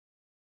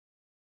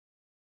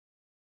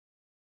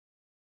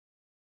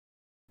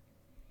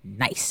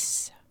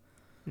Nice.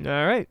 All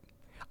right.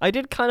 I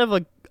did kind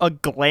of a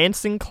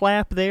glancing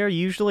clap there.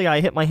 Usually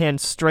I hit my hand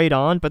straight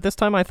on, but this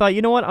time I thought,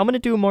 you know what? I'm going to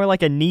do more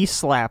like a knee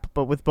slap,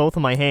 but with both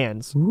of my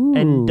hands. Ooh.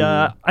 And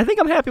I think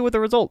I'm happy with the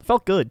result.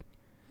 Felt good.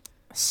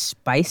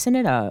 Spicing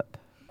it up.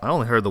 I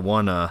only heard the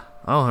one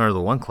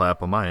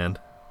clap on my end,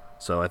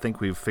 so I think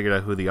we've figured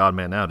out who the odd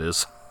man out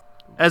is,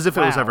 as if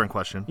it was Wow. ever in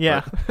question.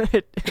 Yeah.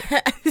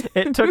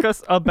 It took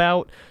us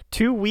about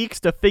 2 weeks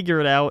to figure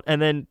it out,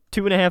 and then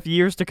 2.5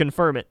 years to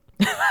confirm it.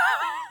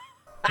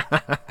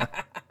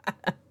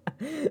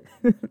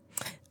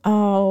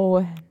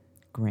 Oh,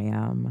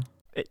 Graham.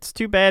 It's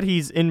too bad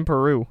he's in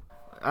Peru.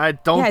 I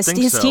don't think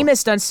his so. team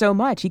has done so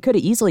much. He could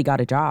have easily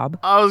got a job.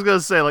 I was gonna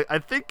say, like, I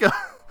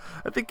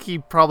think he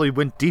probably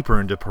went deeper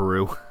into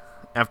Peru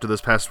after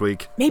this past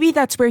week. Maybe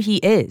that's where he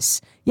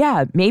is.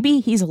 Yeah, maybe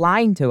he's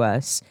lying to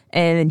us,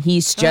 and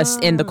he's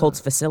just in the Colts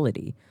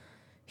facility.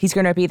 He's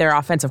going to be their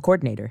offensive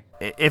coordinator.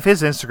 If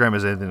his Instagram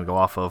is anything to go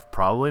off of,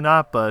 probably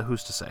not, but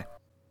who's to say?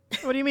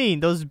 What do you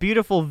mean? Those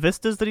beautiful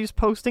vistas that he's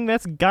posting?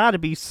 That's got to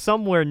be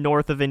somewhere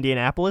north of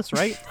Indianapolis,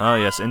 right? Oh,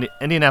 yes.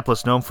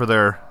 Indianapolis, known for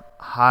their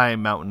high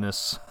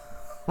mountainous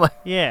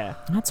Yeah.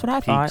 That's what I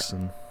peaks. thought.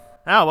 And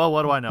oh, well,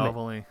 what do I know? I've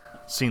only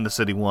seen the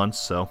city once,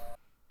 so.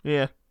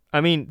 Yeah.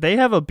 I mean, they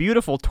have a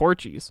beautiful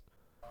Torchy's.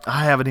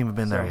 I haven't even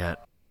been there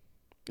yet.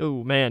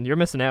 Oh, man, you're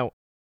missing out.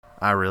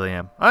 I really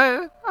am.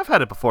 I've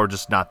had it before,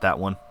 just not that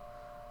one.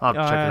 I'll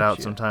have to check it out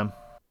Gotcha. sometime.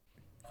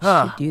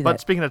 Should do But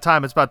that. speaking of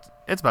time, it's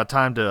about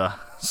time to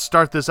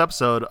start this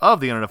episode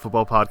of the Internet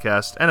Football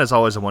Podcast. And as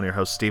always, I'm one of your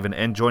hosts, Steven,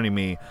 and joining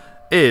me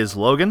is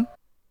Logan,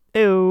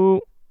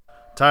 Ew.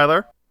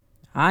 Tyler,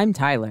 I'm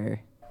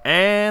Tyler.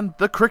 and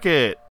the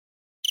Cricket.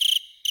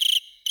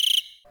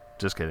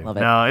 Just kidding. Love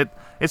it. No,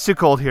 it's too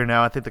cold here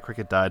now. I think the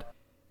Cricket died.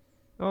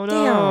 Oh,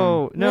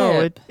 no. Damn, No,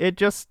 rip. it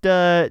just,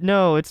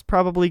 no, it's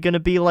probably going to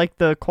be like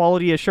the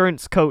quality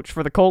assurance coach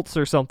for the Colts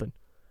or something.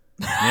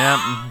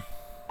 Yeah.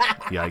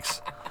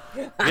 Yikes.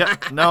 Yeah,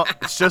 no,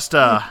 it's just,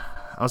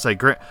 I'll say,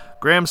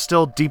 Graham's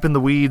still deep in the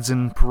weeds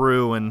in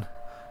Peru, and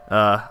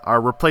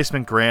our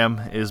replacement Graham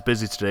is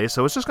busy today,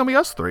 so it's just going to be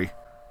us three.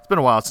 It's been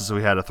a while since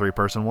we had a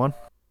three-person one.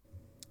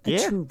 A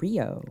Yeah.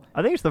 trio.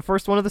 I think it's the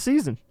first one of the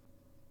season.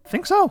 I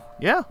think so,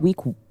 yeah.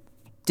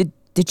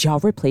 Did y'all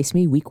replace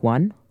me week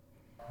 1?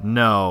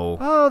 No.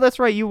 Oh, that's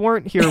right. You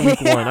weren't here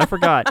week 1. I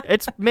forgot.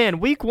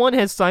 Week 1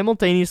 has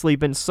simultaneously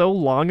been so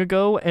long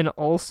ago and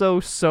also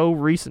so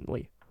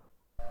recently.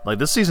 Like,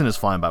 this season is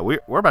flying by. We're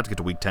about to get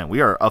to week 10.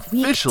 We are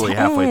officially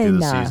halfway through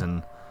the 10.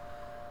 season.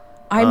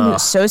 I'm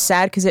so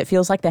sad because it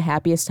feels like the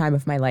happiest time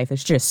of my life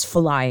is just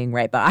flying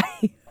right by.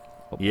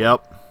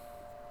 Yep.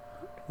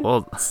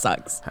 Well,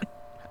 Sucks.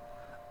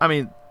 I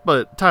mean,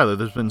 but Tyler,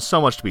 there's been so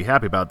much to be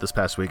happy about this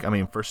past week. I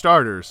mean, for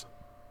starters,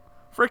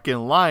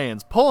 freaking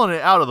Lions pulling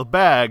it out of the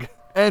bag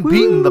and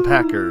beating the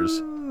Packers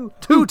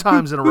 2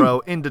 times in a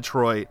row in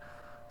Detroit.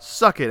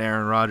 Suck it,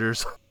 Aaron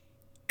Rodgers.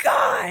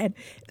 God,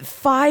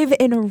 5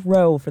 in a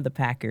row for the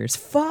Packers.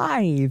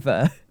 5.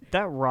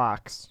 That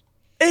rocks.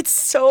 It's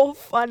so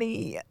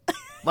funny.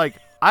 Like,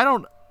 I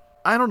don't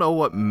know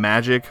what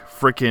magic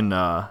freaking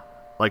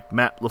like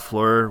Matt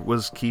LaFleur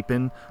was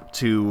keeping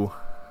to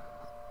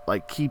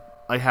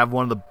have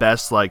one of the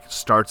best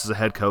starts as a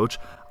head coach.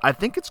 I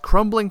think it's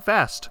crumbling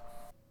fast.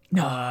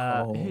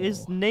 No.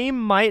 His name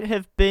might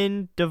have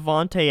been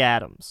Devontae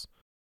Adams.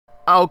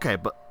 Okay,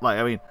 but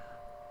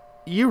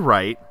you're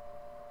right.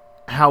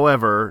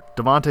 However,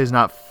 Devontae's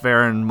not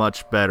faring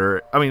much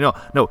better. I mean,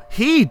 no,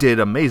 he did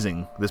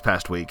amazing this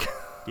past week.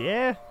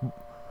 Yeah.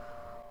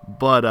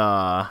 But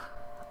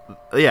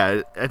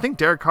yeah, I think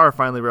Derek Carr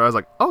finally realized,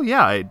 oh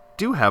yeah, I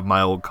do have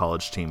my old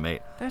college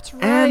teammate. That's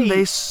right. And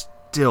they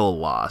still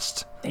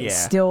lost. They Yeah.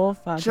 still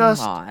fucking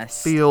Just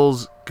lost.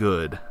 feels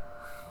good,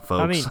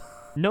 folks. I mean,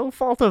 no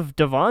fault of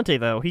Devontae,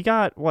 though. He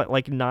got,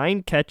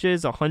 9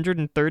 catches,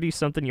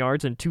 130-something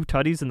yards, and 2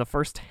 tutties in the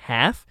first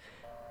half?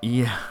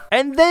 yeah.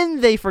 And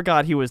then they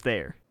forgot he was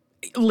there.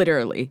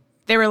 Literally.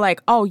 They were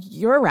like, oh,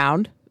 you're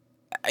around.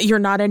 You're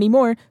not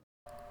anymore.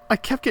 I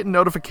kept getting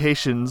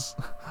notifications.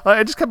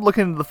 I just kept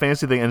looking at the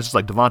fantasy thing, and it's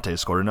just Devontae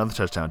scored another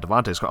touchdown.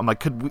 Devontae scored. I'm like,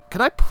 could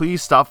I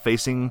please stop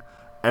facing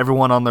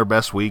everyone on their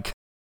best week?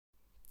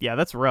 Yeah,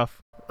 that's rough.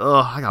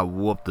 Ugh, I got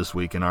whooped this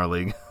week in our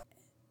league.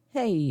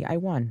 Hey, I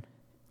won.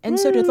 And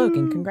so did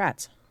Logan.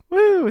 Congrats.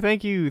 Woo,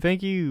 thank you.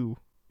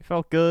 It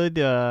felt good.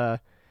 Yeah,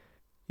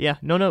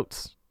 no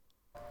notes.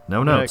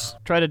 No notes.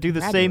 Try to do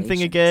the same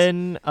thing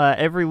again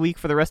every week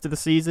for the rest of the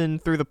season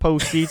through the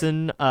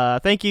postseason.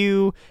 Thank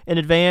you in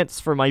advance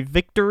for my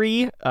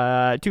victory.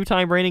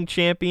 2-time reigning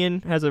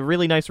champion has a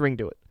really nice ring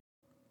to it.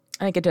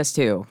 I think it does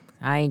too.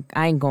 I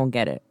ain't gonna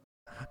get it.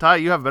 Ty,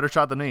 you have a better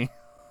shot than me.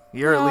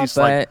 You're at least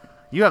but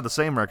you have the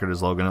same record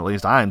as Logan. At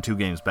least I am 2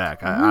 games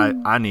back.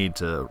 I need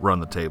to run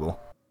the table.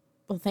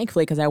 well,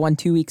 thankfully, because I won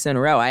 2 weeks in a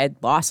row, I had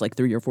lost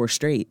 3 or 4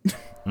 straight.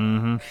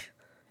 Mm-hmm.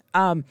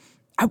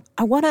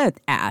 I want to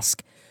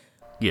ask,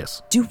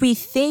 Yes. do we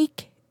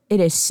think it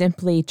is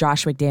simply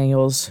Josh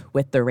McDaniels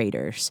with the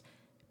Raiders?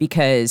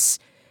 Because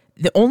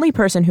the only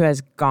person who has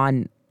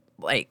gone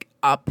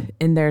up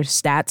in their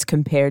stats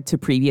compared to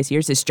previous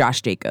years is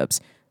Josh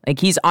Jacobs. Like,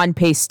 he's on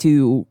pace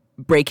to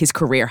break his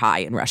career high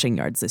in rushing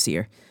yards this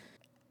year.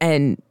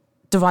 And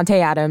Davante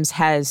Adams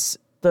has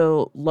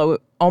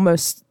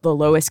almost the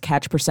lowest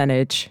catch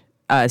percentage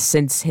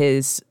since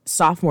his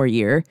sophomore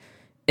year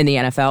in the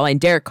NFL. And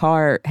Derek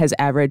Carr has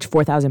averaged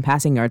 4,000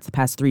 passing yards the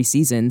past 3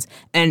 seasons.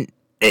 And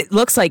it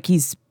looks like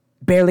he's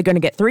barely going to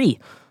get 3.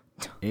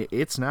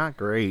 It's not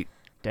great.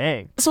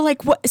 Dang. So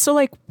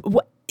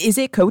what is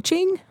it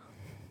coaching?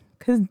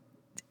 Because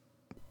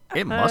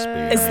It must be.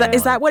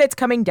 is that what it's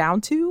coming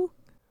down to?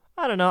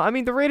 I don't know. I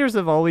mean, the Raiders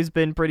have always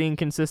been pretty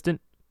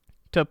inconsistent.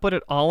 To put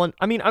it all in,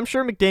 I mean, I'm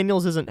sure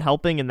McDaniels isn't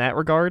helping in that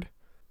regard.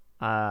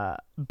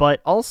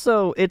 But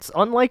also, it's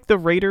unlike the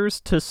Raiders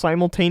to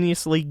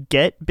simultaneously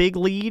get big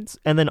leads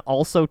and then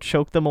also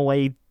choke them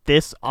away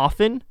this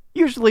often.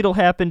 Usually it'll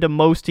happen to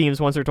most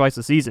teams once or twice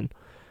a season.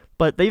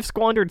 But they've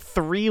squandered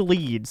 3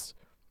 leads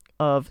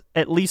of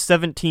at least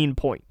 17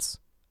 points.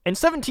 And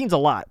 17's a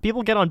lot.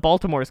 People get on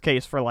Baltimore's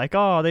case for like,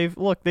 oh,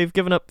 they've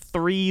given up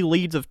 3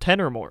 leads of 10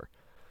 or more.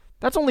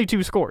 That's only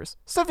 2 scores.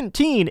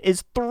 17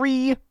 is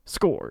 3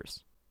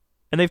 scores.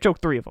 And they've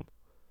choked 3 of them.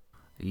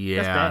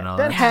 Yeah, no,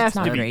 that has to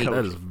not be great. coaching.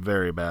 that is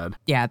very bad.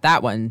 Yeah,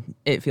 that one,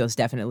 it feels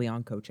definitely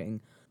on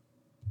coaching.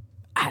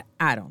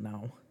 I don't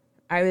know.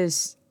 I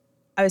was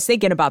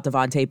thinking about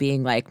Davante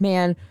being like,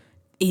 man,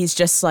 he's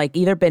just like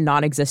either been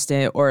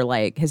non-existent or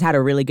like has had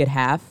a really good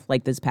half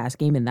like this past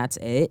game and that's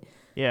it.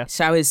 Yeah.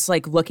 So I was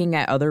like looking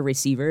at other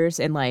receivers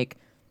and like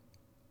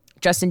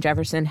Justin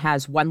Jefferson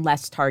has 1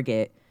 less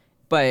target,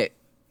 but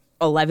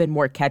 11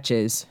 more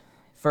catches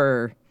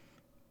for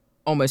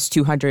almost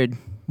 200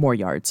 more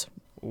yards.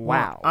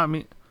 Wow. I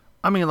mean,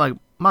 like,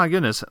 my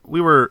goodness,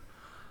 we were.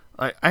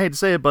 I hate to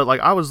say it, but like,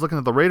 I was looking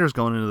at the Raiders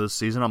going into this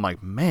season. I'm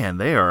like, man,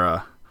 they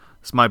are.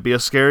 This might be a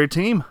scary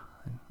team.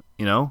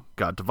 You know,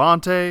 got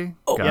Devontae.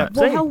 yeah.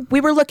 Well, hell,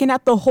 we were looking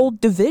at the whole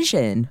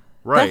division.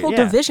 Right. The whole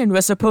Yeah. division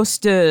was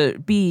supposed to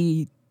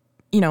be,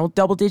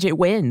 double-digit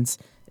wins.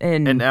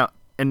 And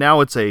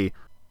now it's a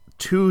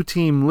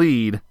 2-team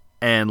lead,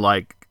 and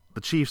like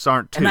the Chiefs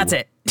aren't 2. And that's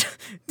it.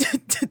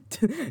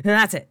 And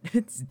that's it.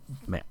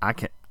 Man, I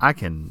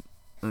can.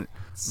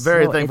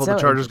 Very So- thankful it's the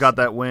so Chargers got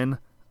that win.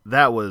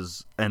 That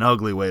was an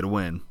ugly way to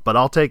win, but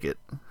I'll take it.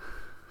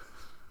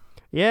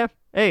 Yeah.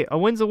 Hey, a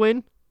win's a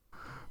win.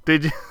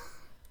 Did you?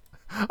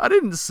 I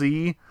didn't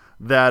see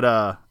that.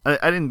 I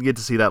didn't get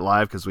to see that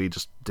live because we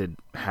just didn't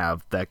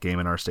have that game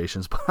in our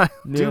stations. But I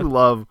do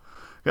love.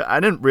 I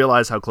didn't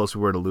realize how close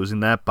we were to losing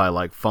that by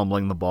like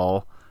fumbling the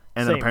ball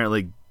and then Same.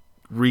 apparently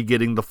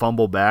re-getting the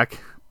fumble back.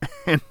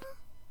 And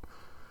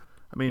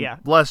I mean, Yeah.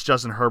 bless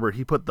Justin Herbert.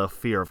 He put the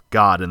fear of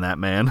God in that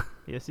man.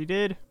 Yes, he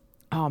did.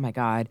 Oh, my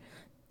God.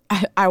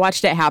 I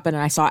watched it happen,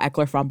 and I saw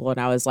Eckler fumble, and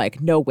I was like,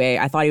 no way.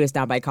 I thought he was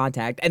down by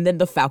contact. And then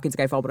the Falcons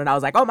guy fumbled, and I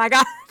was like, oh, my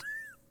God.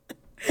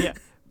 Yeah.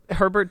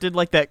 Herbert did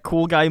like that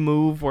cool guy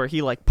move where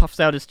he like puffs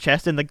out his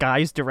chest in the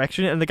guy's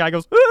direction and the guy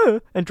goes, "Ah,"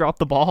 and dropped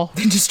the ball.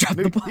 Just dropped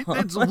the ball.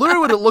 It's literally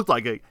what it looked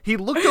like. He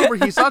looked over,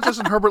 he saw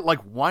Justin Herbert like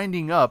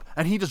winding up,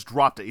 and he just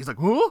dropped it. He's like,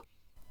 huh?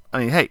 I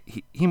mean, hey,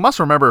 he must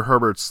remember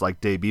Herbert's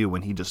like debut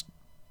when he just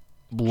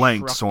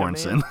blanked Trucked him in.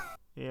 Sorensen.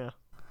 Yeah.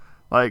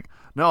 Like,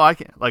 no, I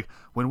can't. Like,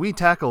 when we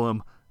tackle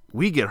him,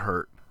 we get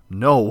hurt.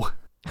 No.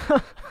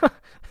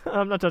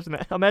 I'm not touching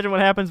that. Imagine what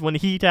happens when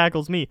he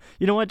tackles me.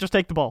 You know what? Just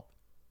take the ball.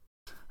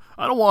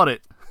 I don't want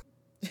it.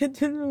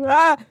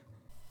 Ah.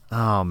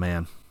 Oh,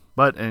 man.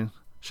 But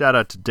shout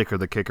out to Dicker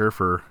the kicker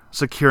for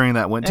securing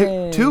that win.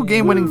 Hey. Two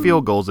game-winning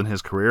field goals in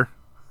his career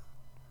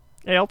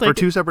Hey, I'll for take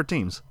 2 it. separate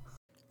teams.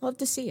 Love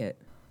to see it.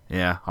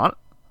 Yeah,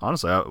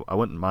 honestly, I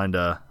wouldn't mind.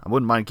 I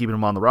wouldn't mind keeping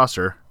him on the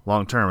roster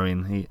long term. I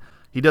mean,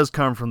 he does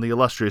come from the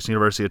illustrious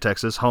University of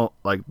Texas,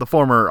 like the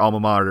former alma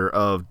mater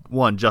of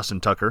one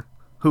Justin Tucker,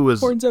 who is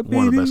Horns up,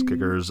 one of the best baby.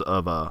 kickers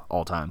of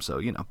all time. So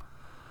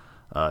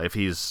if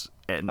he's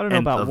I don't know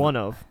about one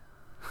of.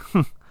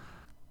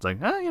 it's like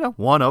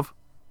one of.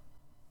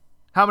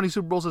 How many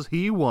Super Bowls has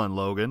he won,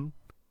 Logan?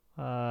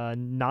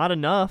 Not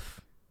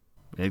enough.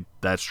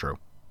 That's true.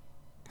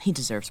 He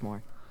deserves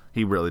more.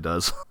 He really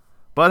does.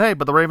 But hey,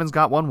 the Ravens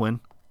got 1 win.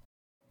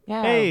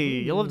 Yeah. Hey,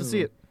 you'll love to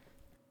see it.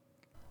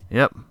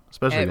 Yep,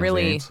 especially It against the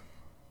really, Saints.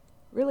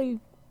 really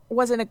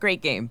wasn't a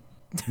great game.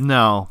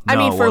 No, I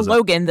mean, it for wasn't.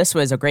 Logan, this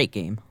was a great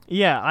game.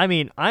 Yeah, I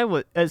mean, I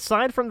would.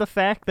 Aside from the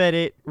fact that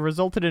it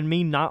resulted in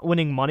me not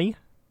winning money,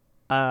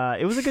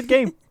 it was a good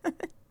game.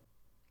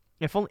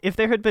 If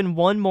there had been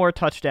one more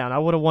touchdown, I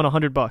would have won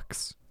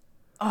 $100.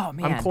 Oh,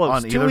 man. I'm close.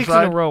 On 2 either weeks in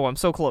side? a row. I'm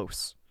so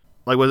close.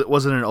 Like,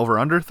 was it an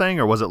over/under thing,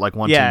 or was it like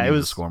one Yeah, team it needed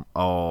was- to score?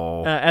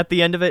 Oh, At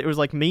the end of it, it was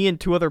like me and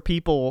 2 other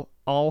people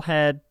all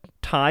had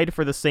tied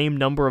for the same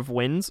number of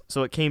wins,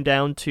 so it came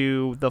down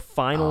to the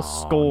final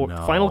score,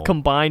 no. final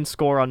combined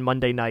score on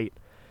Monday night,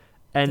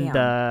 and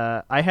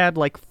Damn. I had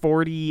like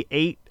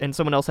 48, and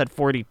someone else had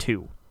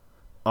 42.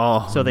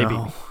 oh, So they no. beat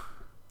me.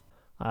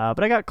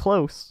 But I got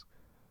close.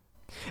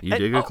 You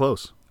And- did get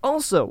close.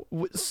 Also,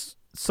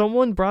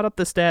 someone brought up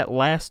the stat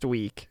last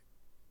week,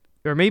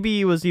 or maybe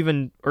it was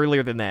even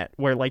earlier than that,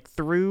 where like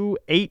through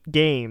 8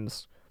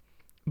 games,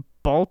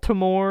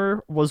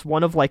 Baltimore was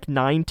one of like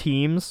 9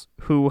 teams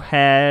who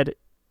had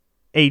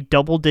a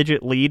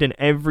double-digit lead in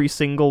every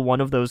single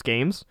one of those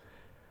games,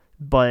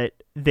 but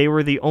they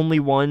were the only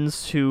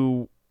ones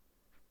who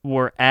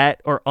were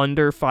at or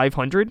under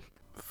 500.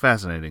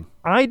 Fascinating.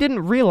 I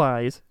didn't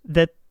realize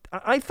that.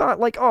 I thought,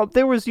 like, oh,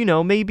 there was,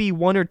 maybe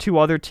 1 or 2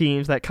 other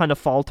teams that kind of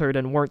faltered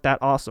and weren't that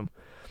awesome.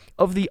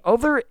 Of the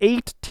other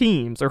 8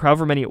 teams, or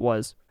however many it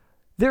was,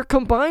 their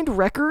combined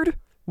record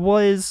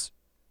was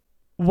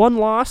 1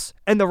 loss,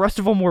 and the rest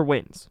of them were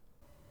wins.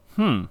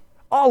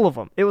 All of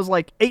them. It was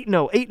like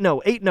 8-0,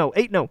 8-0, 8-0,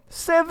 8-0,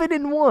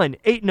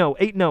 7-1, 8-0,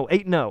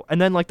 8-0, 8-0, and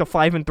then like the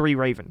 5-3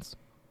 Ravens,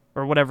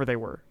 or whatever they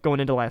were, going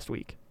into last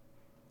week.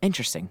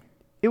 Interesting.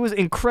 It was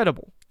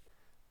incredible.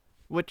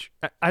 Which,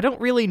 I don't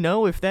really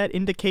know if that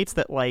indicates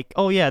that, like,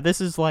 oh yeah, this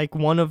is like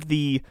one of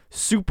the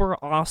super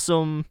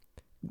awesome,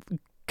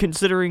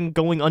 considering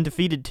going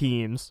undefeated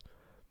teams,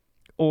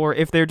 or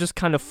if they're just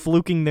kind of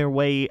fluking their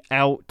way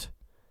out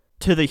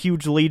to the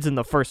huge leads in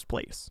the first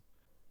place.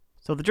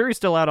 So the jury's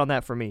still out on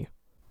that for me.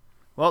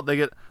 Well, they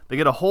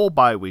get a whole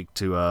bye week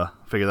to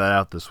figure that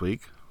out this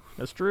week.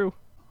 That's true.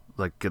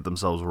 Like, get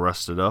themselves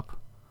rested up.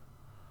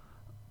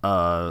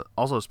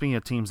 Also, speaking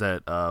of teams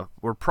that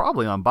were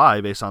probably on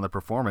bye based on their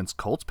performance,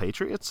 Colts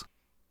Patriots.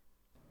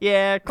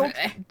 Yeah, Colts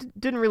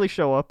didn't really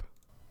show up.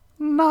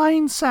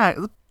 9 sacks.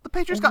 The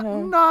Patriots got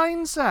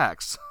 9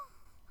 sacks.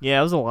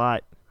 Yeah, it was a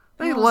lot.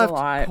 They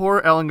left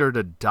poor Ellinger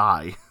to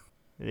die.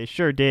 They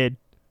sure did.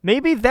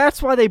 Maybe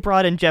that's why they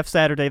brought in Jeff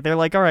Saturday. They're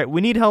like, all right,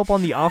 we need help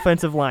on the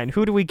offensive line.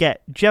 Who do we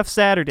get? Jeff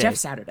Saturday. Jeff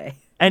Saturday.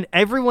 And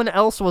everyone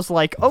else was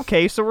like,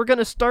 okay, so we're going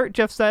to start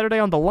Jeff Saturday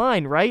on the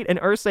line, right? And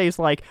Irsay's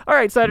like, all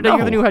right, Saturday,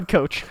 you're the new head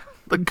coach.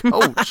 The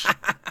coach.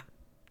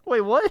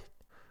 Wait, what?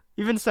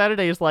 Even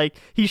Saturday is like,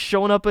 he's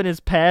showing up in his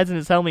pads and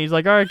his helmet. He's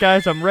like, all right,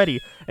 guys, I'm ready.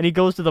 And he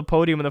goes to the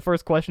podium, and the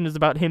first question is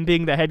about him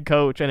being the head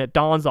coach, and it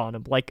dawns on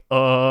him, like,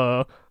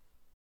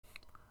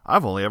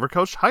 I've only ever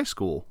coached high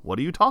school. What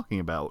are you talking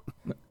about?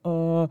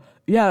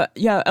 Yeah,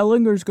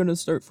 Ellinger's gonna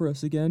start for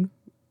us again.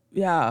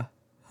 Yeah.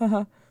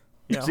 Yeah,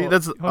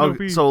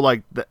 See, so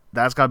like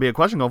that's got to be a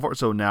question going forward.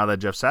 So now that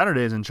Jeff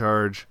Saturday is in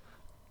charge,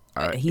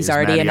 He's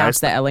already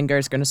announced that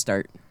Ellinger's gonna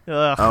start.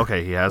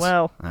 Okay, he has.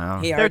 Well,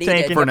 he already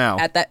tanking did for now.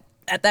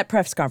 at that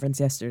press conference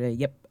yesterday.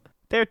 Yep.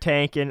 They're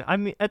tanking. I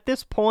mean, at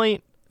this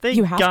point, they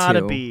You have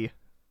gotta to. be.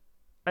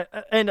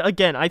 And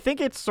again, I think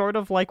it's sort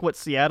of like what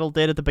Seattle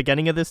did at the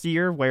beginning of this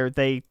year, where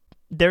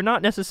they're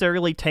not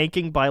necessarily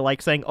tanking by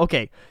like saying,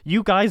 okay,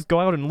 you guys go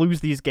out and lose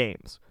these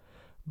games.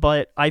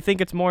 But I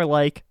think it's more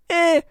like,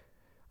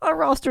 our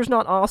roster's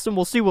not awesome,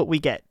 we'll see what we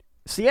get.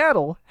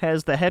 Seattle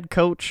has the head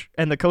coach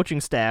and the coaching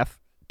staff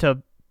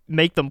to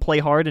make them play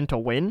hard and to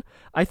win.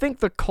 I think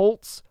the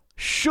Colts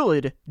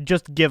should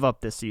just give up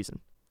this season.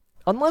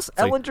 Unless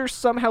Ellinger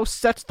somehow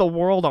sets the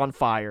world on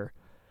fire.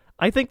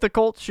 I think the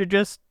Colts should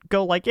just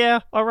go like, yeah,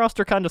 our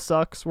roster kind of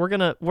sucks. We're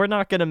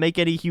not gonna make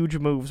any huge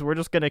moves. We're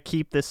just gonna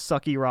keep this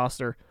sucky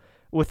roster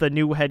with a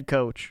new head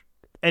coach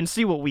and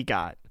see what we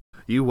got.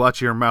 You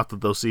watch your mouth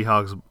with those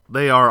Seahawks.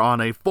 They are on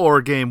a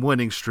 4-game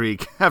winning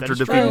streak after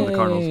defeating the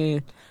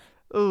Cardinals.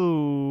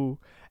 Ooh.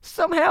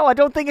 Somehow I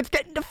don't think it's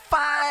getting to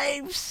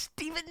 5,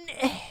 Steven.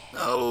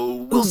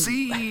 Oh, we'll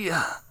see.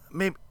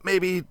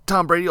 Maybe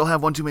Tom Brady will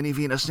have one too many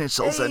Venus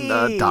schnitzels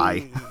and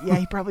die. Yeah,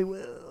 he probably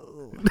will.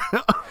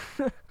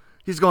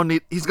 He's gonna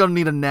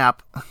need a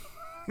nap.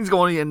 He's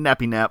gonna need a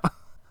nappy nap.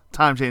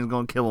 Time change is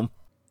gonna kill him.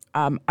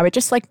 I would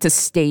just like to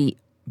state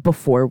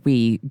before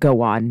we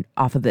go on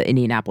off of the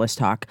Indianapolis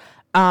talk,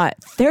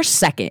 they're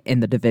second in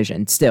the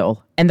division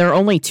still, and they're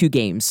only 2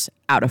 games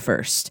out of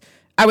first.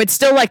 I would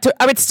still like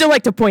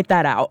to point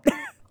that out.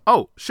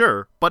 Oh,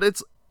 sure, but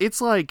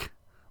it's like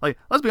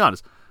let's be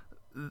honest.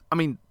 I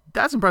mean,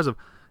 that's impressive,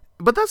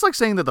 but that's like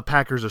saying that the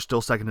Packers are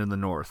still second in the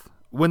North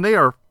when they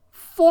are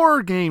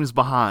 4 games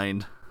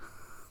behind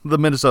the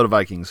Minnesota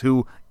Vikings,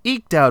 who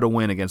eked out a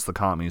win against the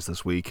Commies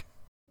this week.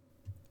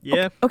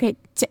 Yeah. Okay,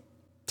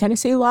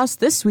 Tennessee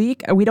lost this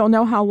week. We don't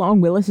know how long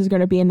Willis is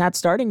going to be in that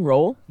starting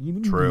role. You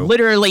True.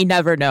 literally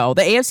never know.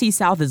 The AFC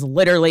South is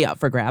literally up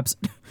for grabs.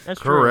 That's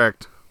true.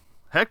 Correct.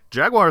 Heck,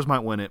 Jaguars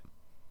might win it.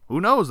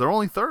 Who knows? They're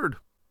only 3rd.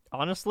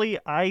 Honestly,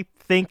 I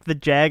think the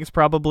Jags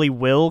probably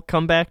will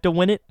come back to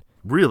win it.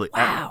 Really?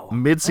 Wow.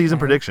 Mid-season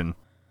prediction.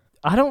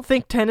 I don't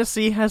think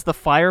Tennessee has the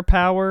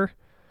firepower,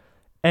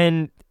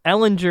 and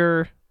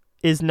Ellinger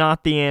is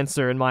not the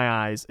answer in my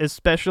eyes,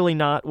 especially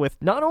not with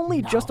not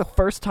only just a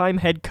first-time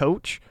head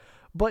coach,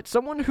 but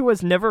someone who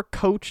has never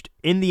coached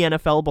in the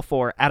NFL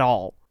before at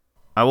all.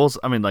 I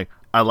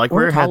like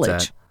where your head's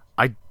college. at.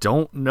 I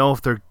don't know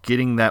if they're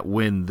getting that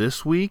win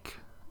this week,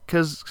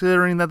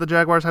 considering that the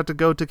Jaguars have to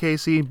go to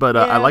KC, but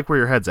I like where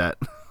your head's at.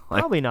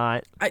 Probably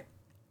not.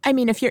 I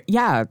mean, if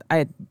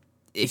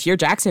you're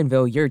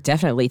Jacksonville, you're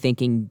definitely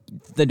thinking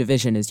the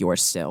division is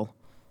yours still.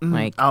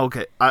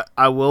 Okay,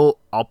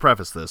 I'll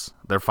preface this.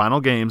 Their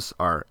final games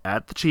are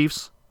at the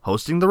Chiefs,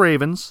 hosting the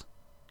Ravens,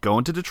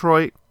 going to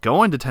Detroit,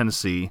 going to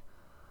Tennessee,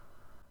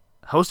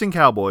 hosting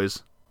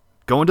Cowboys,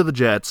 going to the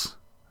Jets,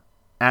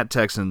 at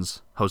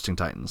Texans, hosting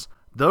Titans.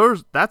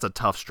 that's a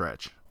tough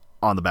stretch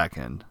on the back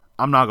end.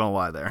 I'm not gonna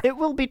lie there. It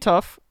will be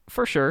tough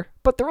for sure,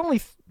 but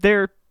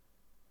they're.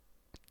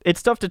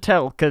 It's tough to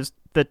tell because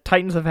the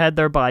Titans have had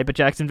their bye, but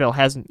Jacksonville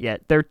hasn't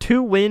yet. They're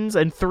 2 wins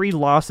and 3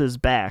 losses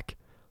back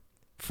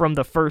from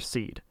the first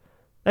seed.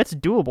 That's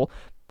doable.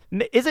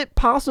 Is it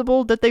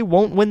possible that they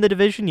won't win the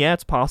division? Yeah,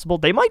 it's possible.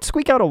 They might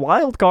squeak out a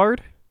wild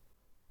card.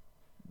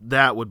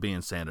 That would be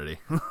insanity.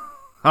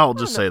 I'll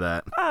just say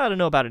that. I don't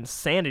know about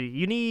insanity.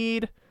 You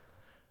need...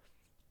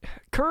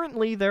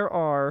 Currently, there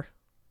are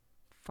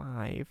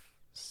 5,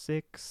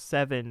 6,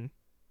 7...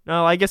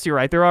 No, I guess you're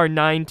right. There are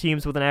 9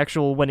 teams with an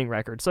actual winning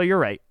record, so you're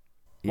right.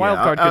 Wild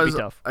card could be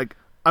tough.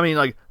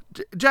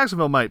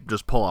 Jacksonville might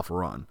just pull off a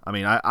run. I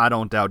mean, I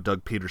don't doubt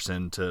Doug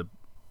Peterson to,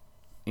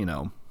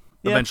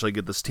 eventually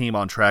get this team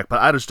on track,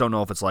 but I just don't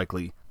know if it's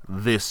likely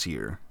this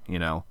year,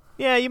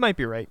 Yeah, you might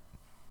be right.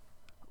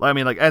 I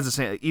mean, as I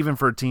say, even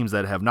for teams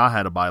that have not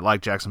had a bye,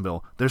 like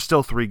Jacksonville, there's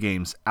still 3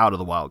 games out of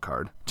the wild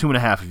card.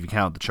 2.5 if you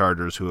count the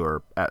Chargers, who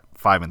are at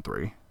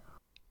 5-3.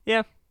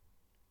 Yeah,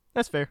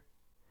 that's fair.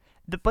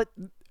 But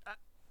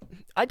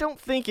I don't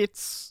think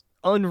it's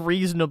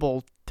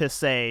unreasonable to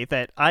say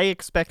that I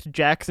expect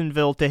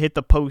Jacksonville to hit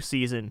the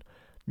postseason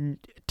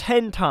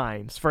 10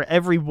 times for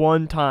every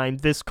one time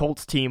this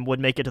Colts team would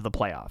make it to the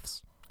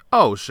playoffs.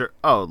 Oh, sure.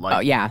 Oh,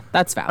 yeah,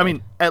 that's valid. I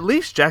mean, at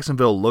least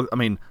Jacksonville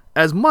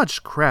as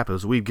much crap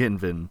as we've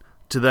given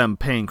to them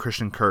paying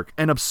Christian Kirk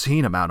an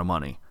obscene amount of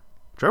money,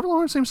 Trevor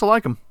Lawrence seems to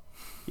like him.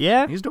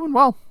 Yeah. He's doing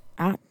well.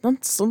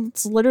 That's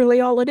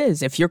literally all it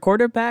is. If your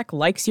quarterback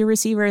likes your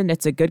receiver and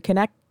it's a good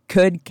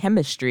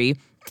chemistry,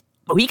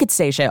 we could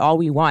say shit all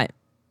we want.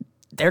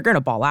 They're going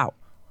to ball out.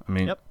 I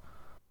mean... Yep.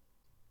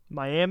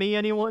 Miami,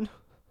 anyone?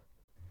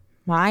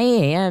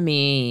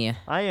 Miami.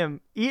 I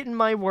am eating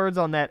my words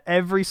on that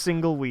every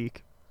single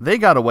week. They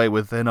got away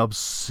with an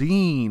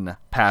obscene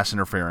pass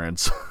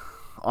interference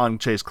on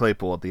Chase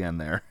Claypool at the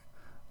end there.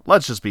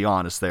 Let's just be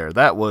honest there.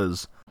 That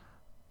was...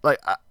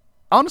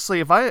 honestly,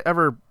 if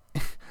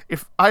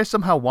I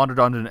somehow wandered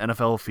onto an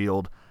NFL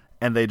field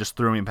and they just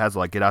threw me in pads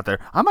get out there,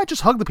 I might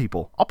just hug the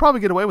people. I'll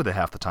probably get away with it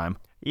half the time.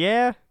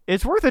 Yeah,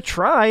 it's worth a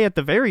try at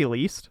the very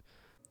least.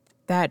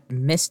 That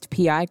missed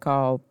PI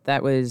call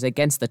that was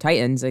against the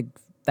Titans,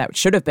 that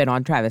should have been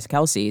on Travis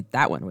Kelce,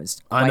 that one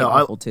was quite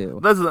awful too.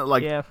 That's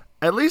yeah.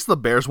 At least the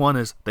Bears one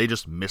is they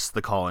just missed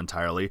the call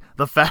entirely.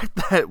 The fact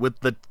that with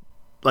the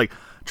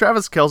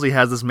Travis Kelce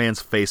has this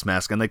man's face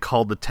mask and they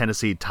called the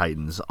Tennessee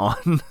Titans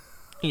on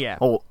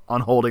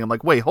on holding. I'm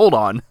like, wait, hold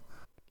on.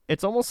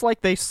 It's almost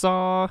like they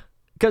saw,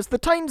 because the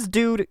Titans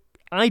dude,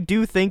 I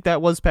do think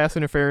that was pass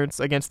interference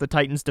against the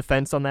Titans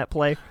defense on that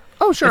play.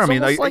 Oh sure,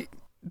 it's like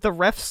the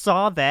ref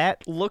saw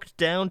that, looked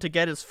down to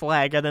get his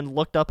flag, and then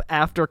looked up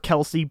after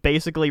Kelce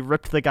basically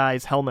ripped the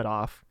guy's helmet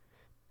off,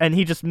 and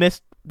he just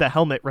missed the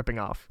helmet ripping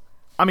off.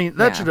 I mean,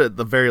 that should at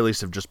the very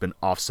least have just been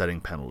offsetting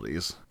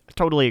penalties. I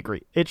totally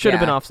agree. It should have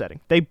been offsetting.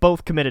 They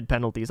both committed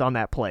penalties on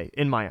that play,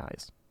 in my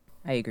eyes.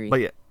 I agree.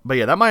 But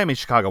yeah, that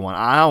Miami-Chicago one,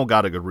 I don't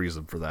got a good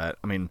reason for that.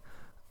 I mean,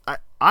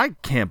 I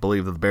can't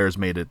believe that the Bears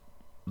made it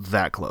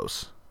that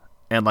close.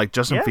 And,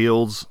 Justin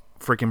Fields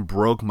freaking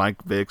broke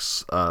Mike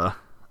Vick's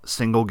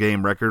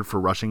single-game record for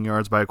rushing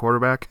yards by a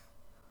quarterback.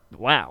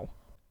 Wow.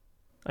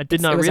 I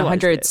did not realize it was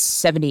realize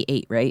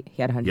 178, right?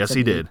 He had 178. Yes,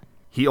 he did.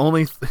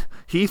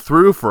 He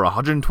threw for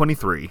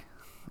 123.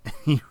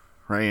 He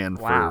ran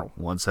for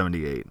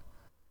 178.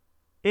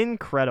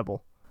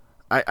 Incredible.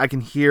 I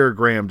can hear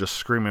Graham just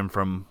screaming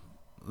from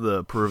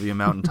the Peruvian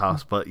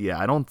mountaintops, but yeah,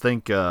 I don't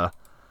think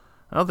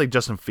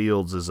Justin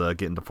Fields is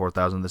getting to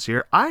 4,000 this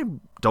year. I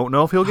don't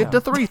know if he'll get to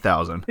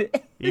 3,000.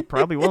 He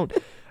probably won't.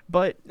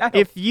 But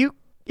if you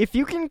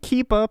can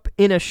keep up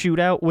in a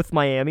shootout with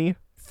Miami,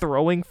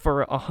 throwing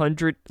for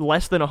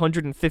less than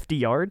 150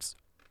 yards,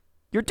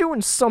 you're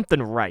doing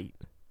something right.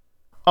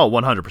 Oh,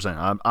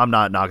 100%. I'm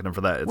not knocking him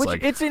for that.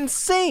 It's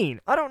insane.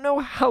 I don't know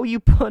how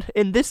you put,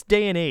 in this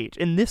day and age,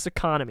 in this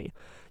economy,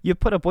 you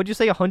put up, what'd you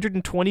say,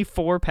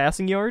 124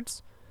 passing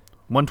yards?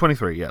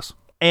 123, yes.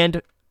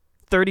 And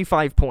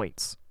 35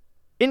 points.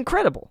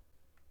 Incredible.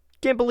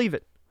 Can't believe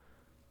it.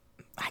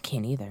 I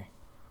can't either.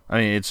 I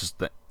mean, it's just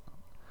that...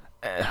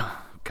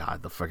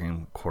 God, the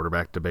fucking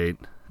quarterback debate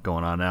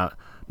going on now.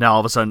 Now,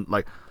 all of a sudden,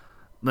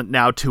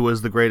 now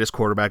Tua's the greatest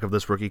quarterback of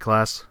this rookie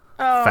class.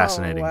 Oh,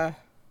 fascinating.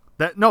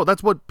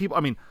 That's what people...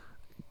 I mean,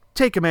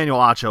 take Emmanuel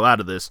Acho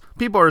out of this.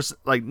 People are,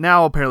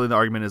 now apparently the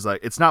argument is,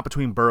 it's not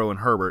between Burrow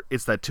and Herbert.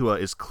 It's that Tua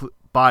is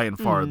by and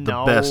far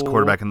the best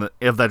quarterback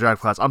of that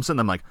draft class. I'm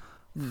sitting there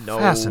no.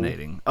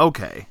 Fascinating.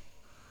 Okay.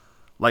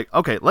 Let's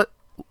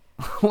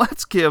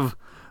give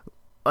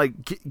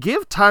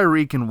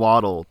Tyreek and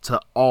Waddle to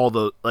all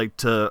the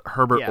to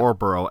Herbert or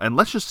Burrow, and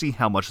let's just see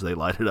how much they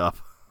light it up.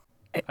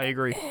 I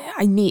agree.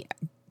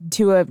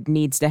 Tua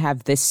needs to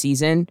have this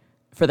season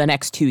for the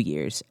next 2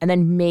 years, and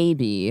then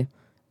maybe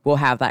we'll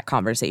have that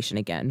conversation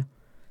again.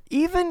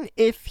 Even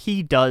if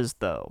he does,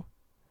 though,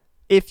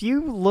 if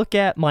you look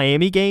at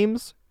Miami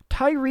games,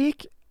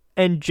 Tyreek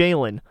and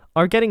Jalen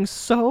are getting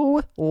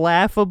so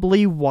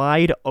laughably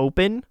wide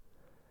open.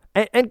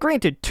 And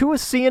granted,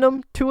 Tua's seeing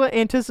him. Tua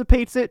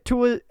anticipates it.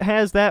 Tua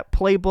has that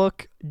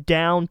playbook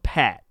down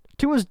pat.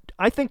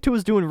 I think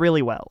Tua's doing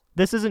really well.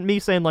 This isn't me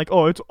saying like,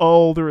 oh, it's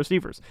all the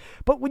receivers.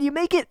 But when you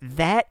make it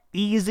that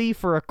easy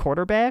for a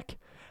quarterback,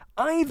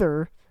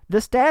 either the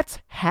stats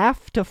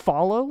have to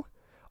follow,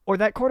 or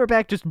that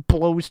quarterback just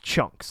blows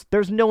chunks.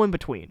 There's no in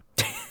between.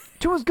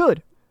 Tua's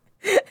good.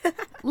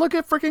 Look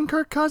at freaking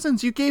Kirk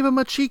Cousins. You gave him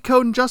a cheat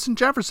code in Justin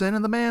Jefferson,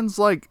 and the man's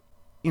like,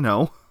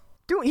 Dude,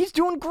 he's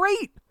doing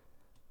great.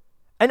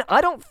 And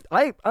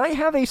I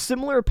have a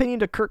similar opinion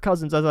to Kirk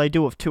Cousins as I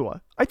do of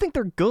Tua. I think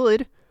they're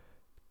good.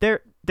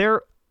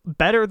 They're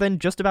better than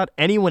just about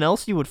anyone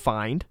else you would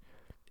find.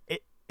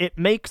 It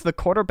makes the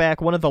quarterback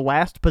one of the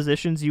last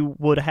positions you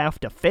would have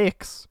to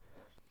fix.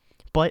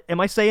 But am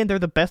I saying they're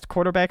the best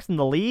quarterbacks in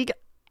the league?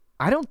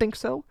 I don't think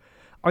so.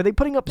 Are they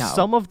putting up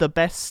some of the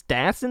best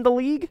stats in the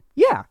league?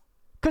 Yeah,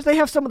 because they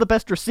have some of the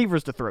best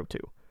receivers to throw to.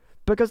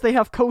 Because they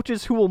have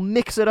coaches who will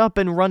mix it up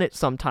and run it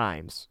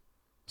sometimes.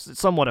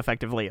 Somewhat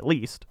effectively, at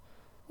least.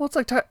 Well, it's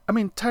like,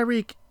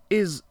 Tyreek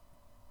is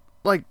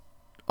like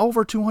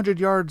over 200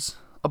 yards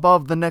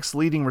above the next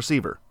leading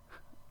receiver.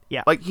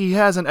 Yeah. Like, he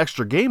has an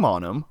extra game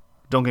on him.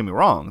 Don't get me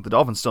wrong. The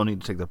Dolphins still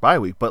need to take their bye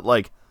week. But,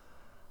 like,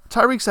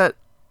 Tyreek's at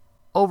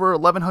over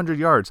 1,100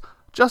 yards.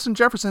 Justin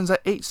Jefferson's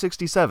at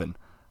 867.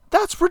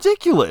 That's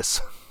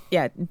ridiculous.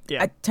 Yeah.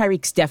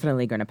 Tyreek's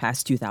definitely going to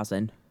pass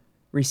 2,000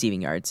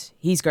 receiving yards.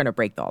 He's going to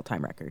break the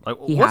all-time record. Like,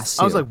 he has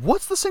to. I was like,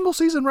 what's the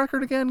single-season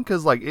record again?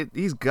 Because, like,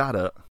 he's got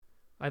to...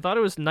 I thought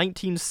it was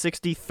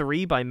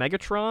 1963 by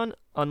Megatron,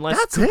 unless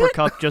That's Cooper it?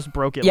 Kupp just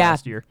broke it Yeah.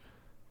 last year.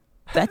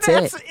 That's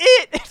That's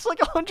it. It's like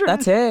 130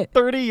 That's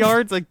it.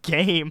 yards a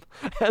game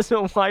as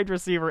a wide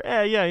receiver.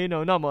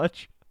 Not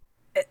much.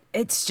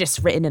 It's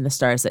just written in the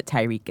stars that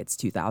Tyreek gets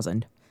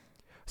 2,000.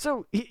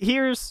 So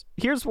here's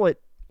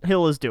what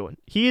Hill is doing.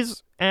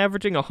 He's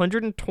averaging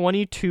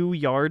 122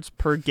 yards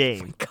per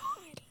game. God.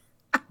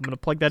 I'm going to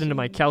plug that into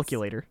my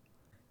calculator.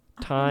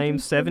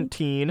 Times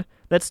 17.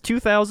 That's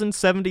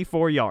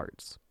 2,074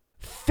 yards.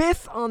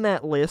 Fifth on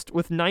that list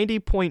with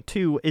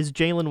 90.2 is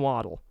Jalen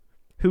Waddle,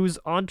 who's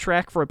on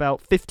track for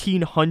about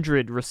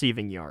 1,500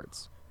 receiving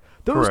yards.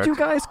 Those Correct. two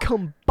guys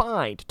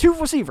combined, two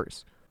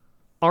receivers,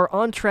 are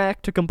on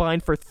track to combine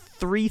for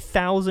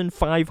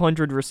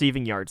 3,500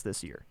 receiving yards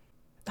this year.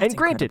 That's And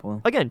granted,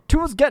 incredible. again,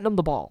 Tua's getting him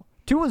the ball.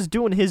 Tua's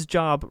doing his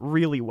job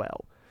really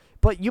well.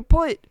 But you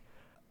put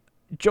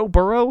Joe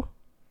Burrow,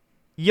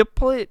 you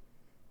put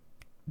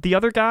the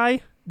other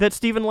guy that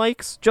Steven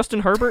likes,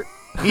 Justin Herbert.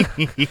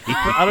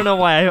 I don't know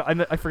why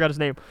I forgot his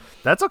name.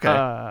 That's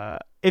okay.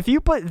 If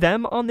you put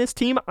them on this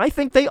team, I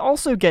think they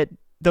also get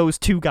those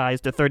two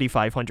guys to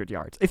 3,500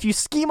 yards. If you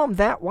scheme them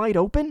that wide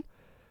open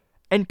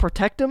and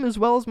protect them as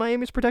well as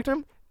Miami's protecting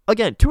them,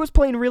 again, Tua's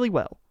playing really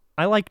well.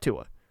 I like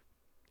Tua.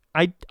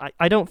 I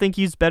don't think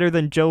he's better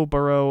than Joe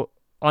Burrow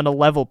on a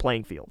level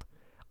playing field.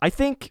 I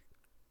think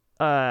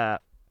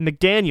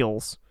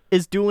McDaniels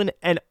is doing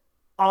an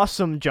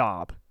awesome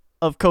job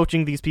of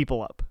coaching these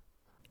people up.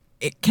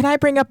 Can I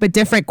bring up a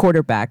different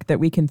quarterback that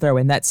we can throw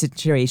in that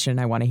situation?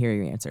 I want to hear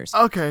your answers.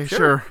 Okay,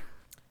 sure.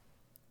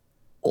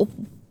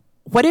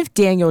 What if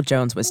Daniel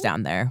Jones was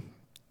down there?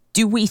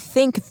 Do we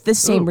think the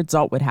same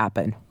result would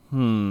happen?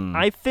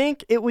 I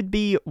think it would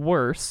be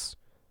worse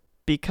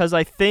because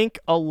I think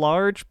a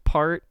large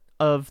part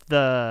of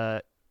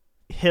the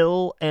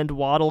Hill and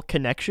Waddle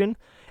connection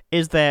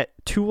is that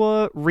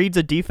Tua reads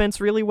a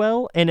defense really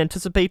well and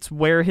anticipates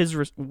where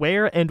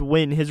and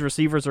when his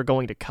receivers are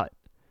going to cut.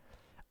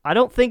 I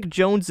don't think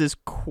Jones is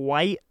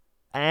quite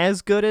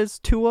as good as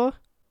Tua,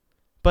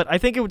 but I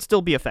think it would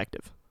still be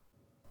effective.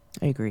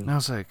 I agree. I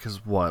was like,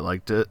 because what?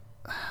 Like,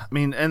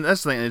 and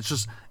that's the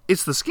thing.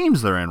 It's the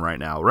schemes they're in right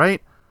now,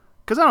 right?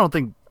 Because I don't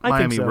think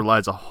Miami so.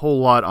 relies a whole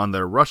lot on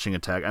their rushing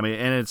attack. I mean,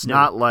 and it's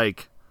not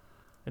like...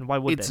 And why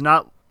would it's they?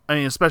 not... I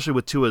mean, especially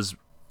with Tua's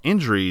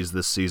injuries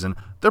this season,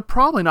 they're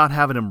probably not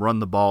having him run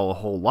the ball a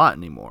whole lot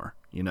anymore.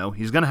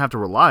 He's going to have to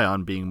rely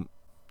on being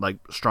like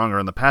stronger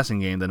in the passing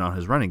game than on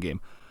his running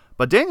game.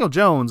 But Daniel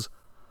Jones,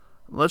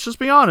 let's just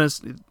be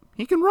honest,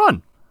 he can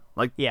run.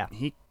 Like, yeah.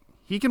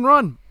 He can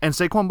run. And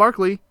Saquon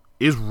Barkley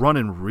is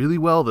running really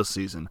well this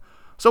season.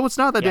 So it's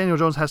not that Daniel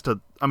Jones has to...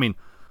 I mean,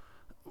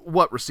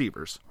 what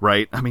receivers,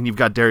 right? I mean, you've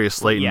got Darius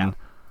Slayton.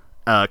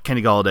 Yeah.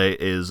 Kenny Galladay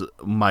is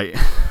my...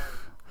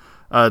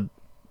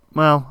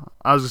 well,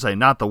 I was going to say,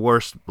 not the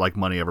worst like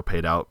money ever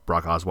paid out,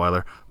 Brock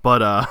Osweiler.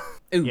 But...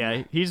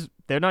 yeah,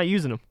 they're not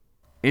using him.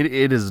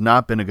 It has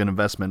not been a good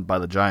investment by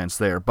the Giants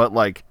there. But,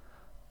 like,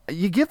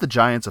 you give the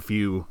Giants a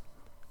few,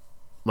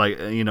 like,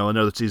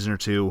 another season or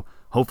two.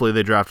 Hopefully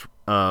they draft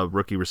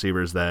rookie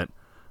receivers that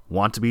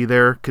want to be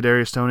there,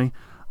 Kadarius Toney.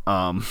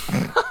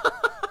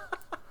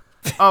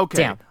 Okay.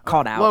 Damn,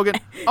 called out. Logan.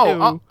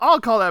 Oh, I'll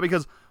call that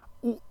because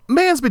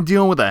man's been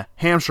dealing with a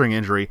hamstring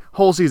injury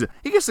whole season.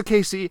 He gets to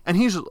KC and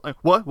he's just like,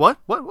 what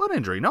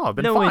injury? No, I've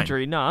been fine. No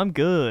injury. No, I'm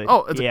good.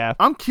 Oh, yeah.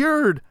 I'm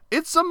cured.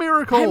 It's a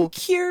miracle. I'm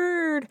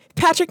cured.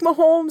 Patrick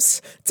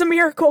Mahomes. It's a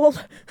miracle.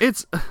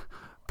 It's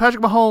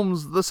Patrick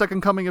Mahomes, the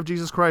second coming of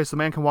Jesus Christ. The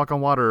man can walk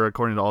on water,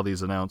 according to all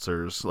these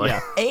announcers. Like,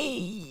 Yeah.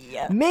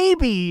 Hey.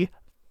 Maybe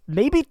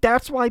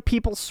that's why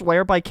people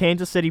swear by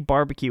Kansas City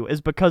barbecue is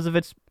because of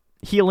its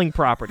healing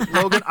property.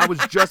 Logan, I was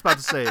just about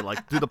to say,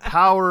 like, through the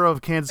power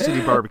of Kansas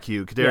City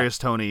barbecue, Kadarius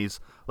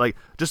Toney's, like,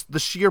 just the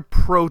sheer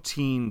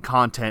protein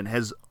content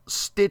has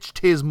stitched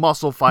his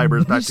muscle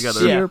fibers back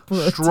together Sheer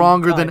protein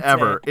stronger than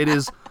ever. content. It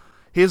is,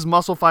 his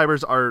muscle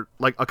fibers are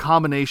like a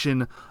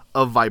combination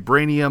of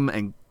vibranium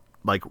and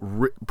like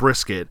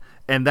brisket,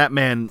 and that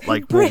man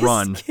like will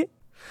run.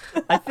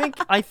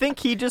 I think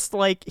he just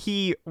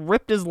he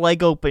ripped his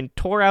leg open,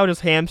 tore out his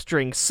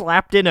hamstring,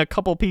 slapped in a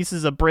couple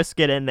pieces of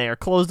brisket in there,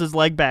 closed his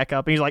leg back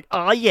up, and he's like,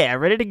 "Oh yeah,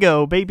 ready to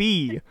go,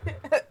 baby."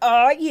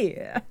 Oh,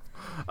 yeah.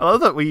 I love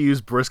that we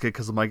use brisket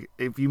because I'm like,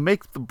 if you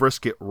make the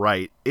brisket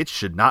right, it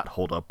should not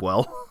hold up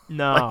well.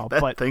 No,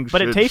 That but thing it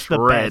should tastes shred.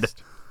 the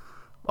best.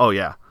 Oh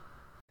yeah,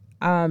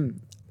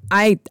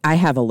 I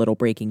have a little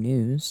breaking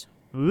news.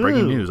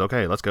 breaking Ooh. news.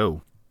 Okay, let's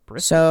go.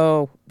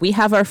 So we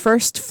have our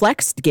first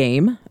flexed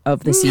game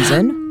of the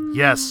season.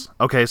 Yes.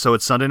 Okay, so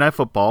it's Sunday Night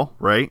Football,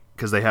 right?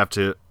 Because they have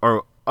to.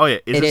 Or is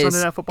it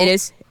Sunday Night Football?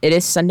 It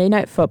is Sunday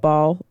Night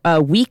Football.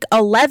 Week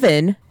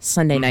 11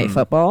 Sunday Night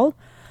Football.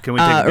 Can we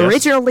take a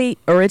guess?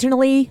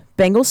 Originally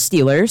Bengals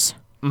Steelers.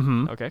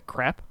 Okay,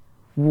 crap.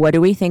 What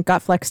do we think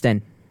got flexed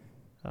in?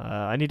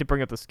 I need to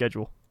bring up the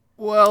schedule.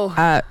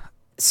 Well,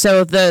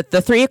 So the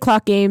 3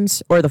 o'clock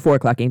games, or the 4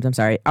 o'clock games, I'm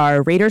sorry,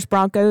 are Raiders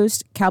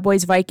Broncos,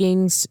 Cowboys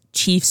Vikings,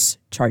 Chiefs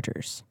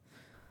Chargers.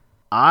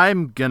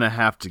 I'm gonna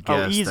have to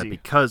guess easy. that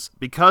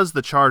because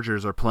the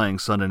Chargers are playing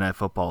Sunday Night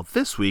Football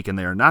this week and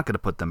they are not going to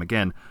put them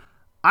again,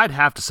 I'd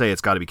have to say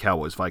it's got to be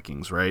Cowboys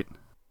Vikings, right?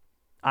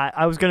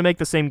 I was gonna make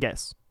the same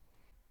guess.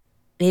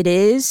 It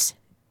is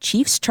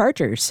Chiefs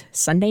Chargers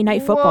Sunday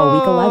Night Football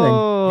Week 11.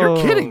 You're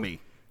kidding me.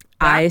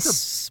 I Back to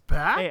s-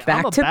 back? Hey, I'm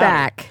back to about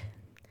back.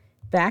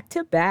 Back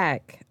to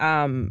back.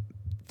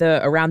 The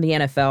Around the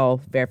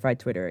NFL verified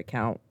Twitter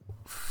account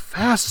has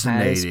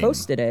Fascinating.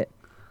 posted it.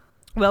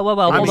 Well,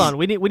 I hold mean- on.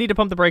 We need to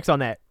pump the brakes on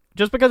that.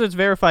 Just because it's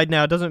verified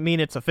now doesn't mean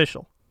it's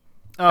official.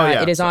 Oh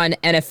yeah. It is on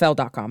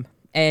NFL.com,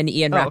 and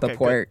Ian Oh, okay,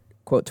 Rappaport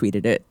quote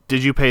tweeted it.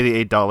 Did you pay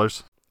the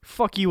 $8?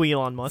 Fuck you,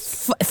 Elon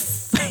Musk.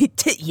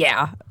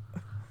 Yeah.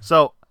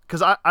 So,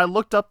 because I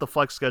looked up the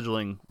flex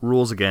scheduling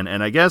rules again,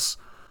 and I guess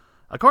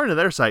according to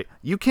their site,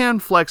 you can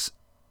flex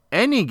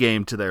any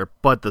game to there,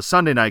 but the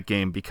Sunday night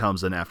game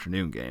becomes an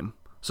afternoon game.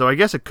 So I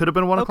guess it could have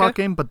been a 1 o'clock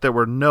game, but there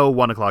were no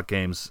 1 o'clock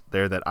games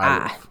there that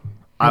I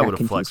got would have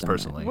confused flexed on that.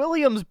 personally.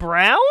 Williams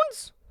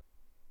Browns?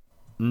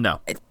 No,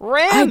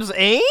 Rams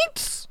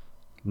ain't?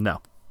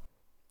 no.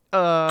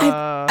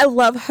 I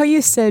love how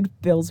you said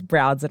Bills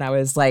Browns, and I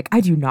was like, I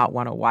do not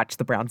want to watch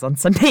the Browns on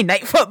Sunday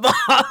Night Football.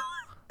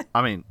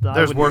 I mean, I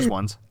there's would- worse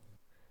ones.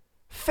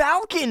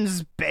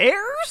 Falcons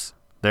Bears?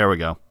 There we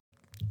go.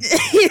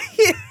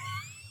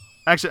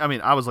 Actually, I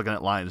mean, I was looking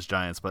at Lions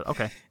Giants, but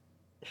okay.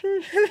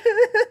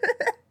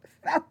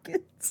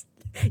 Falcons.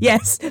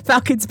 Yes,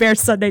 Falcons Bears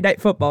Sunday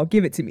Night Football.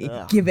 Give it to me.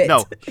 Give it.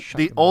 No,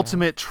 the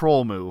ultimate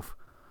troll move.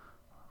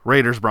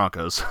 Raiders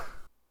Broncos.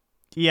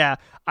 Yeah,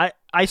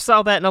 I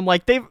saw that and I'm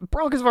like,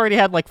 Broncos have already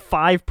had like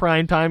 5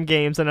 primetime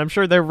games, and I'm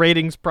sure their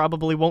ratings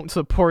probably won't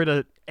support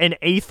an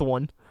 8th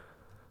one.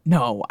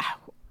 No.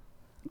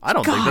 I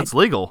don't think God. that's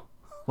legal.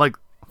 Like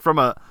from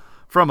a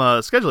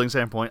scheduling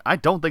standpoint, I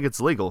don't think it's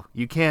legal.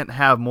 You can't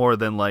have more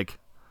than like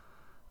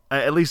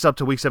at least up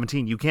to week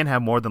 17, you can't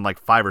have more than like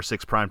 5 or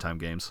 6 primetime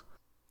games.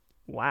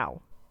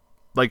 Wow.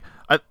 Like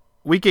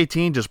week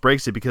 18 just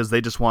breaks it because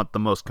they just want the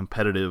most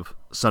competitive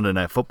Sunday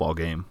Night Football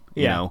game,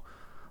 you Yeah. know.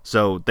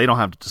 So they don't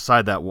have to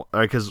decide that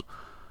because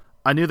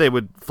I knew they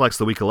would flex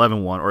the week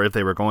 11 one, or if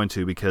they were going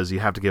to, because you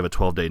have to give a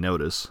 12-day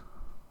notice.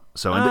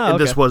 So and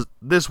okay.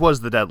 this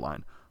was the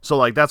deadline. So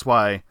like that's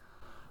why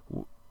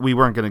we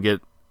weren't going to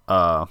get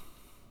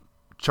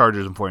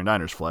Chargers and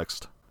 49ers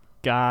flexed.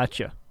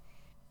 Gotcha.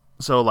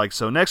 So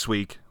next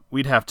week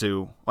we'd have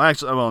to. Well,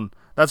 actually,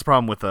 that's the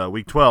problem with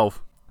week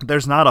 12.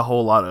 There's not a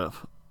whole lot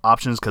of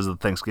options because of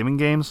the Thanksgiving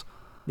games,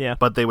 Yeah.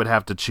 but they would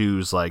have to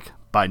choose like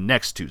by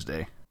next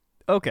Tuesday.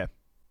 Okay.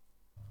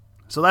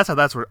 So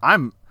that's where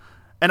I'm.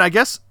 And I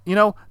guess,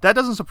 that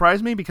doesn't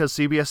surprise me because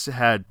CBS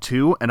had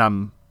 2, and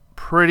I'm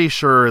pretty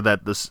sure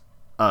that this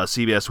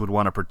CBS would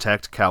want to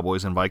protect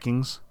Cowboys and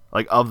Vikings,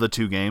 like of the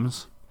 2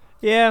 games.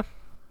 Yeah.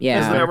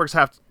 Because the Yeah. networks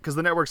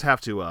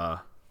have to,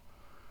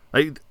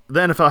 like the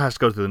NFL has to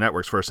go through the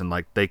networks first, and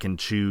like they can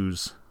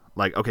choose,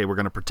 like, okay, we're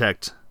going to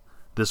protect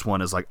this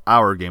one as like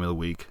our game of the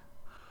week.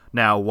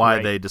 Now, why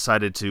Right. they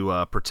decided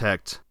to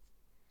protect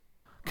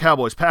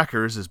Cowboys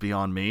Packers is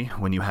beyond me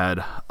when you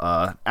had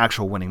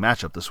actual winning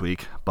matchup this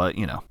week, but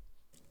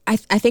I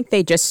think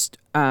they just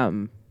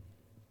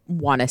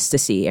want us to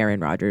see Aaron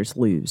Rodgers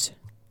lose.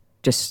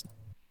 Just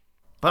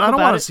But I don't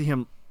about want it? to see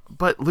him.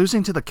 But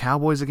losing to the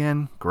Cowboys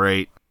again,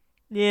 great.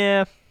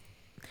 Yeah.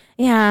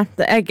 yeah,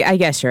 I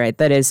guess you're right.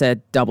 That is a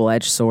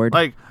double-edged sword.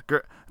 Like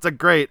it's like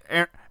great.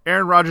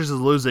 Aaron Rodgers is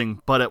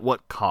losing, but at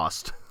what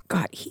cost?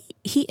 God,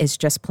 he is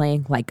just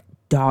playing like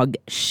dog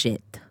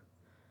shit.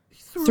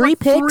 Three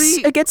picks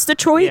against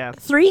Detroit. Yeah.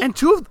 3 and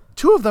two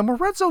of them were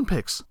red zone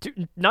picks.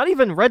 Not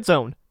even red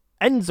zone,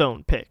 end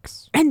zone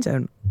picks. end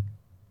zone,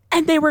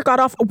 and they were got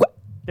off.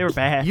 They were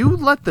bad. You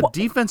let the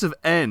defensive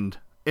end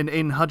in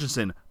Aiden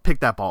Hutchinson pick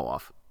that ball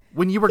off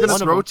when you were going to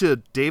throw it to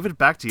David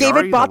Bakhtiari,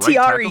 David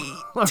Bakhtiari,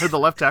 or the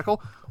left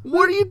tackle.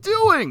 What are you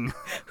doing?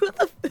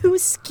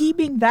 Who's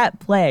scheming that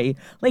play?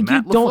 Like,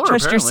 Matt you don't LaFleur,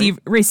 trust your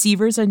apparently.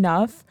 receivers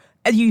enough,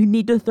 and you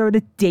need to throw to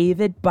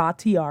David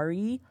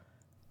Bakhtiari.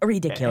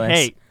 Ridiculous.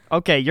 Hey,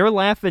 okay, you're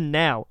laughing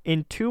now.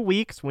 In 2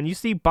 weeks, when you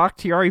see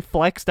Bakhtiari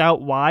flexed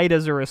out wide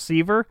as a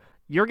receiver,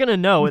 you're going to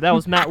know that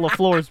was Matt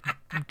LaFleur's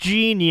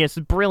genius,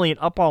 brilliant,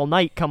 up all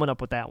night coming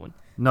up with that one.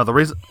 No, the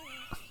reason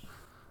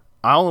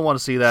I only want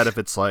to see that if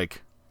it's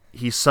like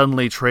he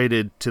suddenly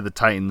traded to the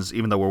Titans,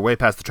 even though we're way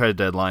past the trade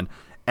deadline,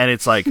 and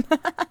it's like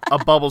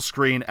a bubble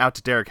screen out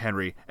to Derrick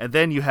Henry, and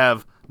then you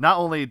have not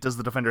only does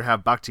the defender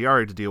have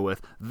Bakhtiari to deal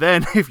with,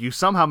 then if you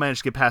somehow manage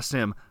to get past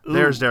him,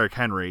 there's Derrick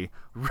Henry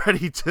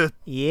ready to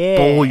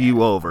bowl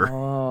you over.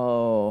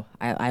 Oh,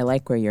 I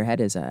like where your head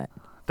is at.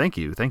 Thank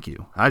you.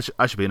 I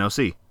should be an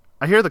OC.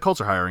 I hear the Colts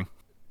are hiring.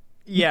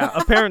 Yeah,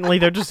 apparently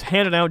they're just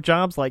handing out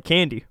jobs like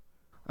candy.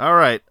 All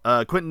right,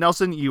 Quentin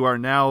Nelson, you are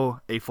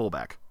now a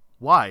fullback.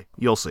 Why?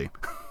 You'll see.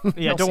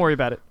 Yeah, don't worry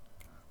about it.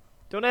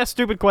 Don't ask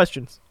stupid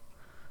questions.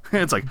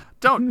 It's like,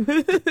 don't.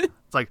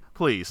 It's like,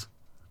 please,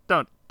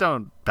 don't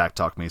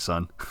backtalk me,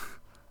 son.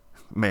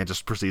 Man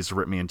just proceeds to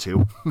rip me in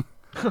two.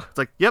 It's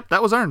like, yep,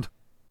 that was earned.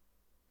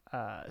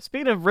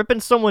 Speaking of ripping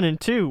someone in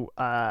two,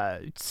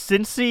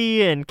 Cincy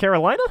and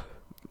Carolina?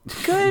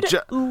 Good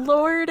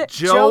Lord,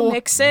 Joe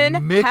Mixon,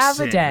 have a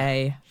Mixon.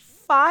 day.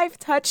 5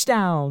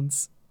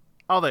 touchdowns.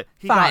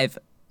 He 5.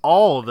 got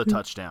all of the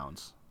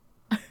touchdowns.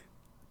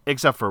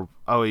 Except for,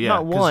 Not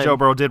because one. Joe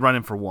Burrow did run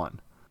in for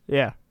one.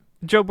 Yeah.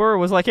 Joe Burrow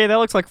was like, hey, that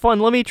looks like fun.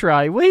 Let me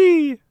try.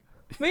 Whee!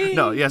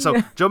 No, yeah,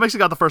 so Joe Mixon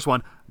got the first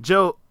one.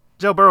 Joe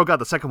Burrow got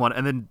the second one,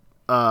 and then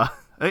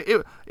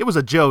it was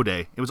a Joe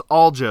day. It was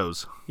all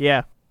Joes.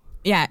 Yeah.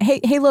 Yeah.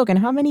 Hey, Logan,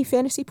 how many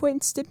fantasy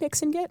points did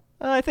Mixon get?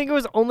 I think it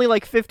was only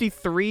like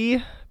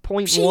 53.1.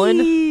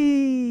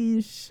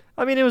 Sheesh.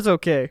 I mean, it was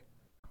okay.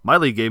 My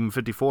league gave him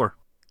 54.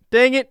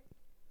 Dang it.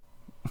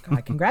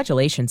 God,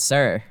 congratulations,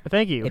 sir.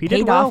 Thank you. It He paid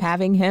did well. off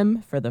having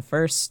him for the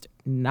first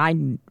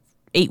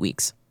 8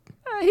 weeks.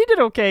 He did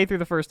okay through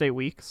the first 8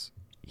 weeks.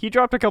 He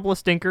dropped a couple of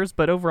stinkers,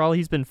 but overall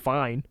he's been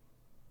fine.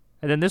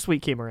 And then this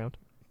week came around.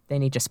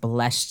 Then he just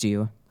blessed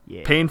you.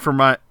 Yeah. Pain for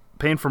my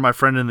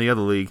friend in the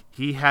other league.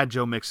 He had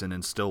Joe Mixon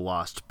and still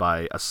lost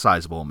by a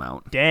sizable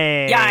amount.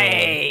 Dang.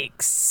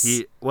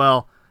 Yikes.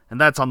 And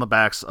that's on the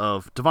backs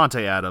of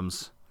Devontae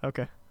Adams,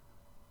 Okay.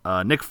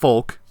 Nick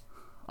Folk,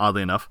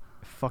 oddly enough,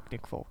 Fuck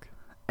Nick Folk.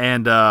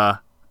 and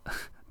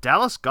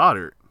Dallas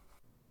Goedert.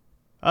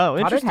 Oh, Goddard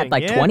interesting. had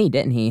like yeah. 20,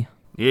 didn't he?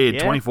 Yeah, he had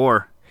Yeah.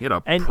 24. He had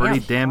a And- pretty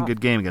yeah. damn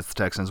good game against the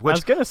Texans. I Which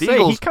was going to the say,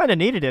 Eagles, he kind of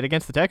needed it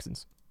against the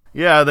Texans.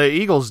 yeah, the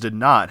Eagles did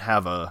not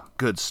have a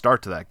good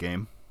start to that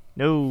game.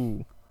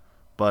 No.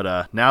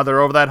 But now they're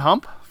over that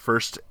hump.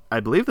 I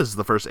believe this is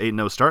the first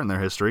 8-0 start in their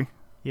history.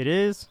 It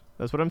is.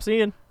 That's what I'm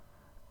seeing.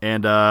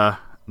 And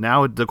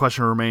now the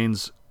question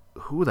remains,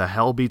 who the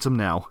hell beats them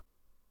now?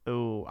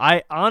 Oh,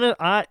 I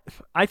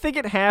think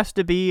it has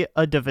to be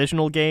a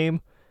divisional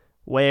game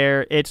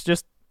where it's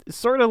just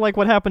sort of like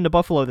what happened to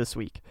Buffalo this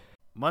week.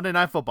 Monday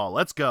Night Football.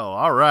 Let's go.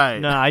 All right.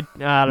 No, I don't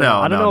know.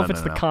 I don't know if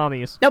it's the no.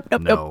 commies. Nope.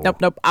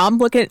 No. I'm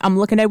looking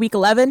at week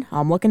 11.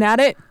 I'm looking at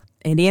it.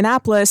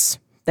 Indianapolis.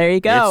 There you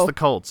go. It's the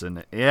Colts,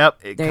 and yep,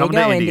 There you coming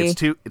go, to Indy.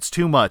 Indy. It's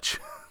too much.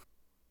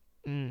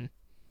 Mm.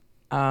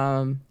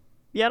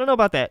 Yeah, I don't know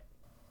about that.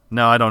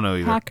 No, I don't know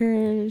either.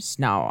 Packers.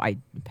 No,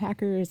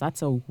 Packers.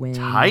 That's a win.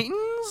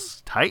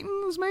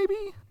 Titans,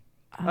 maybe.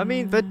 I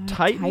mean, the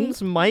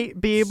Titans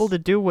might be able to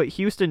do what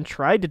Houston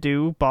tried to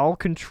do: ball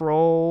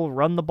control,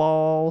 run the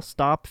ball,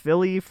 stop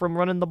Philly from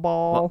running the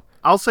ball. Well,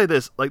 I'll say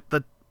this: like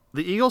the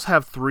Eagles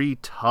have 3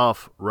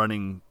 tough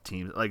running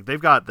teams. Like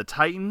they've got the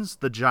Titans,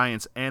 the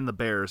Giants, and the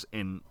Bears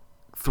in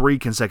 3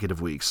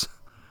 consecutive weeks.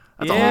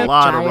 That's Yeah, a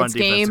lot of run Giants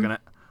defense. game. Gonna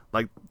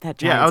like. That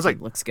Giants Yeah, I was game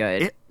like, looks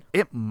good.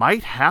 It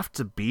might have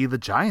to be the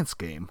Giants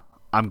game.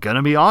 I'm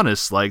gonna be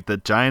honest. Like the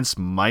Giants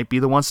might be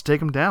the ones to take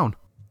them down.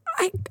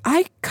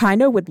 I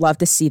kind of would love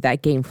to see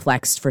that game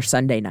flexed for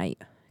Sunday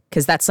night,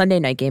 because that Sunday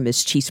night game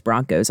is Chiefs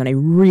Broncos, and I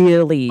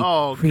really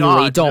God,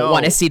 don't no.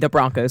 want to see the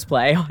Broncos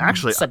play on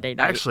Actually, Sunday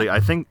night. I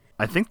think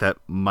that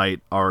might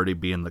already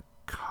be in the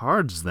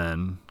cards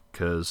then.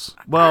 Because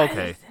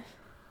okay,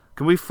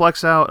 can we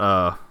flex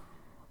out?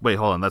 Wait,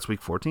 hold on. That's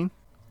week 14.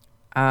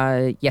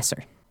 Yes,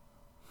 sir.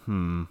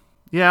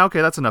 Yeah,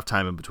 okay, that's enough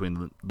time in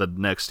between the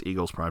next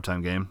Eagles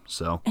primetime game.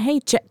 So Hey,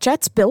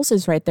 Jets Bills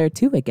is right there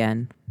too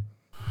again.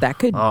 That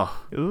could.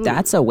 Ooh.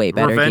 That's a way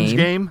better revenge game.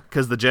 game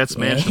because the Jets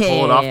managed to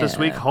pull it off this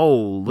week. Yeah.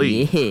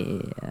 Holy,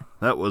 Yeah.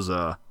 that was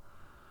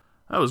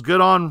good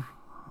on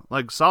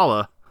like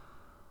Salah.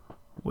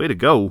 Way to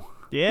go. What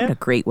Yeah. a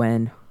great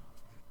win.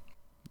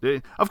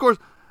 Of course,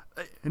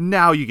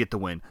 now you get the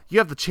win. You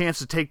have the chance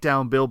to take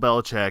down Bill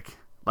Belichick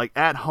like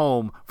at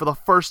home for the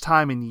first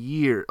time in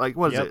years. Like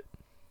what is Yep. it?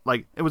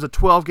 like it was a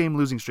 12-game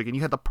losing streak, and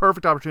you had the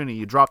perfect opportunity.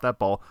 You dropped that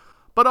ball,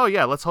 but oh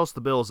yeah, let's host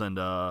the Bills and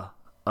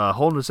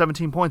hold them to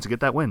 17 points to get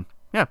that win.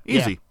 Yeah,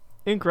 easy.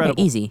 Yeah.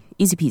 Incredible. Yeah,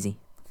 easy peasy.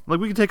 Like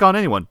we can take on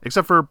anyone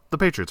except for the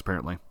Patriots,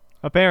 apparently.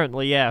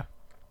 Apparently, yeah.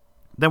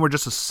 Then we're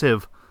just a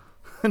sieve.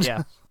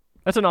 Yeah.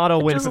 That's an auto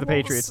win for the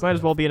Patriots. Might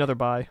as well be another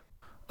bye.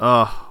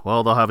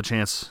 Well, they'll have a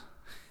chance.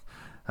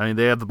 I mean,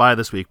 they have the bye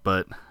this week,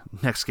 but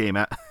their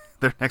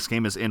next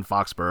game is in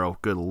Foxborough.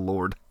 Good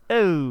Lord.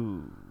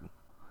 Oh.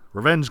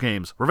 Revenge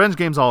games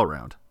all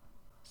around.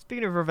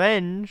 Speaking of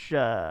revenge,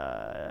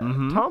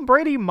 Tom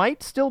Brady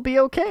might still be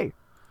okay.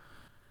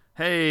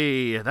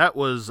 Hey, that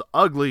was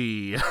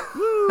ugly.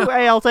 Woo,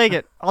 hey, I'll take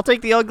it. I'll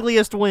take the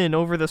ugliest win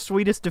over the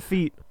sweetest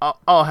defeat.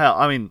 Oh hell,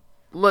 I mean,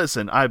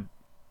 listen,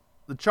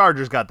 the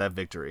Chargers got that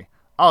victory.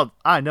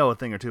 I know a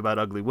thing or two about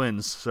ugly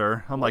wins,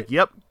 sir. I'm like,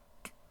 yep.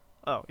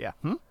 Oh, yeah.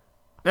 Yeah,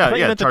 I thought you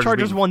yeah. meant the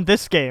Chargers won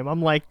this game.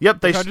 I'm like, Yep,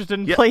 the Chargers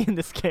didn't yep. play in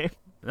this game.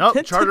 No,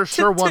 Chargers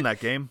sure won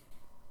that game.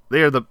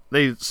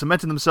 They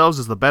cemented themselves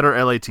as the better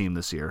LA team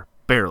this year.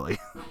 Barely.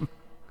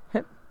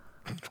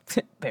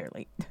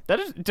 Barely.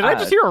 Did I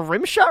just hear a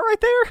rim shot right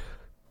there?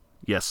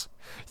 Yes.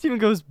 Steven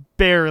goes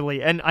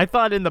barely, and I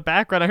thought in the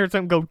background I heard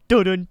something go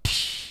dun.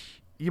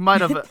 You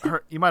might have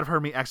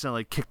heard me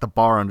accidentally kick the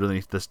bar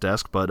underneath this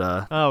desk, but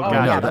Oh Oh,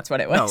 god, yeah, that's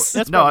what it was.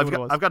 That's no, probably what it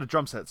was. I've got a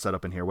drum set set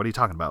up in here. What are you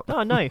talking about?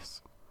 Oh,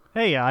 nice.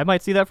 Hey, I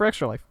might see that for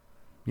Extra Life.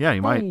 Yeah,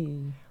 you might. Hey,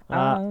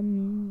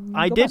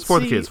 I go did Bucks. For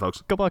the see- kids,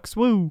 folks. Go Bucks,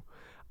 woo!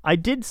 I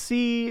did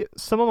see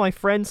some of my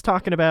friends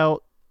talking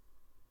about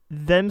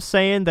them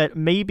saying that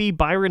maybe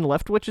Byron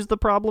Leftwich is the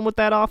problem with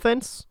that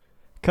offense,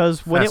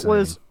 because when it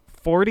was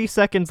 40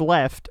 seconds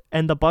left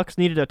and the Bucks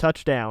needed a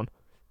touchdown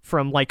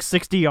from like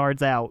 60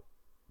 yards out,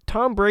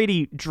 Tom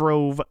Brady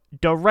drove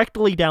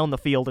directly down the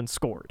field and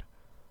scored.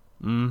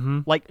 Mm-hmm.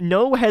 Like,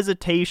 no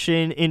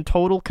hesitation, in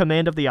total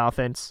command of the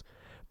offense.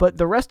 But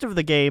the rest of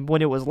the game,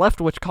 when it was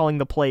Leftwich calling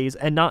the plays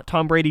and not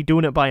Tom Brady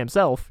doing it by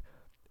himself,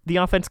 the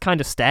offense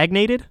kind of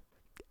stagnated.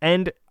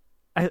 And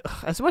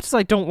as much as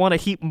I don't want to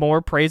heap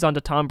more praise onto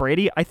Tom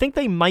Brady, I think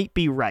they might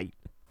be right.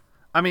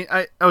 I mean,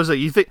 I was like,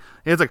 you think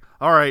it's like,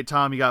 all right,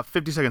 Tom, you got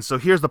 50 seconds, so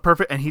here's the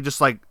perfect, and he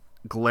just like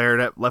glared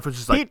at Leftwich,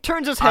 just like, He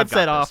turns his "I've got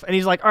headset off, this." and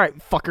he's like, all right,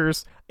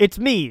 fuckers, it's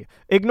me.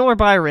 Ignore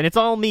Byron. It's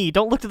all me.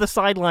 Don't look to the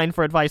sideline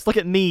for advice. Look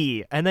at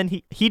me. And then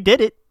he did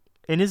it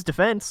in his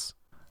defense.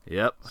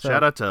 Yep. So-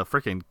 Shout out to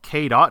freaking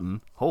Cade Otton.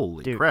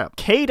 Holy Dude, crap.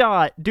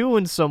 K-Dot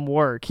doing some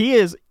work. He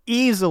is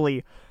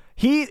easily...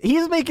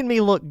 He's making me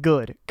look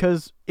good,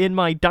 because in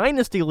my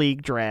Dynasty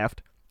League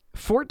draft,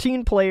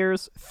 14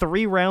 players,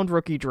 3-round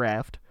rookie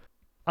draft,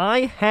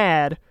 I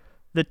had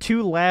the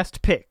 2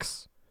 last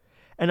picks,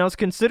 and I was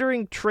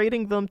considering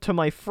trading them to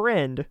my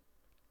friend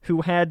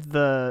who had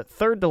the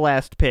 3rd to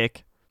last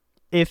pick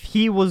if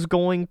he was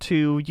going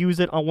to use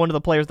it on one of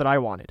the players that I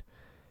wanted.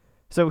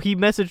 So he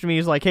messaged me,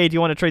 he's like, hey, do you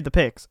want to trade the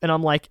picks? And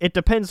I'm like, it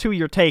depends who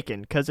you're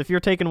taking, because if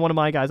you're taking one of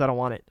my guys, I don't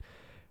want it.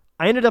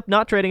 I ended up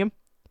not trading him.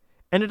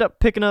 Ended up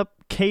picking up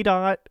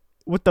K-Dot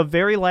with the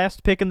very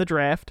last pick in the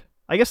draft.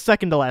 I guess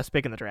second to last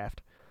pick in the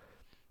draft.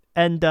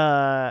 And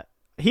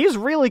he's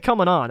really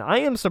coming on. I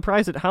am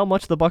surprised at how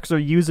much the Bucks are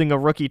using a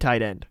rookie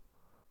tight end.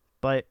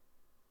 But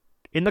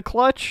in the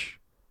clutch,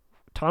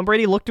 Tom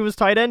Brady looked to his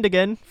tight end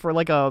again for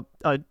like a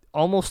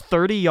almost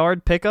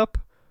 30-yard pickup.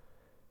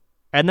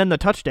 And then the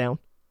touchdown.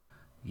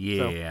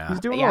 Yeah. So he's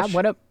doing Yeah,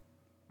 well.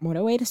 what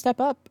a way to step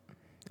up.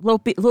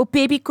 Little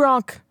baby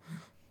Gronk.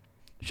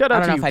 Shout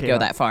out I don't to know you, if I'd K-Dot.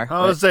 go that far.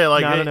 I would say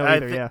like No, I don't know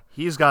either, think yeah.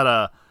 he's got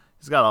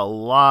a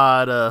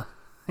lot of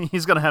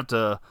he's gonna have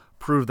to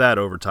prove that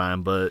over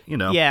time, but you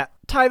know. Yeah,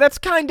 Ty, that's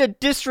kind of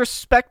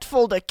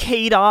disrespectful to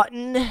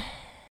K-Dotton.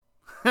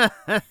 I'm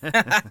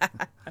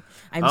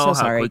Oh, so how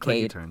sorry, quickly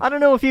he Cade. turned. I don't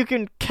know if you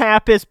can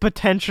cap his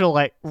potential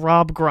like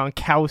Rob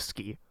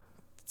Gronkowski.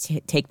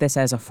 Take this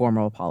as a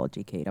formal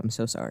apology, Cade. I'm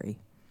so sorry.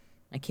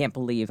 I can't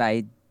believe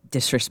I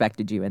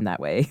disrespected you in that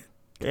way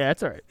Yeah,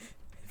 that's all right.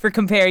 for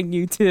comparing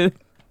you to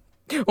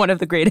one of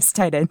the greatest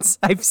tight ends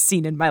I've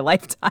seen in my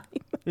lifetime.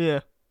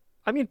 Yeah.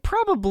 I mean,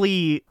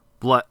 probably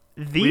Ble-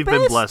 the we've best?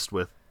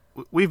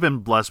 been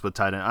blessed with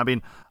tight end. I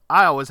mean,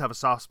 I always have a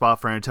soft spot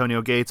for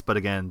Antonio Gates, but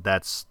again,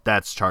 that's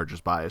Chargers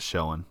bias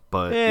showing.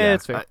 But Yeah,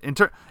 that's fair.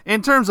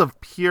 in terms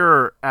of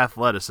pure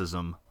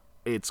athleticism,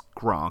 it's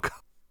Gronk.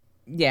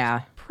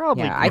 Yeah.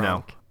 Probably Yeah,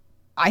 Gronk.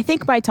 I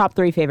think my top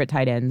 3 favorite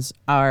tight ends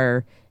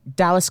are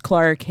Dallas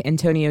Clark,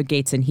 Antonio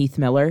Gates, and Heath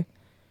Miller.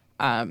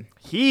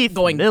 Heath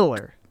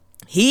Miller.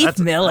 Heath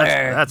Miller.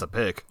 That's a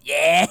pick.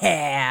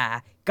 Yeah.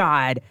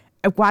 God.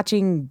 I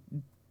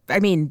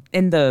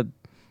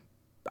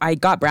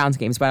got Browns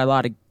games,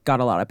 but got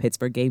a lot of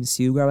Pittsburgh games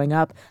too growing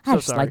up. I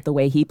just sorry. like the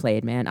way he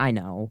played, man. I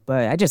know,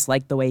 but I just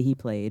like the way he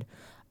played.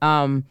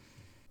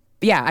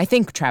 Yeah, I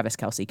think Travis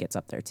Kelce gets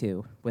up there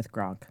too with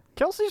Gronk.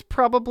 Kelsey's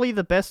probably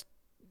the best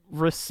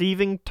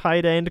receiving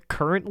tight end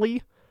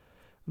currently,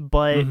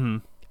 but Mm-hmm.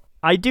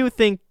 I do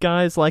think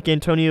guys like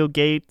Antonio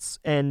Gates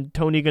and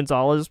Tony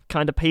Gonzalez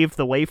kind of paved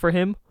the way for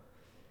him.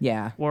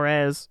 Yeah.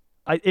 Whereas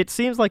it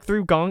seems like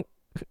through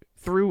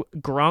through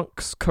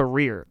Gronk's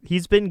career.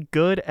 He's been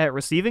good at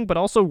receiving, but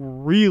also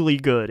really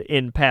good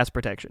in pass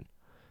protection.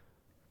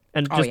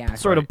 And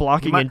just sort of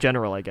blocking in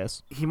general, I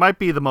guess. He might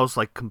be the most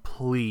like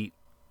complete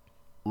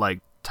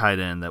like tight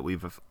end that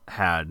we've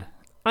had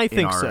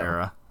in our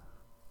era.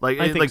 Like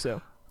I think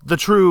so. The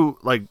true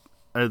like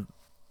the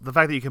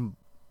fact that you can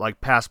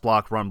like pass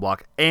block, run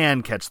block,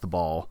 and catch the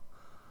ball,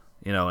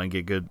 and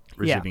get good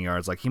receiving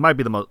yards. Like he might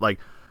be the most like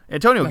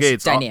Antonio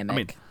Gates.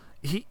 Dynamic.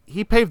 I mean,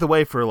 he paved the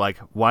way for like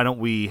why don't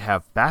we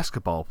have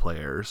basketball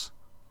players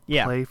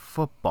play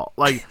football?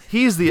 Like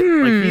he's the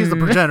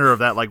progenitor of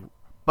that. Like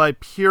by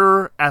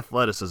pure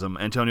athleticism,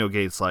 Antonio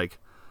Gates like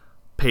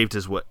carved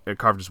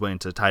his way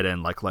into tight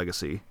end like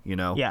legacy.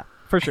 Yeah,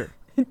 for sure.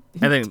 And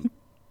then,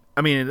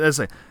 I mean,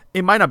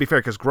 it might not be fair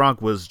because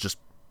Gronk was just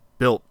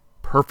built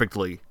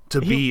perfectly to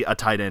be a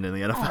tight end in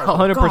the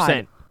NFL.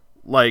 100%.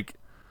 Like,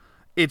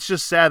 it's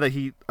just sad that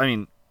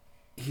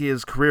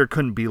his career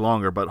couldn't be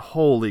longer, but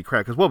holy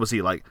crap. Because what was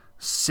he, like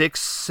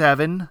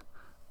 6'7"?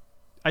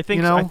 I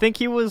think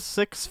he was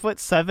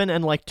 6'7"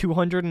 and like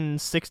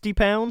 260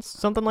 pounds,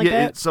 something like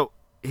that. So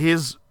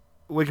his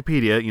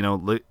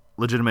Wikipedia,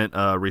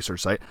 legitimate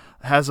research site,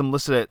 has him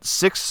listed at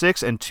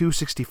 6'6" and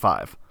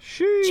 265.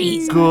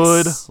 Jesus.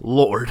 Good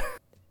Lord.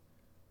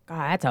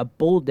 God, that's a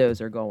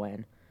bulldozer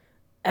going.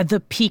 At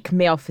the peak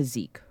male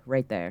physique,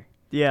 right there.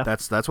 Yeah.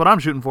 That's what I'm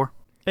shooting for.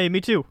 Hey,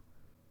 me too.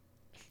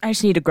 I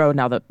just need to grow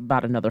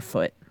about another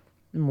foot,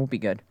 and we'll be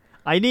good.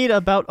 I need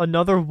about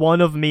another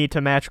one of me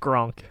to match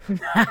Gronk.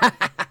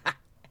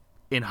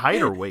 In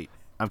height or weight?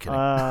 I'm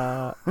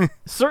kidding.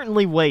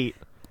 Certainly weight.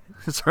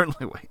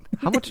 Certainly weight.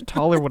 How much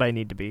taller would I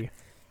need to be?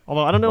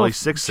 Although I don't know if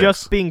 6'6".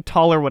 just being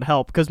taller would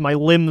help, because my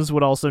limbs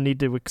would also need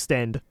to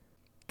extend.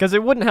 Because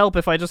it wouldn't help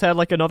if I just had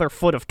like another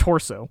foot of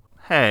torso.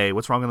 Hey,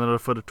 what's wrong with another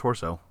foot of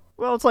torso?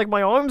 Well, it's like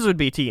my arms would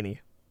be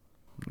teeny.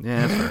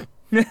 Yeah,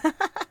 that's fair.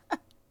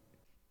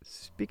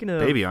 Speaking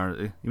of baby arms,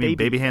 you mean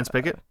baby hands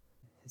Pickett?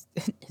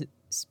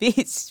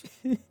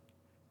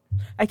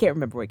 I can't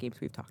remember what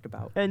games we've talked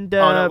about. And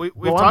we've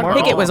talked about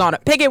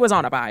Pickett was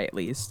on a bye at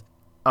least.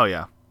 Oh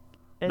yeah.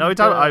 And, no, we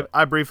talked.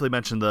 I briefly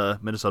mentioned the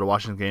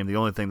Minnesota-Washington game. The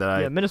only thing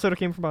that Minnesota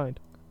came from behind.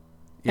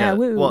 Yeah.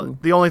 Woo. Well,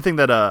 the only thing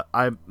that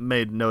I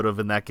made note of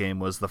in that game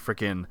was the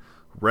freaking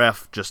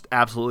ref just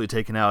absolutely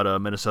taking out a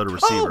Minnesota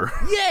receiver.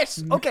 Oh,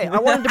 yes. Okay, I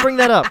wanted to bring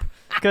that up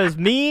because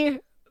me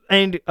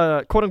and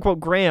quote unquote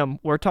Graham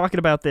were talking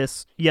about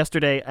this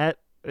yesterday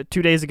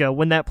 2 days ago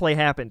when that play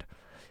happened.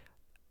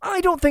 I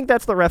don't think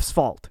that's the ref's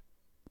fault.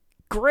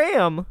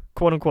 Graham,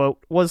 quote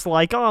unquote, was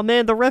like, "Oh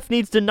man, the ref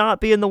needs to not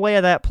be in the way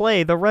of that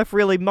play. The ref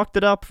really mucked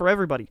it up for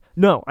everybody."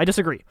 No, I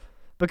disagree.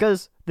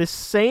 Because the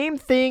same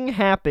thing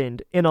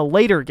happened in a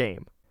later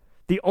game.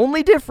 The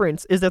only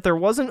difference is that there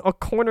wasn't a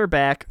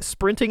cornerback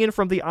sprinting in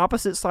from the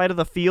opposite side of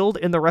the field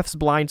in the ref's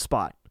blind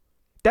spot.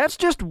 That's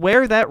just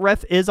where that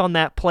ref is on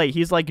that play.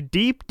 He's like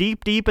deep,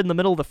 deep, deep in the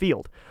middle of the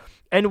field.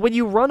 And when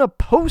you run a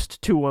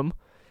post to him,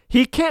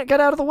 he can't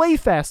get out of the way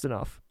fast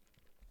enough.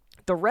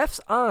 The ref's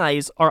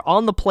eyes are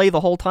on the play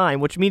the whole time,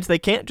 which means they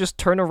can't just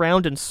turn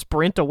around and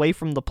sprint away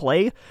from the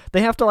play.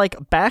 They have to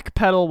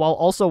backpedal while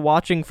also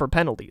watching for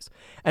penalties.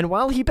 And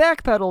while he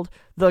backpedaled,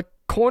 the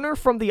corner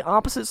from the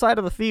opposite side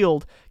of the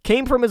field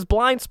came from his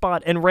blind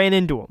spot and ran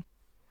into him.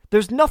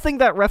 There's nothing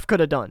that ref could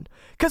have done.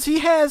 Because he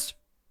has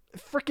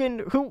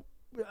freaking...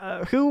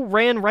 Who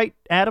ran right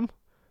at him?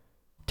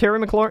 Terry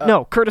McLaurin?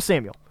 No, Curtis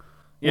Samuel.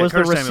 Was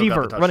Curtis the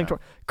receiver running toward.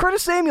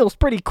 Curtis Samuel's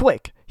pretty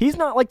quick. He's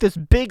not like this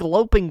big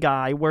loping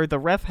guy where the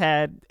ref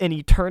had an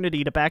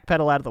eternity to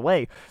backpedal out of the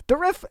way. The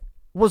ref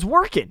was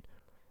working,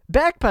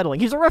 backpedaling.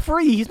 He's a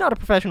referee. He's not a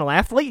professional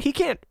athlete. He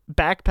can't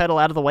backpedal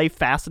out of the way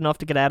fast enough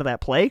to get out of that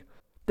play.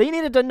 They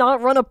needed to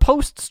not run a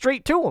post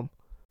straight to him.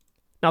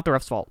 Not the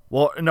ref's fault.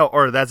 Well, no,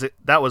 or that's it.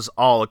 That was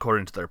all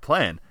according to their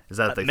plan. Is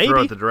that if they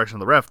throw it the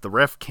direction of the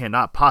ref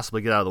cannot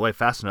possibly get out of the way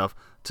fast enough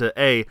to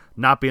A,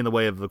 not be in the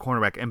way of the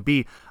cornerback, and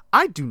B,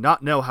 I do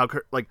not know how,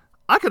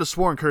 I could have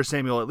sworn Curtis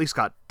Samuel at least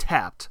got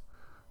tapped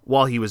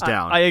while he was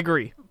down. I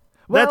agree.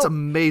 That's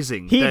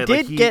amazing. He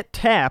did get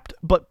tapped,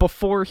 but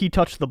before he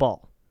touched the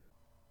ball.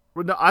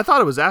 No, I thought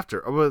it was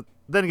after. But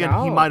then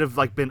again, he might have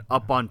been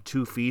up on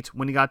 2 feet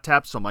when he got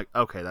tapped, so I'm like,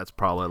 okay, that's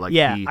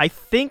probably I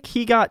think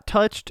he got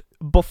touched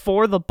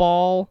before the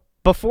ball.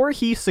 Before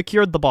he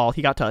secured the ball,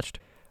 he got touched.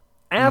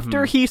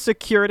 After he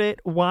secured it,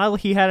 while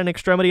he had an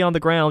extremity on the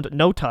ground,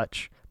 no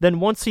touch. Then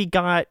once he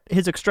got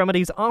his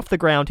extremities off the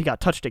ground, he got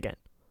touched again.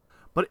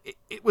 But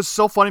it was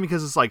so funny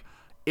because it's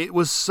it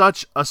was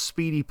such a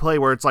speedy play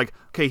where it's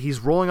okay, he's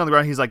rolling on the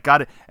ground, he's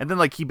got it. And then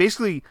he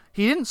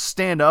didn't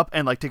stand up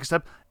and take a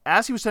step.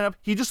 As he was standing up,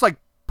 he just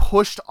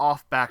pushed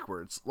off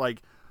backwards.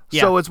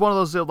 So it's one of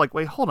those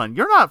wait, hold on,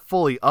 you're not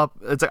fully up.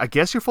 It's I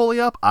guess you're fully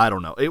up. I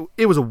don't know.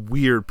 It was a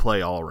weird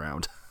play all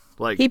around.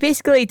 He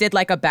basically did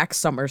a back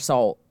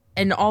somersault.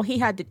 And all he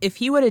had to, if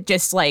he would have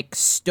just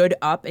stood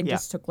up and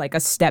just took a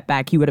step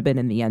back, he would have been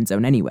in the end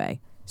zone anyway.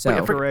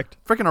 So correct.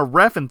 Freaking a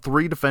ref and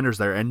 3 defenders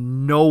there,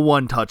 and no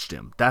one touched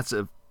him. That's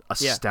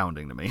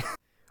astounding to me.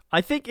 I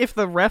think if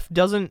the ref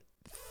doesn't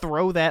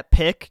throw that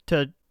pick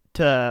to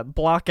to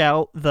block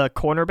out the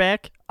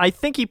cornerback, I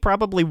think he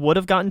probably would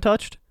have gotten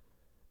touched,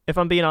 if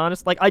I'm being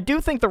honest. Like, I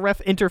do think the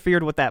ref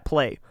interfered with that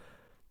play.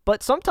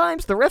 But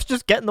sometimes the refs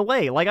just get in the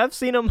way. Like, I've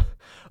seen them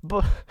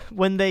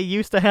when they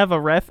used to have a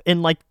ref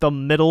in, like, the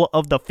middle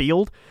of the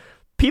field.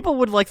 People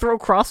would, like, throw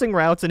crossing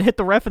routes and hit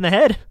the ref in the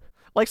head.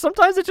 Like,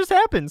 sometimes it just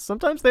happens.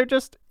 Sometimes they're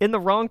just in the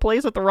wrong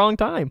place at the wrong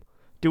time,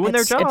 doing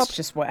their job. It's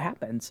just what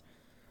happens.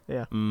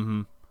 Yeah.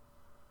 Mm-hmm.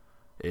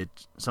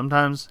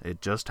 Sometimes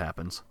it just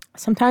happens.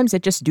 Sometimes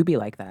it just do be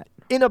like that.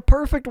 In a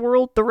perfect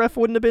world, the ref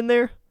wouldn't have been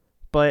there.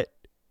 But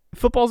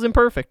football's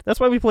imperfect.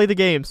 That's why we play the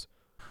games.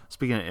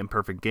 Speaking of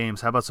imperfect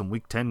games, how about some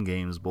Week 10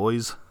 games,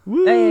 boys?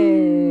 Woo!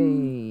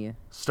 Hey.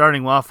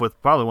 Starting off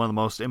with probably one of the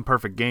most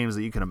imperfect games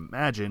that you can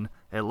imagine,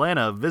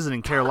 Atlanta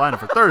visiting Carolina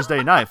for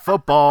Thursday Night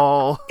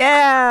Football.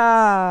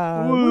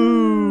 Yeah.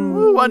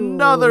 Woo!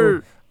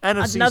 Another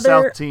NFC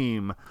South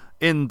team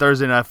in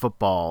Thursday Night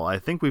Football. I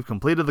think we've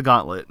completed the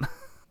gauntlet.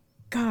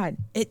 God,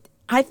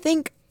 I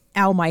think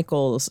Al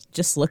Michaels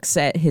just looks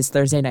at his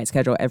Thursday night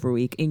schedule every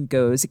week and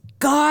goes,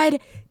 God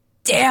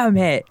damn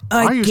it,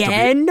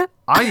 again?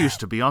 I used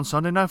to be on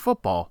Sunday Night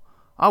Football.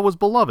 I was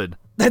beloved.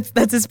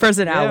 That's his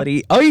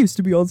personality. Yeah. I used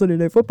to be on Sunday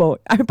Night Football.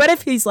 I bet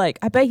he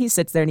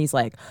sits there and he's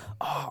like,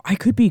 oh, I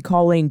could be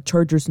calling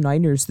Chargers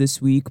Niners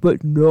this week,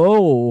 but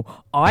no,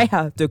 I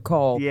have to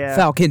call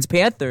Falcons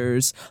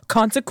Panthers.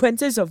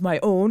 Consequences of my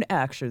own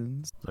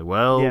actions. Like,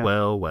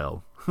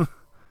 well.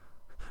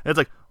 It's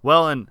like,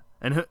 well, and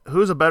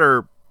who's a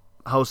better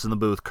host in the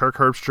booth, Kirk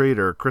Herbstreit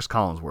or Chris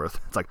Collinsworth?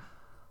 It's like,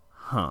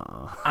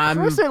 huh.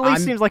 Chris at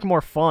least seems like more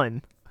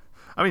fun.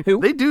 I mean, who?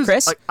 They do.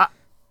 Chris? Like,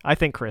 I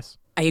think Chris.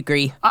 I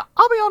agree.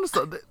 I'll be honest,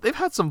 though, they've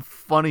had some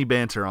funny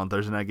banter on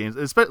Thursday night games.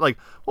 Especially, like,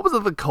 what was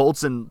it, the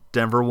Colts and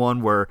Denver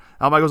one where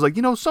Al Michaels was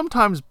like,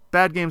 sometimes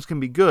bad games can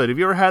be good. Have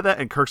you ever had that?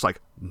 And Kirk's like,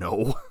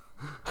 no.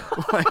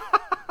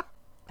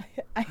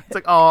 It's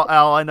like, oh,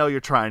 Al, I know you're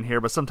trying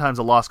here, but sometimes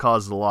a lost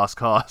cause is a lost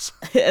cause.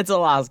 It's a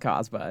lost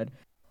cause, bud.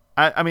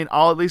 I mean,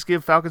 I'll at least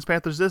give Falcons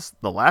Panthers this.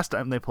 The last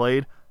time they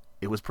played,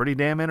 it was pretty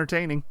damn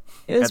entertaining.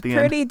 It was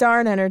pretty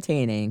darn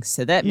entertaining.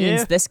 So that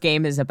means this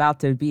game is about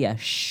to be a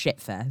shit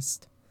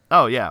fest.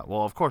 Oh, yeah.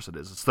 Well, of course it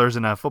is. It's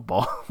Thursday Night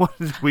Football. What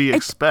did we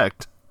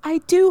expect? I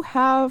do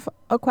have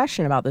a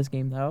question about this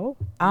game, though.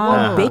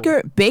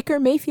 Baker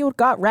Mayfield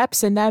got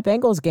reps in that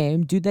Bengals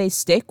game. Do they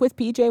stick with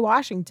P.J.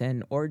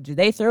 Washington, or do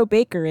they throw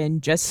Baker in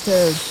just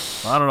to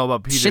I don't know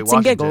about P.J. shits Washington,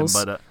 and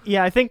giggles? but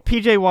yeah, I think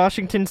P.J.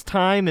 Washington's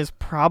time is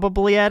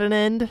probably at an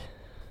end.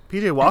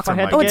 P.J. Walker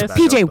might it's back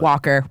P.J. up, but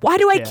Walker. Why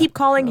do I keep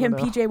calling him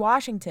know. P.J.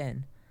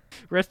 Washington?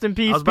 Rest in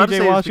peace, was about to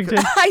P.J. say it's Washington.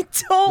 I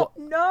don't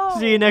know.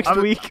 See you next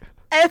week.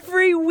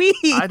 Every week.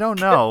 I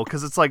don't know,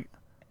 because it's like,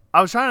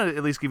 I was trying to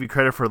at least give you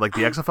credit for like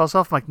the XFL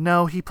stuff. I'm like,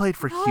 no, he played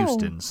for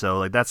Houston, so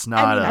like that's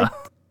not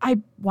I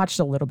watched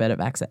a little bit of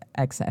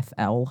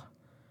XFL.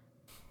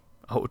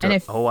 I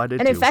did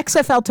And too. if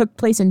XFL took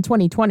place in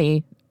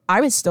 2020,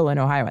 I was still in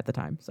Ohio at the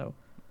time. So.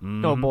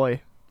 Oh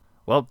boy.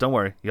 Well, don't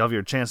worry, you'll have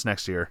your chance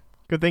next year.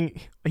 Good thing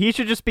he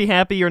should just be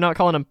happy you're not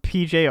calling him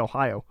PJ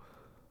Ohio.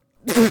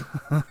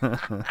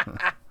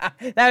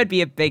 That would be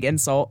a big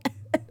insult.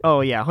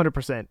 Oh yeah,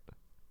 100%.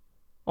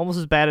 Almost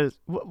as bad as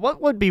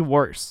what would be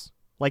worse?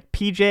 Like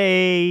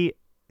PJ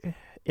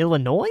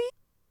Illinois?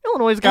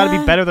 Illinois has got to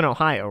be better than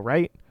Ohio,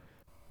 right?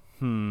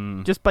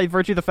 Just by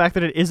virtue of the fact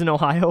that it is in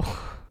Ohio.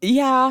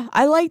 Yeah,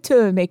 I like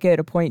to make it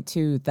a point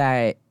too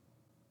that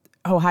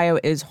Ohio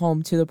is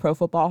home to the Pro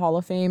Football Hall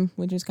of Fame,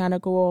 which is kind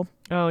of cool.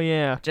 Oh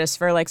yeah. Just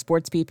for like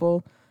sports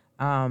people.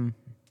 I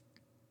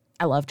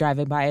love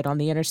driving by it on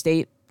the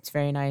interstate. It's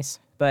very nice.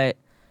 But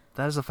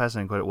That is a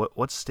fascinating question.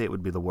 What state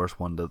would be the worst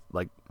one to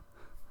like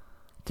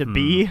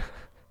be?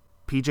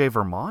 PJ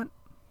Vermont?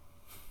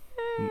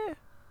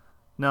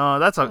 No,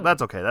 that's okay.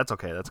 That's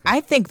okay.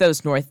 I think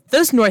those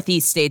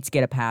northeast states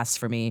get a pass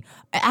for me.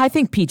 I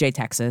think PJ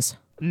Texas.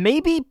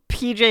 Maybe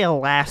PJ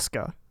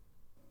Alaska.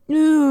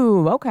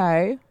 Ooh,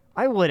 okay.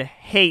 I would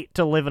hate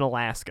to live in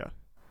Alaska.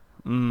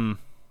 Oh,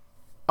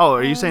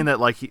 are you saying that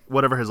like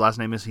whatever his last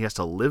name is, he has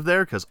to live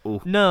there? Because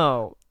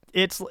No,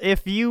 it's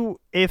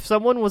if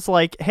someone was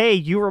like, "Hey,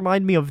 you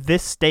remind me of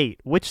this state,"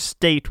 which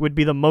state would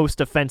be the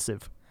most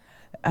offensive?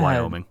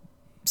 Wyoming,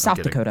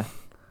 South Dakota.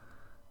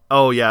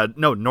 Oh yeah,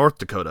 no, North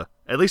Dakota.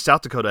 At least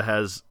South Dakota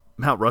has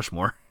Mount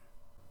Rushmore.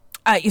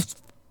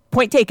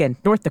 Point taken.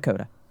 North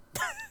Dakota.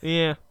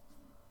 Yeah,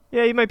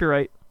 you might be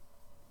right.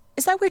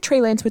 Is that where Trey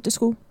Lance went to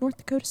school? North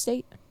Dakota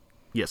State.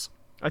 Yes,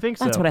 I think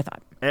so. That's what I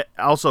thought.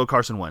 Also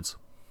Carson Wentz.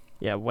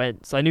 Yeah,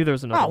 Wentz. I knew there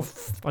was another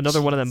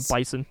another one of them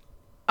bison.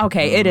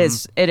 Okay, it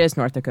is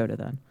North Dakota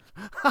then.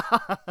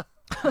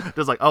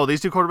 Just like, oh,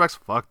 these two quarterbacks,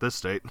 fuck this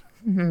state.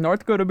 North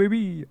Dakota,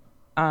 baby.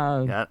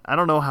 Yeah, I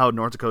don't know how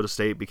North Dakota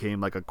State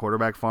became like a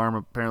quarterback farm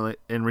apparently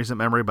in recent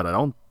memory, but I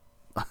don't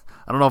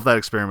know if that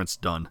experiment's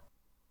done.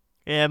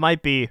 Yeah, it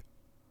might be.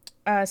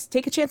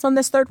 Take a chance on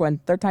this third one.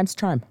 Third time's a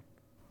charm.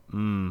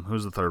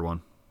 Who's the third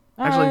one?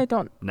 Actually, I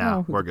don't nah,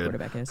 know who we're the good.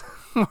 quarterback is.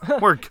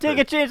 We're good. Take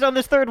a chance on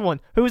this third one.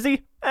 Who's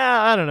he?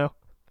 I don't know.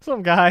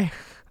 Some guy.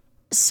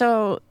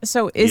 So is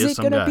is it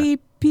some gonna guy. be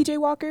PJ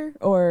Walker,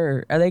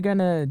 or are they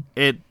gonna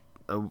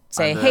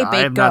say, "Hey,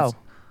 Bake, go"?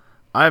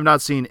 I have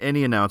not seen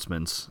any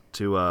announcements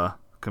to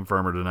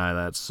confirm or deny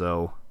that,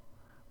 so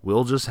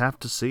we'll just have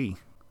to see.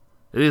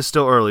 It is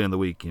still early in the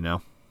week, you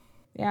know.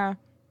 Yeah,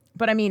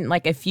 but I mean,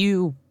 like, if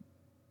you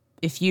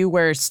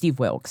were Steve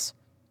Wilkes,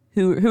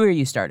 who are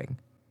you starting?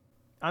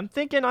 I'm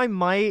thinking I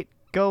might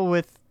go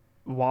with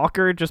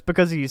Walker just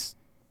because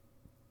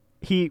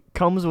he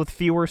comes with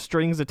fewer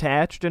strings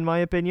attached, in my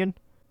opinion.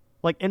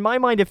 Like, in my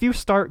mind, if you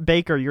start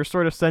Baker, you're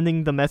sort of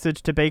sending the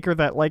message to Baker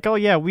that, like, oh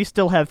yeah, we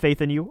still have faith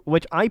in you,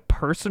 which I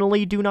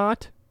personally do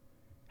not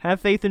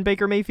have faith in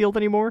Baker Mayfield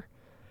anymore.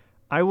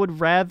 I would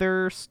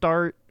rather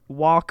start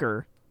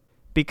Walker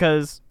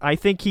because I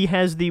think he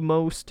has the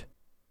most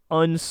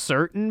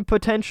uncertain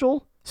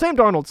potential. Sam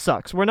Darnold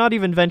sucks. We're not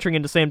even venturing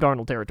into Sam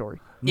Darnold territory.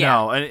 Yeah.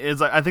 No, and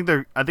it's like I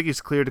think he's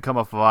cleared to come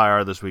off of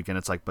IR this weekend.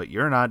 It's like, but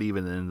you're not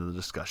even in the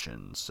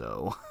discussion,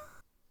 so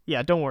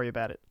Yeah, don't worry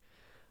about it.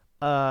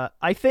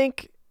 I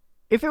think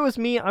if it was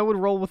me, I would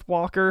roll with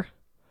Walker.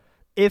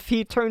 If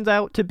he turns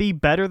out to be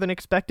better than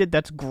expected,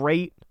 that's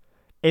great.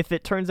 If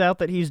it turns out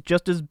that he's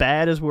just as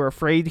bad as we're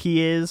afraid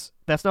he is,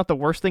 that's not the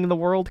worst thing in the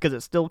world because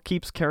it still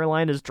keeps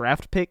Carolina's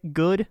draft pick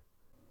good.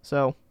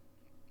 So,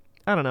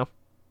 I don't know.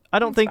 I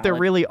don't think there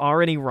really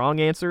are any wrong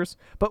answers,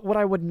 but what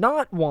I would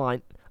not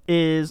want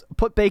is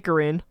put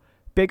Baker in.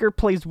 Baker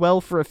plays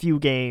well for a few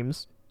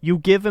games. You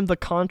give him the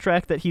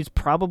contract that he's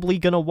probably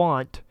going to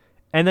want,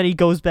 and then he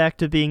goes back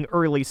to being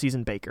early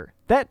season Baker.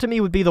 That, to me,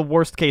 would be the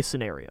worst case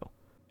scenario.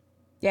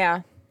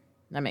 Yeah,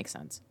 that makes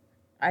sense.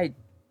 I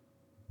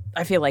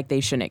feel like they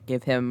shouldn't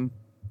give him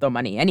the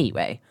money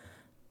anyway.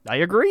 I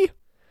agree,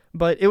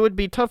 but it would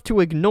be tough to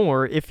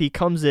ignore if he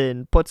comes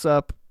in, puts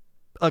up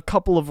a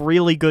couple of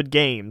really good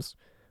games.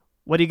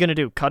 What are you going to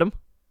do, cut him?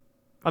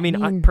 I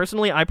mean,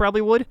 personally, I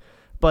probably would,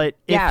 but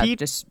if he...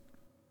 just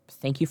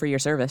thank you for your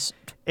service.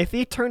 If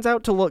he turns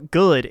out to look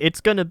good,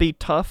 it's going to be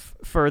tough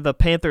for the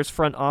Panthers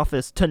front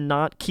office to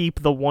not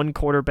keep the one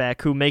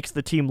quarterback who makes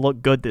the team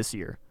look good this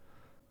year.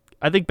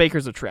 I think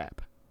Baker's a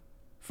trap.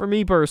 For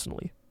me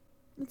personally.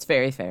 It's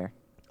very fair.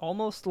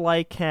 Almost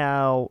like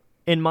how,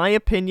 in my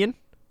opinion,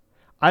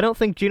 I don't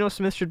think Geno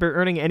Smith should be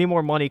earning any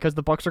more money because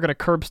the Bucs are going to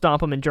curb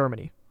stomp him in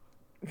Germany.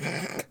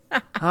 Just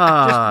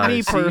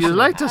me personally. You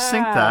like to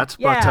think that,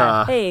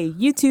 yeah. but Hey,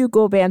 you two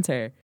go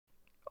banter.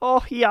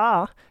 Oh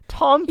yeah,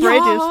 Tom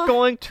Brady's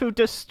going to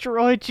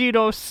destroy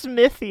Geno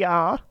Smith,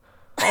 yeah.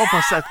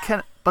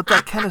 oh, but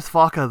that Kenneth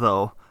Walker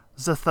though,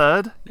 the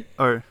third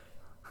or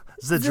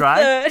the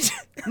dry.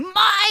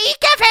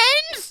 Mike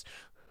Evans.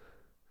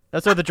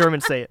 That's how the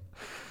Germans say it.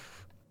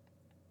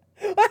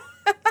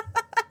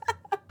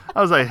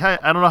 I was like, hey,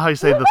 I don't know how you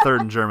say the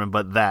third in German,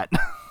 but that.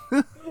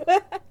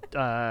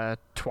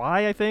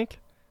 Twy, I think.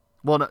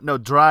 Well, no,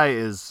 dry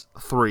is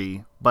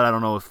 3, but I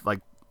don't know if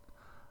like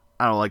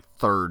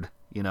third,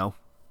 you know.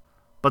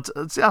 But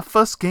it's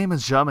first game in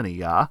Germany,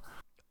 yeah.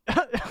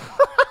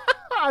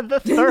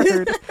 The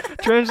third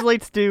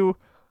translates to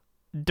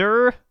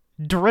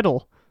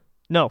driddle.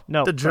 No.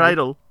 The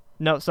dreidel.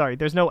 No, sorry,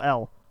 there's no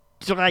L.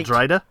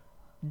 Dreide?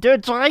 Der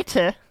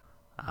Dreite.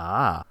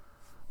 Ah.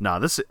 No,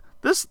 this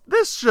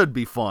should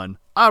be fun.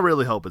 I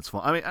really hope it's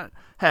fun. I mean,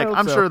 heck,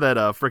 I'm so. sure that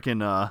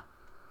freaking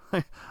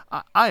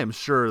I am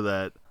sure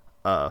that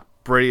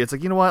Brady, it's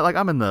like, you know what? Like,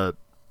 I'm in the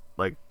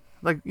like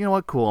you know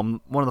what? Cool.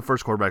 I'm one of the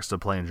first quarterbacks to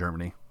play in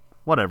Germany.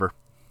 Whatever.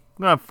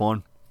 I'm gonna have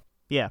fun.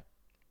 Yeah.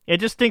 It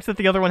just stinks that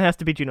the other one has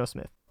to be Geno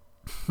Smith.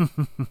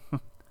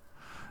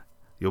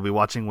 You'll be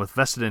watching with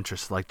vested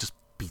interest, like, just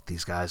beat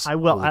these guys. I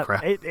will. Holy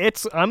crap.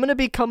 I'm going to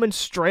be coming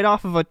straight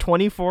off of a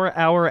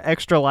 24-hour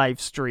extra live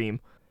stream,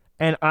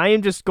 and I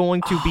am just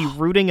going to be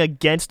rooting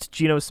against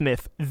Geno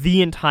Smith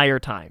the entire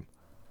time.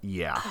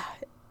 Yeah.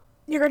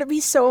 You're going to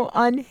be so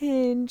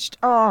unhinged.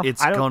 Oh,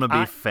 It's going to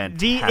be fantastic.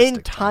 The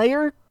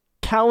entire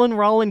Callan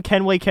Rollin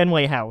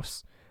Kenway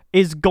house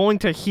is going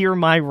to hear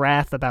my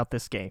wrath about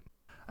this game.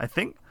 I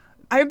think...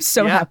 I'm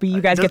so happy you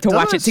guys get to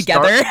watch it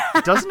together.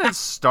 Doesn't it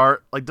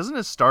start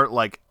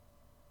like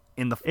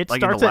in the It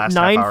like starts in the at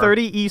last 9:30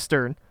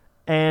 Eastern,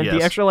 and the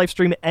Yes. extra live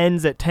stream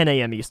ends at 10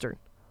 a.m. Eastern.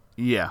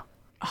 Yeah.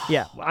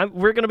 Yeah,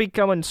 we're going to be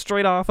coming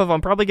straight off of...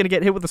 I'm probably going to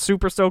get hit with a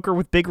Super Soaker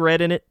with Big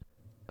Red in it.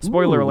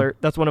 Spoiler alert,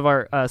 that's one of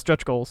our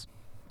stretch goals.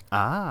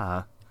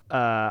 Ah.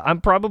 I'm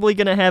probably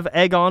going to have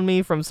egg on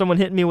me from someone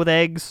hitting me with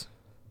eggs.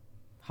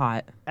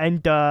 Hot.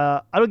 And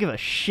I don't give a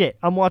shit.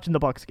 I'm watching the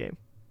Bucs game.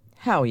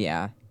 Hell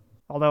yeah.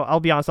 Although, I'll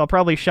be honest, I'll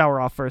probably shower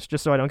off first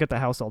just so I don't get the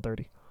house all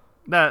dirty.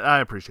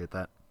 I appreciate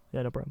that.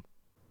 Yeah, no problem.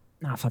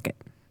 Nah, fuck it.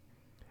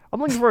 I'm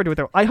looking forward to it,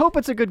 though. I hope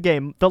it's a good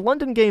game. The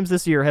London games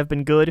this year have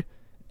been good,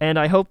 and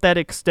I hope that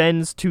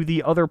extends to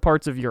the other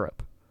parts of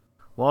Europe.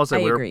 Well, I'll say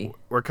I agree.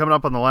 We're coming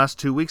up on the last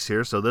 2 weeks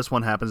here, so this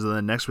one happens, and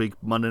then next week,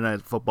 Monday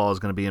Night Football is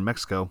going to be in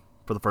Mexico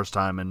for the first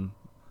time in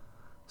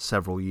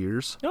several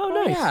years. Oh,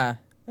 nice. Yeah,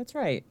 that's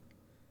right.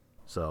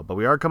 So, but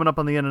we are coming up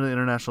on the end of the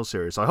international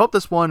series. So I hope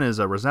this one is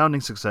a resounding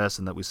success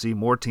and that we see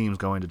more teams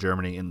going to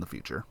Germany in the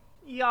future.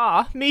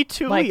 Yeah, me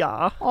too, Like-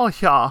 yeah. Oh,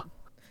 yeah.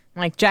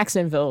 Like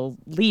Jacksonville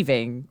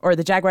leaving, or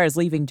the Jaguars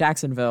leaving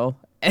Jacksonville,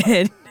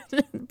 and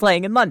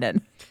playing in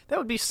London. That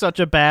would be such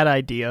a bad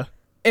idea.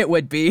 It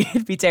would be.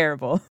 It'd be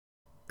terrible.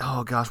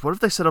 Oh gosh, what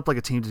if they set up like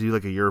a team to do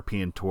like a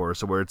European tour?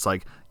 So where it's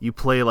like you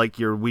play like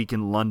your week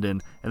in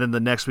London, and then the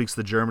next week's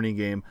the Germany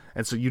game,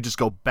 and so you just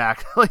go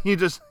back, like you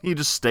just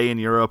stay in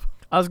Europe.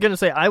 I was gonna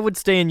say I would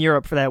stay in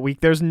Europe for that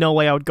week. There's no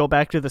way I would go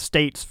back to the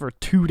States for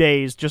 2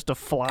 days just to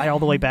fly all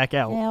the way back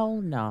out.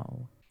 Hell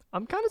no.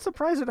 I'm kind of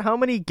surprised at how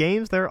many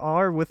games there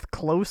are with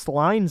close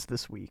lines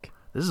this week.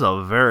 This is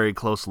a very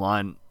close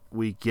line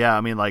week. Yeah,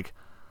 I mean like,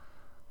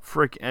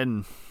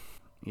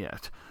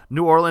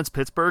 New Orleans,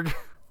 Pittsburgh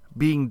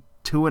being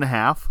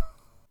 2.5.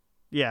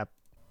 Yeah.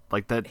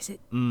 Like that. Is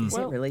it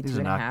really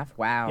 2.5?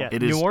 Wow. Yeah.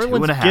 It New is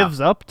Orleans 2.5. gives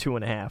up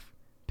 2.5.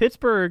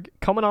 Pittsburgh,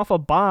 coming off a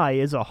bye,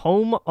 is a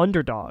home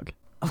underdog.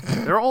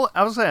 I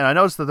was saying, I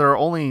noticed that there are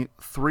only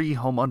 3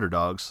 home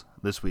underdogs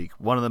this week.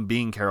 One of them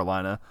being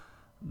Carolina,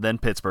 then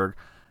Pittsburgh,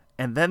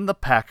 and then the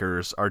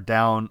Packers are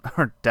down.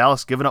 Or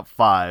Dallas giving up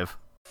 5.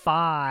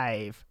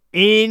 5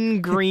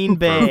 in Green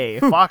Bay.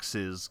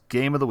 Fox's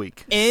game of the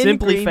week.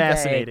 Simply Green Bay.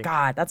 fascinating.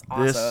 God, that's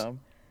awesome.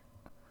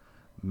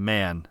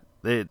 Man,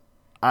 I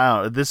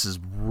don't know, this is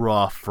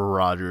rough for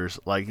Rodgers.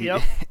 Like,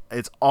 Yep.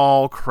 It's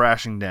all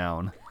crashing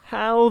down.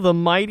 How the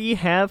mighty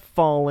have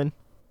fallen.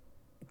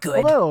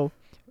 Good. Although,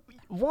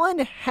 one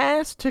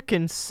has to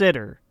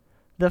consider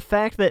the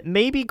fact that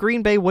maybe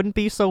Green Bay wouldn't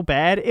be so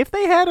bad if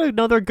they had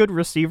another good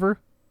receiver.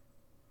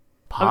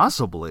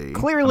 Possibly.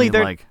 Clearly,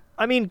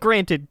 I mean, they're...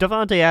 granted,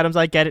 Davante Adams,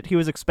 I get it. He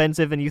was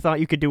expensive, and you thought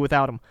you could do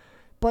without him.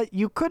 But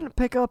you couldn't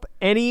pick up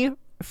any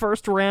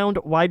first-round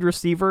wide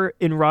receiver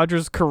in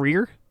Rodgers'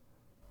 career?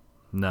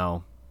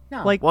 no.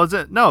 No. Like, Well,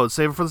 no,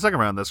 save it for the second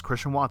round. That's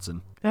Christian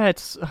Watson.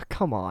 that's...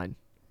 come on.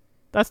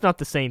 That's not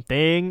the same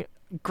thing.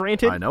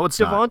 Granted, I know it's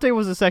not. Davante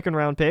was a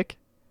second-round pick.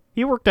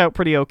 He worked out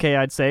pretty okay,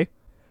 I'd say.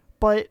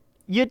 But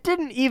you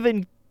didn't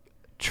even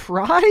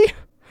try?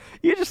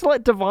 You just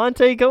let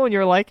Davante go, and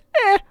you're like,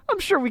 I'm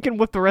sure we can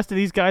whip the rest of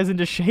these guys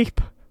into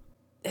shape.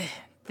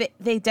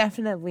 They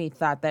definitely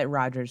thought that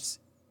Rodgers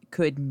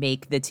could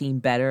make the team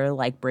better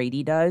like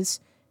Brady does.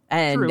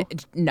 And True.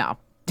 no.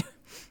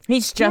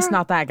 He's just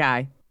not that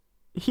guy.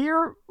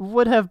 Here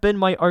would have been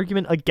my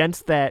argument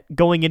against that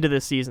going into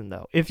this season,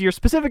 though. If you're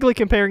specifically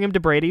comparing him to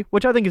Brady,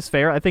 which I think is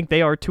fair, I think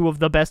they are 2 of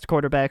the best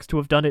quarterbacks to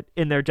have done it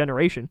in their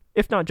generation,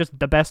 if not just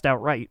the best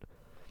outright.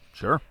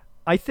 Sure.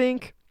 I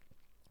think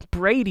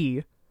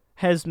Brady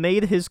has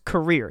made his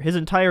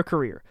entire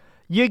career.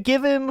 You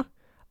give him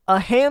a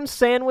ham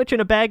sandwich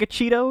and a bag of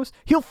Cheetos,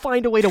 he'll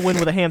find a way to win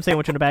with a ham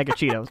sandwich and a bag of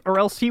Cheetos, or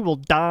else he will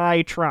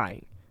die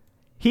trying.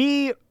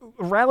 He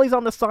rallies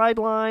on the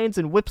sidelines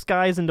and whips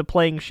guys into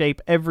playing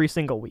shape every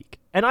single week.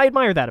 And I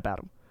admire that about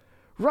him.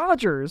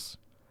 Rodgers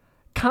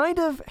kind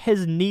of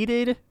has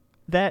needed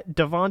that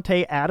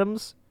Davante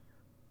Adams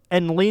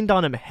and leaned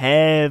on him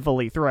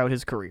heavily throughout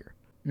his career.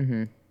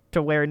 Mm-hmm.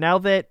 To where now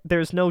that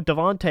there's no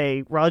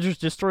Davante, Rodgers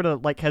just sort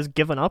of like has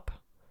given up.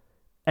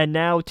 And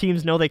now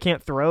teams know they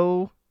can't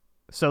throw,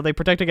 so they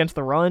protect against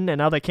the run, and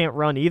now they can't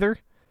run either.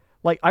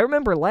 Like, I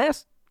remember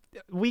last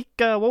week,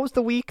 what was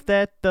the week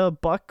that the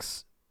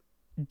Bucks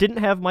didn't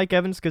have Mike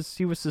Evans because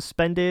he was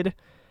suspended,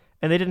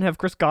 and they didn't have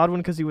Chris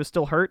Godwin because he was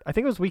still hurt? I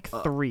think it was week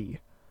 3.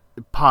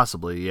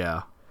 Possibly,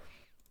 yeah.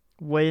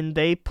 When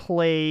they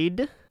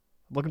played,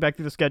 looking back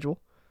through the schedule,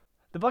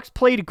 the Bucks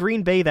played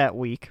Green Bay that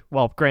week.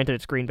 Well, granted,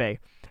 it's Green Bay.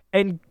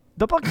 And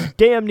the Bucks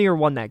damn near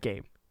won that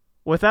game.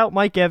 Without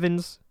Mike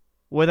Evans,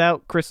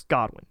 without Chris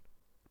Godwin.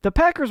 The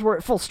Packers were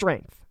at full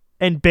strength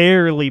and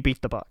barely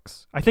beat the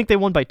Bucks. I think they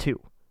won by 2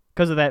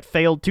 because of that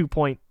failed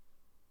 2-point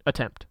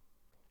attempt.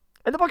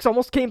 And the Bucks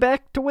almost came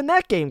back to win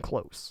that game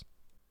close.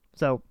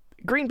 So,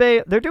 Green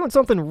Bay, they're doing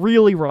something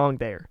really wrong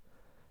there.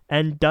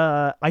 And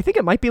I think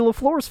it might be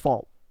LaFleur's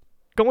fault.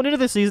 Going into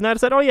this season, I'd have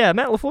said, oh yeah,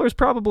 Matt LaFleur is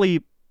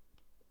probably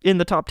in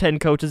the top 10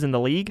 coaches in the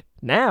league.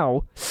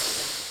 Now,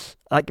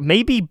 like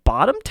maybe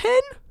bottom 10?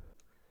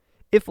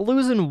 If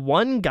losing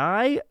one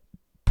guy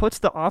puts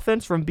the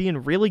offense from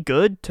being really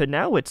good to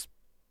now it's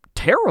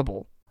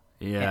terrible.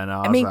 Yeah,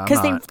 no. I mean,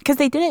 because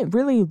they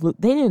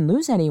didn't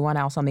lose anyone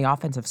else on the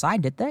offensive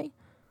side, did they?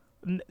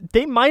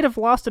 They might have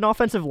lost an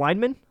offensive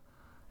lineman.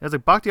 It's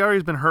like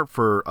Bakhtiari's been hurt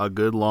for a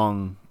good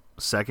long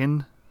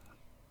second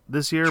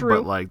this year, True.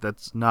 but like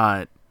that's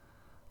not.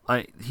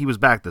 He was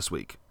back this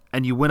week,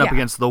 and you went up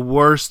against the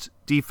worst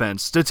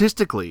defense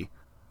statistically.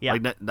 Yeah.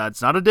 Like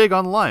that's not a dig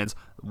on the Lions.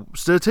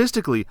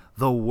 Statistically,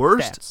 the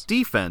worst Stats.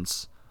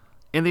 defense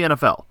in the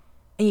NFL.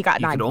 And you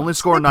got You 9 could points. only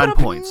score They 9 put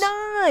up points.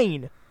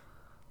 9.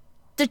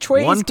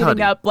 Detroit One is giving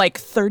tutty. up like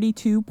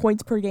 32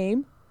 points per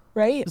game,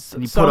 right?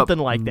 And you put Something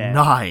up like that.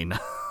 9.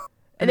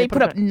 And they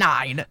put up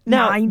 9.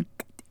 Now- 9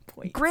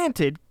 points.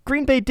 Granted,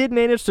 Green Bay did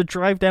manage to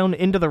drive down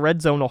into the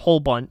red zone a whole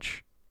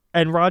bunch,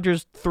 and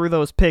Rodgers threw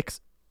those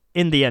picks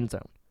in the end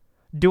zone.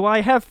 Do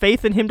I have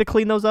faith in him to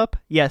clean those up?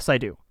 Yes, I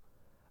do.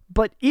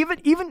 But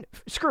even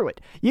screw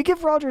it. You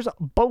give Rodgers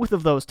both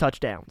of those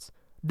touchdowns.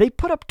 They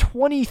put up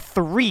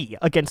 23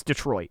 against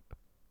Detroit.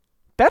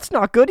 That's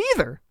not good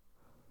either.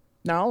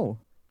 No.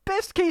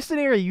 best case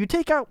scenario, you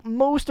take out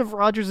most of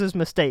Rodgers'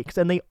 mistakes,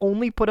 and they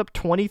only put up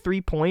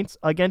 23 points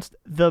against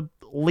the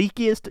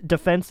leakiest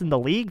defense in the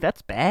league.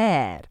 That's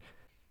bad.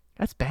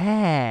 That's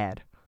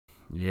bad.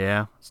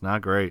 Yeah, it's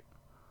not great.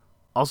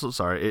 Also,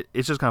 sorry,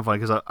 it's just kind of funny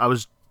because I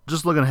was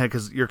just looking ahead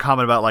because your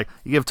comment about, like,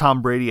 you give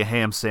Tom Brady a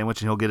ham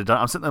sandwich and he'll get it done.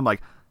 I'm sitting there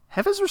like,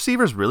 have his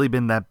receivers really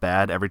been that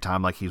bad every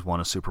time, like, he's won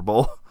a Super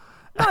Bowl?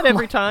 Not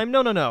every time.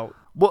 No.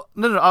 Well,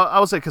 no. I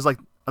would say because, like,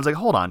 I was like,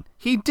 hold on.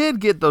 He did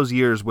get those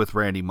years with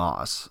Randy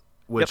Moss,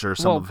 which are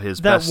some of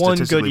his best that one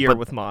statistically. good year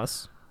with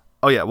Moss.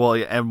 Oh, yeah. Well,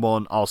 yeah, and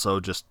also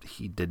just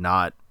he did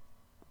not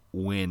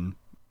win.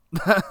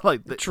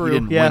 True. He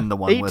didn't win the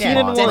one with 18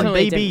 and Moss. 1, Definitely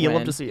baby. didn't You win.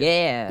 love to see it.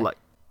 Yeah. Like,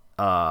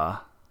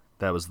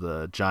 that was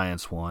the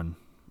Giants one.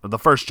 The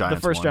first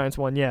Giants one. Giants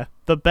one, yeah.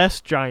 The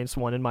best Giants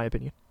one, in my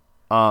opinion.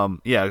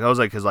 Yeah, I was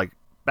like, because, like,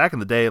 back in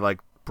the day,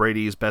 like,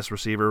 Brady's best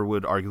receiver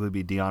would arguably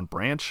be Deion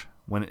Branch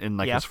when in,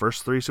 like, his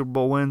first 3 Super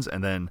Bowl wins,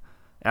 and then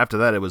after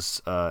that, it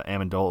was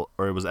Amendola,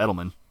 or it was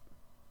Edelman.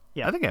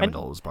 Yeah, I think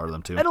Amendola was part of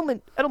them too.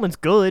 Edelman's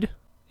good,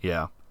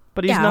 Yeah,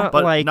 but he's not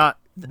but like not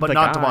the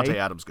Devontae guy.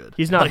 Adams good.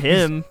 He's not Like,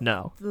 him.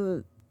 No.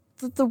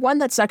 The one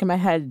that stuck in my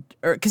head,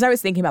 because I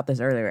was thinking about this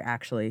earlier,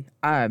 actually.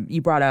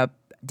 You brought up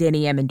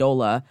Danny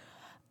Amendola.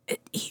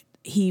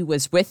 He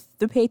was with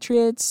the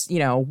Patriots,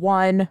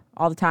 won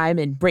all the time,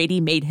 and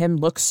Brady made him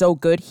look so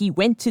good. He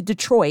went to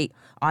Detroit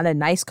on a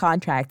nice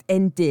contract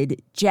and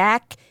did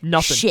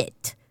Nothing.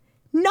 shit.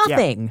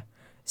 Nothing. Yeah.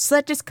 So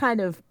that just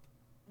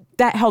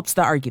that helps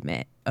the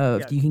argument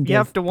of you can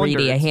give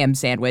Brady a ham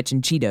sandwich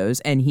and Cheetos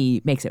and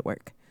he makes it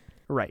work.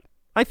 Right.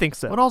 I think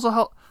so. It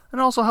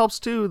also helps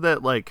too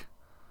that, like,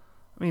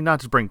 I mean, not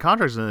to bring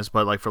contracts into this,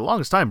 but, like, for the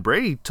longest time,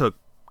 Brady took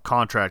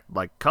contract,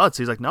 like, cuts.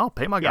 He's like, no,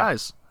 pay my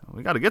guys.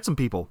 We got to get some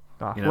people.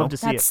 Love to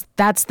see it.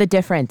 That's the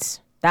difference.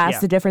 That's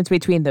the difference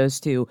between those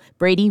two.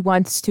 Brady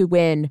wants to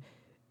win,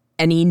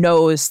 and he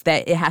knows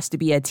that it has to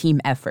be a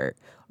team effort.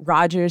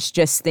 Rodgers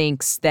just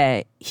thinks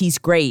that he's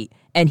great,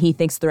 and he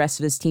thinks the rest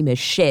of his team is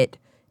shit,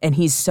 and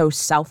he's so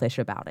selfish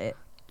about it.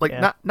 Like,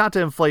 not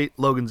to inflate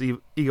Logan's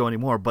ego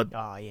anymore, but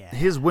yeah.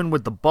 his win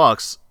with the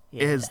Bucks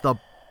is the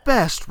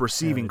best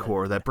receiving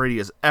core that Brady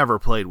has ever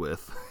played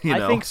with.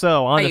 I think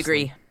so, honestly. I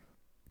agree.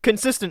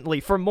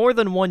 Consistently, for more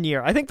than 1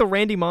 year. I think the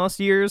Randy Moss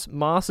years,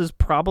 Moss is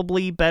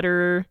probably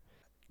better.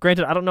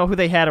 Granted, I don't know who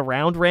they had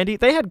around Randy.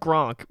 They had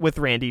Gronk with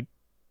Randy.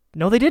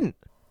 No, they didn't.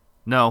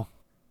 No.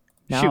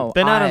 Shoot,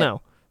 then I don't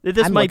know.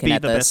 This I'm might be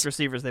looking the at best this.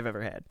 receivers they've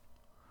ever had.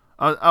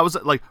 I was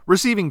like,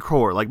 receiving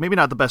core, like, maybe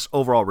not the best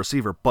overall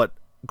receiver, but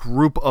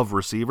group of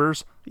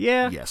receivers.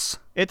 Yeah. Yes.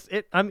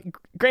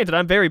 Granted,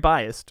 I'm very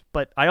biased,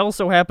 but I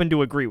also happen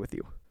to agree with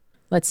you.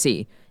 Let's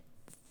see.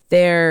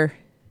 Their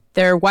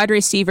wide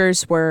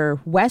receivers were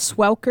Wes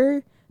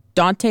Welker,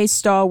 Dante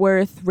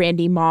Stallworth,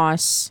 Randy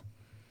Moss,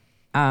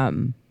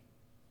 and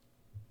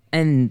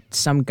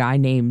some guy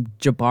named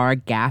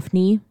Jabbar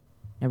Gaffney.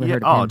 Never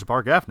heard of him.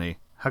 Jabbar Gaffney.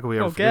 How could we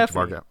ever forget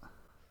Gaffney. Jabbar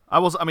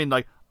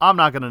Gaffney? I'm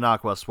not going to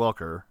knock Wes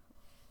Welker,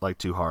 like,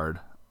 too hard.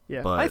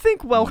 Yeah, but, I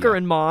think Welker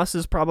and Moss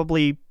is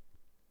probably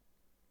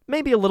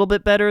maybe a little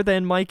bit better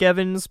than Mike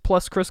Evans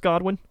plus Chris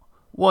Godwin.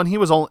 Well, and he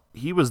was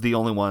the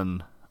only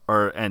one,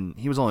 and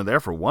he was only there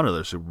for one of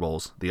their Super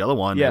Bowls. The other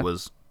one, it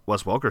was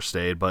Wes Welker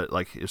stayed, but,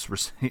 like,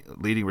 his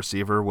leading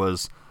receiver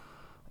was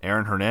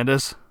Aaron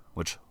Hernandez,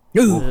 which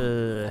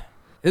Ooh.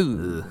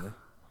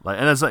 like,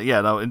 and that's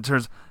in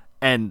terms,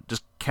 and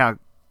just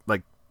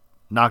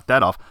knock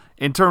that off.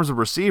 In terms of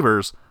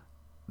receivers,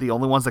 the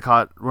only ones that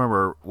caught,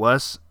 remember,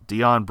 Wes,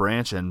 Deion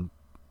Branch, and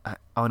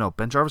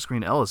Ben Jarvis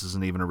Green Ellis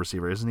isn't even a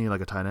receiver, isn't he? Like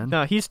a tight end?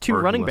 No, he's two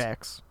running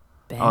backs.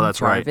 That's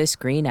right. Jarvis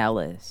Green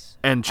Ellis.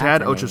 And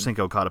Chad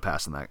Ochocinco caught a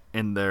pass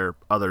in their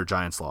other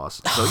Giants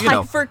loss. So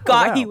I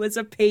forgot he was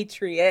a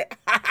Patriot.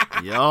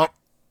 Yup.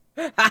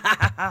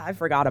 I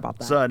forgot about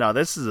that. So no,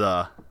 this is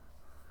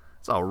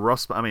it's a rough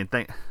spot. I mean,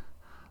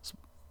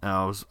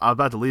 I was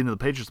about to lead into the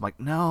Patriots. I'm like,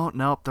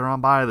 nope, they're on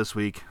bye this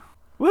week.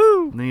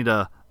 Woo! Need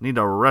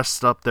to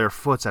rest up their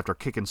foots after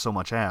kicking so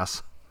much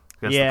ass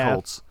against the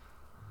Colts.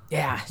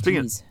 Yeah.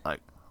 Speaking geez. of,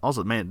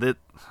 also, man, that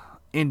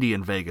Indy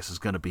and Vegas is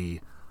going to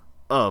be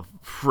a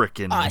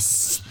freaking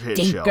shit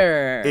show.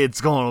 Stinker. It's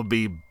going to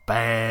be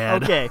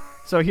bad. Okay,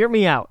 so hear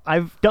me out.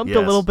 I've dumped a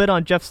little bit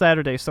on Jeff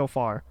Saturday so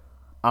far.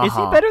 Is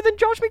he better than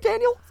Josh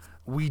McDaniel?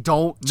 We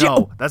don't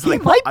know. That's the He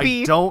thing. might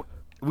be.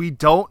 We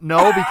don't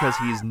know because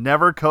he's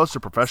never coached a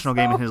professional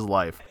game in his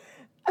life.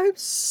 I'm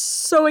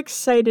so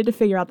excited to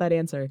figure out that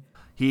answer.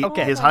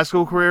 His high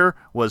school career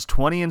was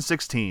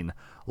 20-16.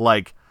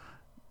 Like,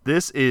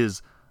 this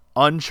is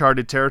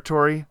uncharted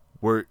territory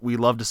where we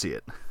love to see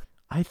it.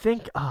 I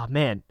think,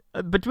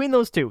 between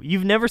those two,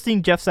 you've never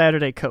seen Jeff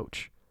Saturday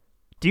coach.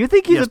 Do you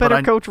think he's a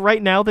better coach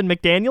right now than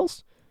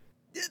McDaniels?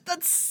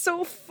 That's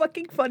so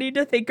fucking funny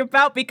to think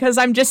about because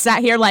I'm just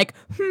sat here like,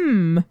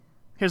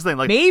 Here's the thing,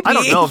 like, maybe. I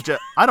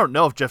don't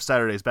know if Jeff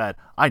Saturday's bad.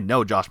 I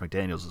know Josh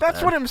McDaniels is bad.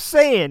 That's what I'm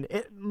saying.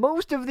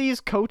 Most of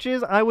these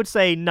coaches, I would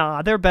say,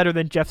 nah, they're better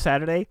than Jeff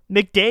Saturday.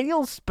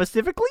 McDaniels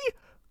specifically,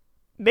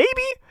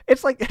 maybe.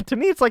 It's like, to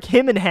me, it's like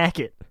him and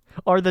Hackett.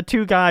 are the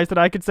two guys that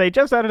I could say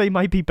Jeff Saturday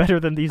might be better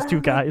than these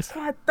two guys.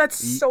 God, that's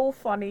so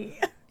funny.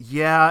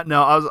 Yeah,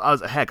 no, I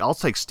was heck, I'll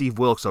take Steve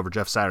Wilkes over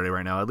Jeff Saturday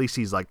right now. At least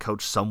he's like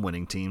coached some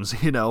winning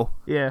teams, you know.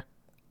 Yeah.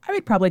 I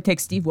would probably take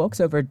Steve Wilkes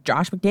over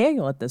Josh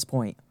McDaniel at this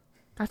point.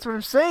 That's what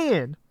I'm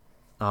saying.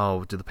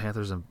 Oh, do the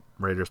Panthers and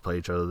Raiders play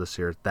each other this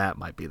year? That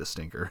might be the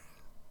stinker.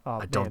 Oh,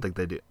 I don't think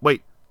they do.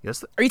 Wait,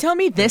 yes. Are you telling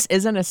me this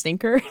isn't a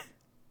stinker?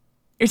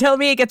 You're telling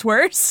me it gets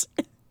worse?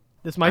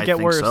 This might I get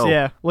think worse. so.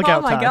 Yeah. Look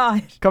out, my Ty.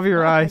 gosh. Cover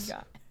your Oh my eyes.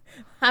 God.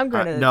 I'm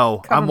gonna no,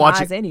 cover I'm my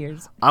watching. eyes and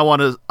ears. I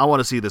want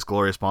to see this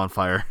glorious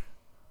bonfire.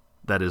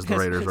 That is the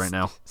Raiders right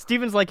now.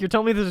 Steven's like, you're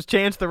telling me there's a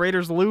chance the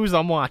Raiders lose?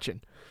 I'm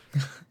watching.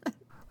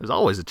 There's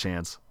always a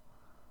chance.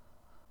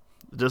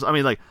 Just, I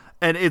mean, like,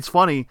 and it's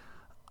funny.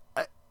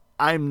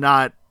 I'm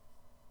not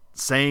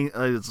saying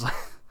it's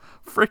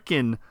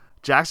freaking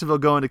Jacksonville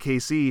going to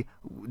KC.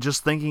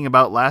 Just thinking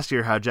about last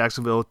year, how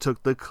Jacksonville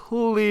took the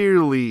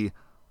clearly,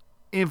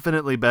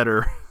 infinitely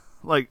better,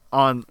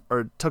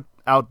 took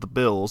out the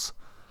Bills.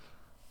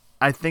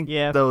 I think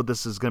though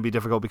this is going to be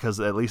difficult because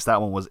at least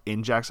that one was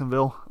in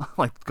Jacksonville.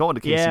 Like going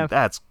to KC,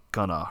 that's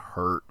gonna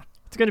hurt.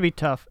 It's going to be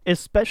tough,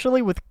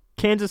 especially with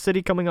Kansas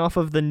City coming off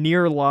of the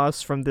near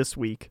loss from this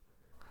week.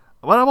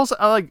 But I'm also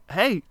like,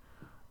 hey,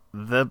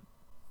 the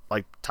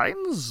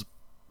Titans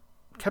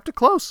kept it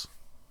close.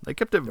 They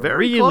kept it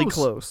very really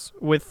close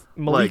with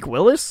Malik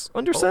Willis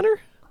under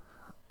center.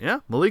 Yeah,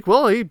 Malik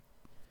Willis.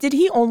 Did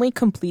he only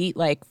complete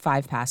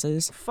 5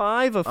 passes?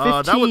 5 of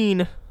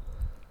 15.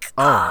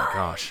 Oh my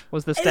gosh.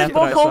 Was the stat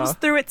that I Mahomes saw.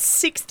 threw it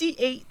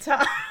 68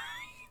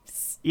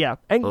 times. Yeah,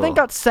 and then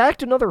got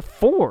sacked another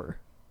 4.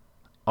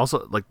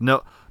 Also,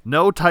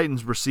 no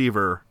Titans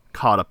receiver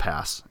caught a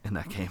pass in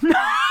that game.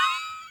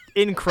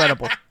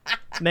 Incredible.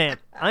 Man,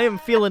 I am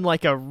feeling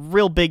like a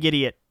real big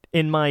idiot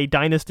in my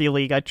Dynasty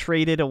League. I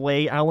traded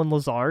away Alan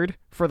Lazard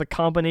for the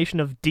combination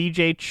of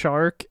DJ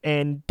Chark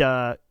and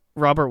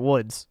Robert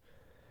Woods.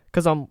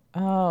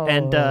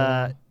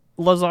 And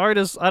Lazard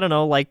is, I don't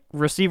know,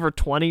 receiver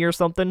 20 or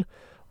something.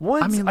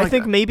 Woods, I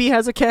think maybe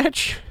has a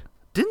catch.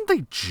 Didn't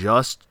they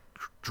just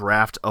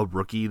draft a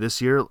rookie this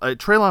year?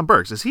 Treylon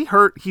Burks, is he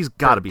hurt? He's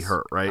got to be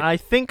hurt, right? I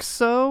think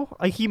so.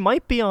 He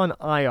might be on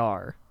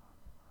IR.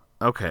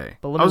 Okay.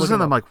 But I was saying,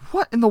 I'm like,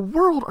 what in the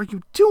world are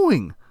you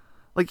doing?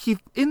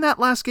 In that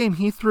last game,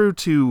 he threw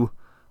to,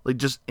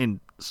 just in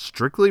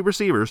strictly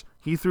receivers,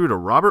 he threw to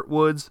Robert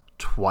Woods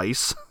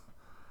twice,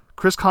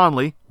 Chris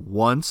Conley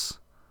once,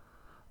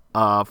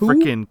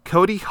 freaking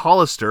Cody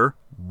Hollister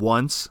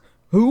once.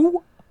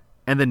 Who?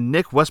 And then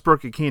Nick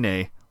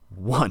Westbrook-Akine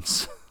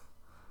once.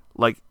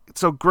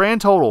 So grand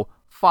total,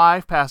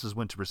 5 passes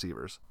went to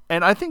receivers.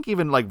 And I think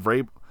even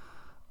Vrabel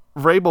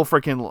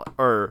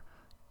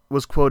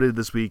was quoted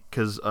this week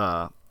because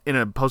in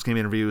a post-game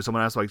interview,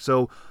 someone asked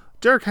so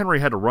Derrick Henry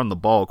had to run the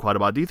ball quite a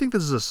lot. Do you think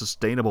this is a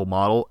sustainable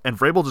model? And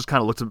Vrabel just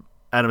kind of looked at him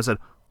and said,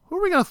 who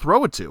are we going to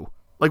throw it to?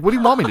 What do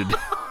you want me to do?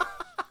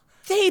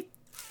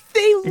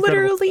 They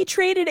literally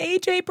traded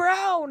A.J.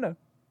 Brown.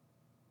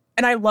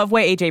 And I love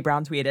what A.J.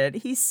 Brown tweeted.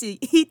 He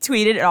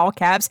tweeted in all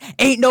caps,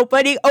 ain't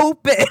nobody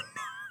open.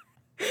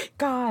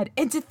 God.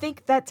 And to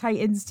think that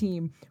Titans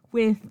team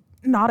with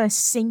not a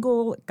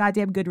single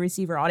goddamn good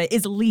receiver on it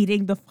is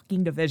leading the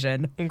fucking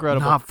division.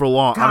 Incredible. Not for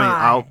long.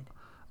 God.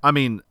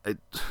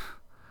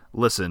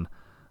 Listen,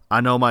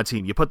 I know my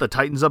team. You put the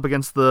Titans up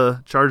against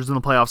the Chargers in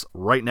the playoffs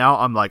right now,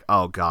 I'm like,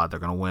 oh, God, they're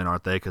going to win,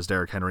 aren't they? Because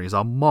Derrick Henry is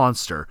a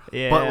monster.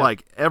 Yeah.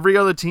 But, every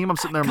other team, I'm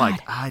sitting there, I'm like,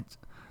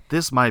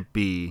 this might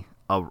be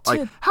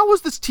how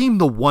was this team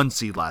the 1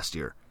 seed last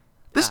year?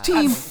 This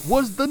team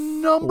was the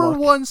number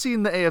 1 seed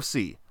in the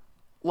AFC.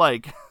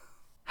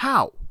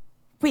 How?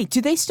 Wait,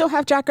 do they still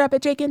have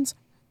Jackrabbit Jenkins?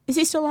 Is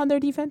he still on their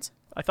defense?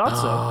 I thought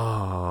so.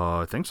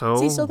 I think so.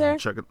 Is he still there?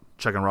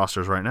 Checking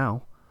rosters right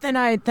now. Then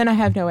I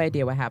have no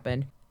idea what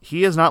happened.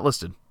 He is not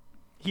listed.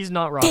 He's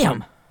not rostered.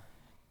 Damn.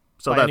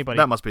 So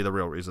that must be the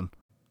real reason.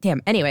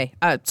 Damn. Anyway,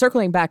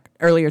 circling back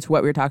earlier to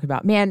what we were talking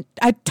about, man,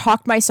 I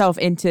talked myself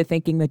into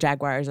thinking the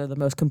Jaguars are the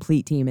most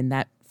complete team in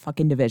that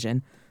fucking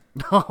division.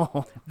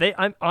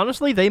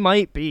 Honestly, they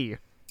might be.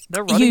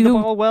 They're running the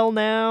ball well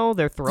now.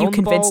 They're throwing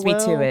the ball well. You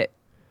convinced me to it.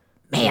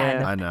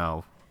 Man. Yeah. I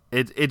know.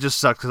 It just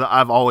sucks because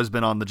I've always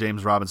been on the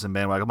James Robinson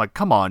bandwagon. I'm like,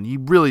 come on, he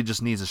really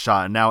just needs a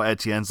shot. And now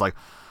Etienne's like,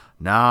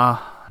 nah,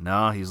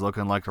 he's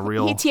looking like a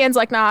real... Etienne's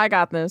like, nah, I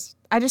got this.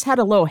 I just had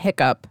a little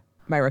hiccup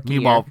my rookie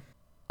Meanwhile, year.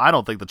 I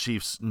don't think the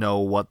Chiefs know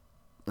what...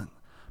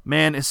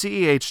 Man, is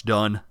CEH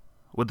done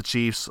with the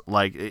Chiefs?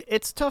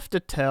 It's tough to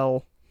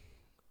tell.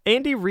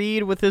 Andy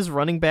Reid with his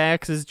running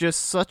backs is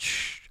just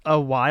such a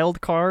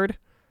wild card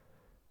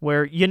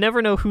where you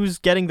never know who's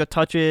getting the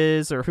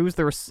touches or who's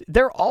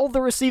they're all the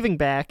receiving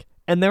back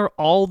and they're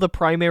all the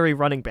primary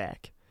running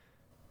back.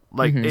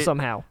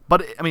 Somehow.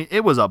 But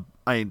it was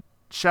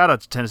shout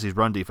out to Tennessee's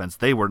run defense.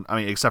 They were,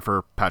 except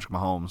for Patrick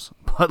Mahomes,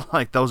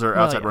 but those are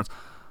outside runs.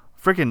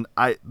 Freaking,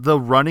 the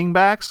running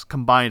backs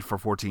combined for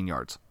 14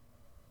 yards.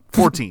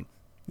 14.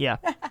 Yeah.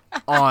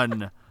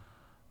 On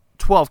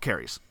 12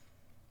 carries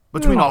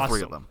between all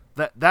three of them.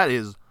 That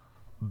is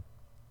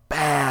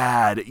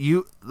bad.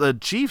 The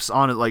Chiefs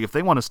on it, like if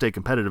they want to stay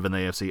competitive in the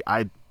AFC,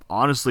 I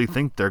honestly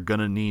think they're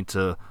gonna need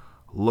to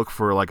look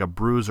for like a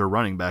bruiser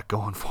running back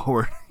going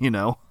forward.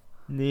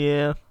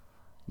 Yeah.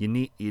 You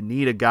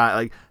need a guy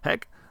like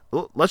heck.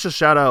 Let's just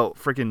shout out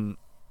freaking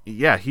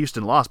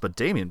Houston lost, but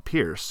Dameon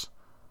Pierce,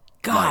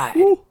 God.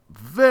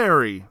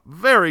 very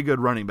very good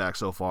running back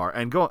so far,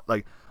 and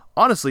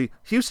honestly,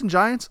 Houston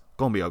Giants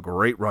gonna be a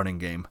great running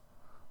game.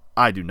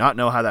 I do not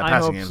know how that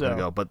passing game is gonna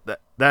go, but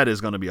that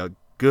is gonna be a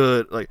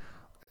good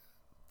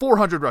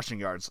 400 rushing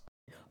yards.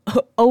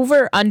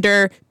 Over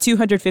under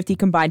 250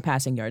 combined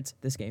passing yards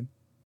this game.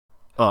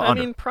 I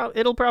mean,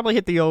 it'll probably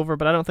hit the over,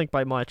 but I don't think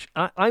by much.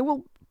 I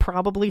will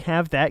probably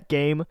have that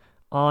game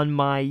on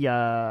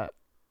my.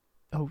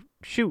 Oh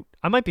shoot!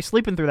 I might be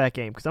sleeping through that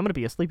game because I'm gonna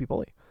be a sleepy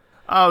bully.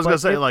 I was gonna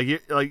say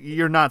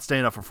you're not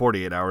staying up for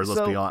 48 hours.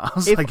 Let's be honest. I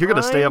was like, you're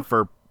gonna stay up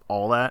for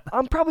all that.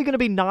 I'm probably gonna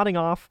be nodding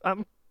off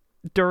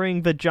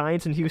during the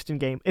Giants and Houston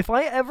game. If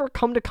I ever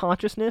come to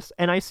consciousness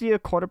and I see a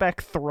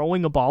quarterback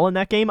throwing a ball in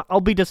that game,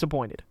 I'll be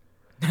disappointed.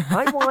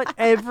 I want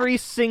every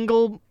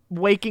single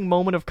waking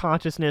moment of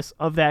consciousness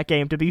of that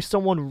game to be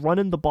someone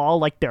running the ball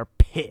like they're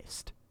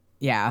pissed.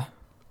 Yeah.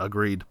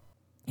 Agreed.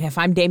 Yeah, if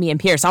I'm Dameon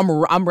Pierce, I'm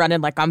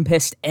running like I'm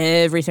pissed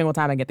every single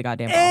time I get the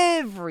goddamn ball.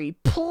 Every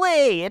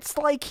play, it's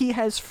like he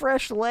has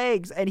fresh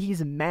legs and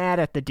he's mad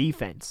at the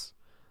defense.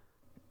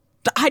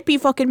 I'd be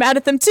fucking mad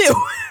at them too.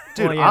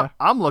 Dude, well, yeah.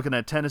 I'm looking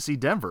at Tennessee,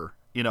 Denver.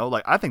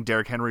 I think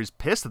Derrick Henry's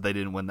pissed that they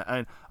didn't win that.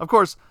 And of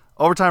course,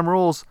 overtime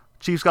rules.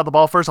 Chiefs got the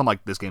ball first. I'm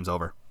like, this game's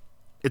over.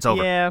 It's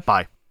over. Yeah.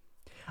 Bye.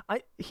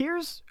 I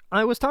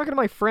was talking to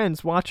my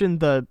friends watching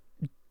the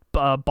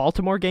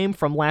Baltimore game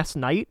from last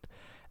night,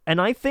 and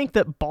I think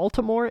that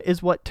Baltimore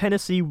is what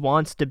Tennessee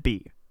wants to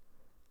be.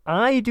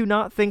 I do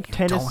not think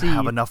Tennessee don't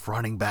have enough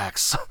running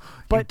backs.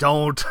 You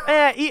don't.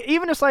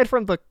 Even aside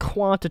from the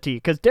quantity,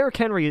 because Derrick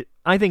Henry,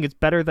 I think, is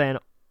better than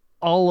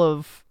all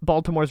of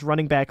Baltimore's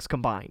running backs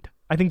combined.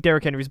 I think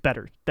Derrick Henry's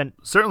better than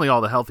certainly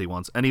all the healthy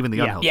ones, and even the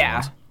unhealthy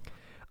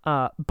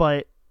ones.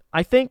 But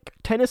I think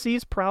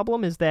Tennessee's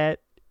problem is that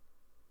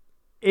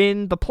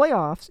in the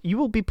playoffs, you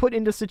will be put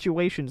into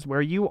situations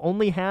where you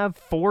only have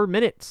 4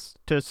 minutes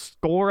to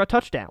score a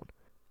touchdown,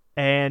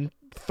 and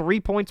 3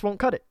 points won't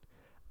cut it.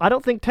 I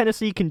don't think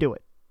Tennessee can do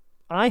it.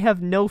 I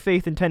have no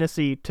faith in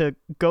Tennessee to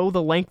go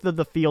the length of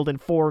the field in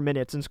 4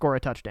 minutes and score a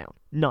touchdown.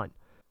 None.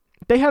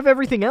 They have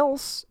everything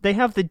else. They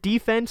have the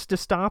defense to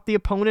stop the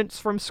opponents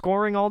from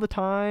scoring all the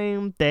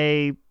time.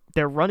 Their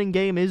running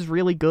game is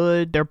really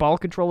good. Their ball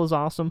control is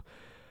awesome.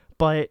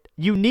 But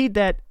you need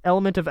that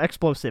element of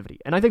explosivity.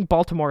 And I think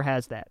Baltimore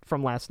has that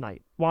from last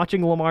night.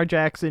 Watching Lamar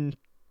Jackson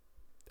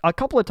a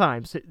couple of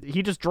times,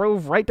 he just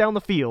drove right down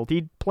the field.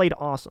 He played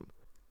awesome.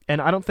 And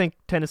I don't think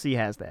Tennessee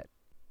has that,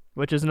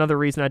 which is another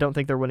reason I don't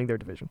think they're winning their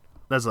division.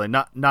 That's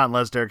not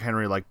unless Derrick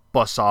Henry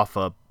busts off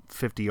a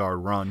 50-yard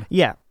run.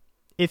 Yeah.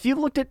 If you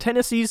looked at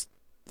Tennessee's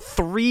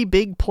 3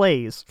 big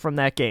plays from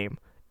that game,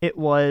 it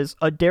was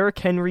a Derrick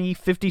Henry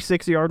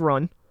 56-yard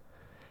run.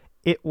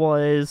 It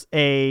was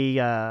a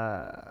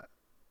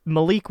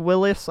Malik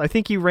Willis. I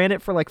think he ran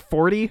it for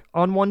 40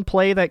 on one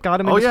play that got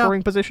him into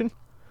scoring position.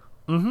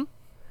 Mm-hmm.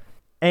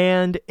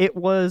 And it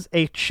was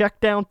a check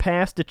down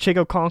pass to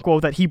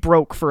Chigokonkwo that he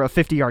broke for a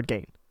 50-yard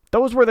gain.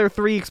 Those were their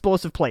 3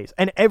 explosive plays.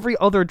 And every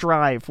other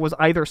drive was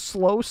either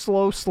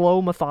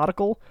slow,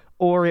 methodical,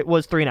 or it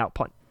was 3-and-out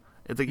punt.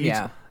 It's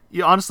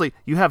you honestly,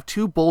 you have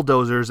 2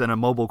 bulldozers and a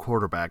mobile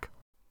quarterback.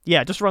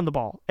 Yeah, just run the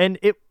ball. And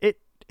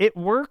it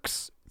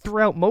works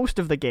throughout most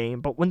of the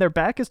game, but when their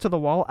back is to the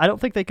wall, I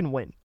don't think they can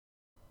win.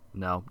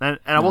 No. And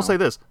I will say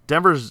this,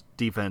 Denver's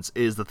defense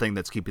is the thing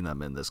that's keeping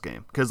them in this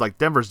game. Because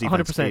Denver's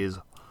defense 100%. is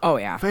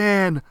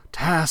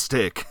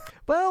fantastic.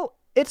 Well,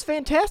 it's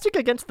fantastic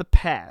against the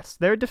pass.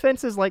 Their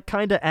defense is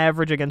kind of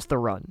average against the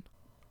run.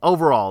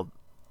 Overall,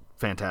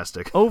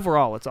 fantastic.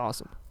 Overall, it's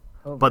awesome.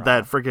 But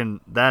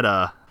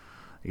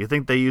you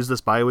think they use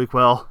this bye week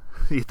well?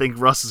 You think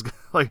Russ is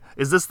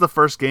is this the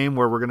first game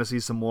where we're going to see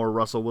some more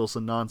Russell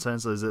Wilson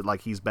nonsense? Is it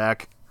he's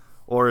back?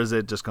 Or is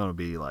it just going to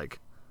be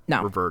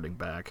no, reverting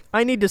back?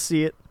 I need to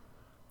see it.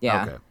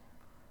 Yeah.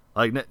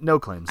 Okay. No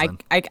claims then.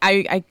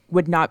 I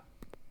would not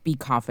be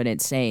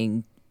confident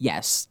saying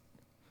yes.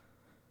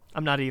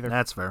 I'm not either.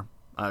 That's fair.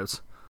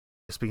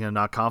 Speaking of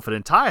not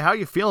confident, Ty, how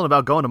you feeling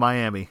about going to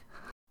Miami?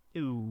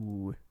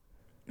 Ooh.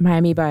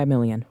 Miami by 1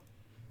 million.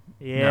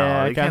 Yeah, no,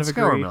 I you kind can't of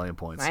score agree. 1 million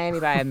points. Miami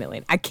by 1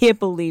 million. I can't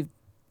believe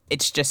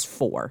it's just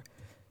 4.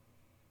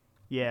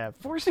 Yeah,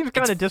 4 seems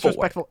kind of It's 4.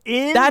 disrespectful.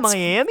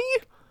 Miami?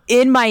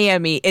 In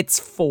Miami, it's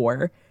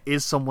 4.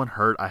 Is someone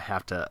hurt? I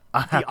have to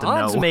know. The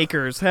odds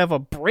makers have a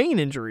brain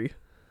injury.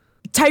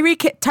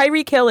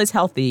 Tyreek Hill is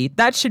healthy.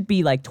 That should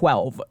be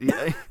 12.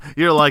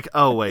 You're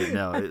oh wait,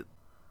 no.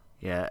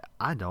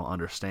 I don't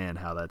understand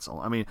how that's.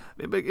 I mean,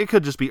 it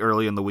could just be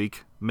early in the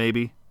week,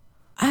 maybe.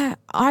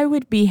 I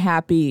would be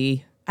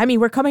happy. I mean,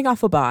 we're coming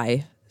off a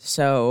bye,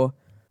 so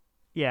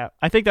yeah,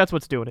 I think that's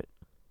what's doing it.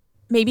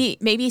 Maybe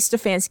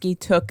Stefanski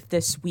took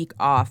this week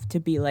off to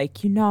be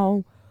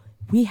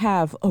we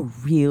have a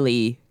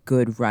really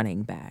good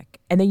running back.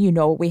 And then you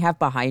know what we have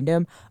behind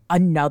him?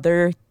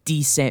 Another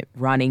decent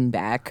running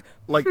back.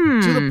 Like,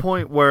 to the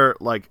point where,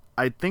 like,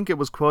 I think it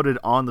was quoted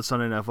on the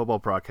Sunday Night Football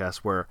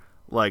broadcast where,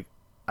 like,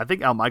 I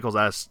think Al Michaels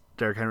asked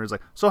Derrick Henry,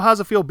 like, so how's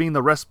it feel being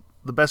the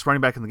best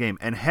running back in the game?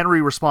 And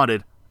Henry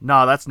responded,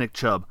 nah, that's Nick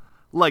Chubb.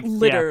 Like,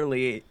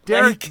 Literally.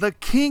 Derrick, the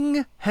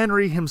King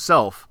Henry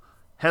himself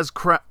has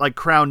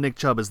crowned Nick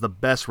Chubb as the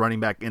best running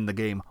back in the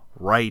game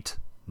right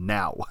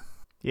now.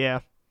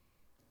 Yeah.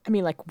 I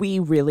mean, like, we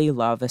really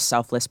love a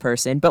selfless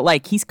person, but,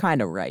 like, he's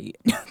kind of right.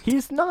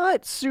 He's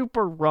not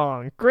super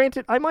wrong.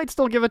 Granted, I might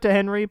still give it to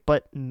Henry,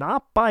 but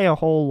not by a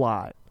whole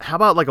lot. How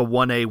about, like, a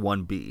 1A,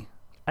 1B?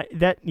 I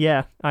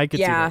could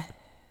see that.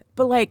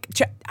 But, like,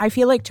 I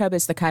feel like Chubb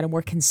is the kind of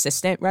more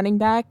consistent running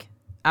back.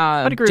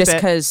 I'd agree with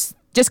that.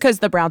 Just because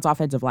the Browns'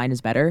 offensive line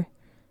is better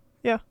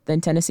than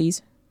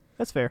Tennessee's.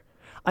 That's fair.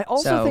 I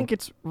also think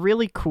it's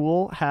really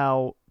cool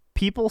how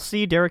people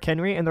see Derrick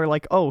Henry and they're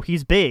like, oh,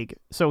 he's big,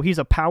 so he's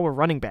a power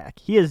running back.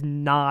 He is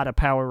not a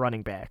power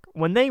running back.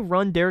 When they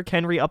run Derrick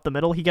Henry up the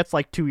middle, he gets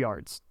like 2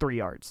 yards, 3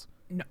 yards.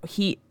 No,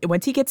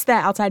 once he gets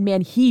that outside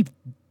man, he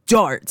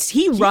darts.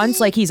 He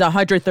runs like he's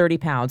 130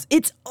 pounds.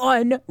 It's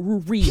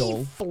unreal.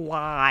 He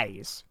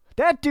flies.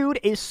 That dude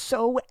is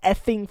so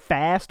effing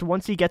fast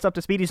once he gets up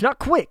to speed. He's not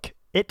quick.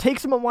 It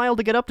takes him a while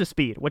to get up to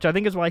speed, which I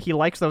think is why he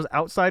likes those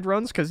outside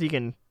runs, because he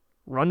can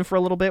run for a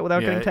little bit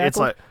without getting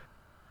tackled.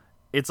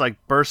 It's like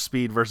burst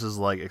speed versus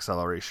like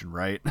acceleration,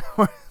 right?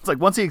 It's like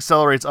once he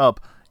accelerates up,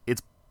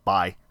 it's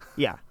bye.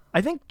 Yeah.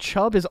 I think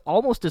Chubb is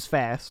almost as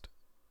fast,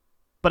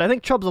 but I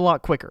think Chubb's a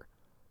lot quicker.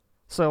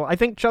 So I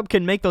think Chubb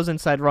can make those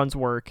inside runs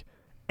work,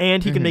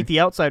 and he can make the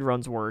outside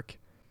runs work,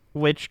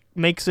 which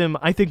makes him,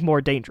 I think,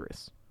 more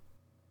dangerous.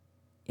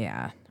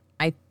 Yeah.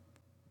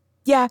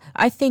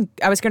 I think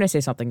I was going to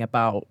say something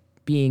about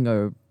being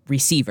a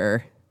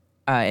receiver,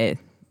 like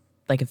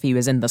if he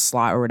was in the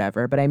slot or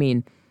whatever. But I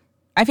mean,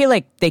 I feel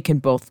like they can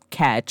both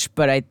catch,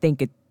 but I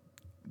think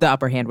the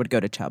upper hand would go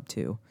to Chubb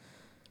too.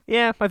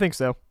 Yeah, I think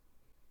so.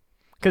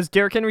 Because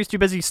Derrick Henry's too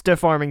busy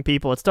stiff-arming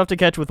people. It's tough to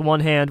catch with one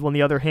hand when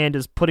the other hand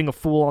is putting a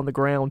fool on the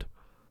ground.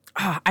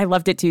 I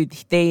loved it too.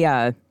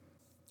 They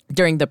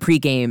during the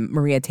pregame,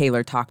 Maria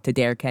Taylor talked to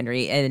Derrick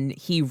Henry, and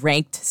he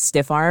ranked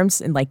stiff arms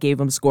and like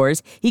gave him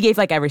scores. He gave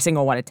like every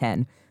single one a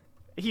 10.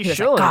 He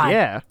should,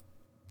 yeah.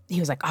 He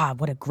was like,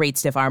 what a great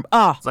stiff arm.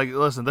 Oh, It's like,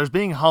 listen, there's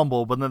being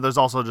humble, but then there's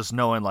also just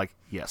knowing, like,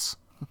 yes.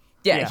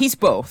 yeah. He's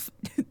both.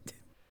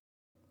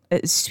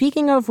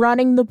 Speaking of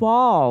running the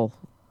ball,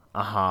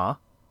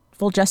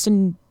 will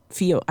Justin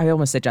Fields? I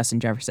almost said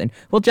Justin Jefferson.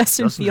 Will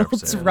Justin Fields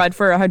Jefferson. run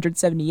for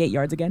 178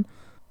 yards again?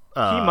 He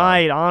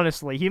might,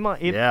 honestly. He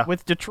might. Yeah.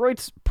 With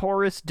Detroit's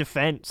porous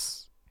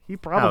defense, he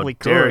probably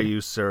could. How dare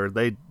you, sir?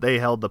 They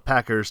held the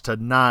Packers to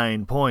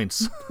 9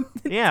 points.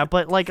 Yeah,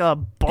 but like a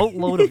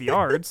boatload of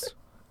yards.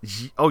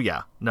 Oh,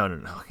 yeah.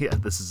 No. Yeah,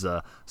 this is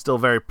still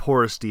very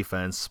porous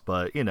defense,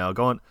 but, you know,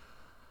 going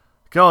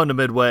to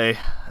Midway,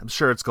 I'm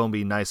sure it's going to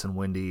be nice and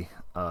windy.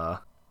 Yeah.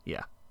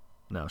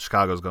 No,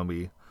 Chicago's going to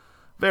be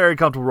very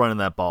comfortable running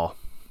that ball.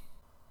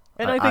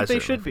 And I think they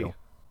should be.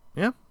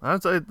 Yeah,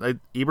 I'd say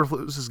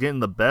Eberflus is getting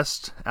the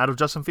best out of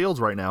Justin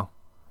Fields right now.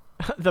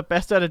 The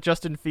best out of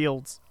Justin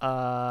Fields.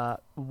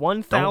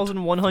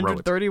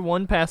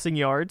 1,131 passing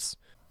yards.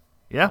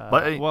 Yeah,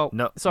 but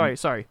no. Sorry.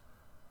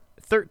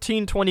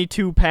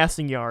 1,322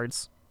 passing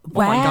yards.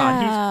 Wow. Oh my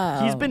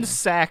God, he's been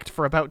sacked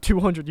for about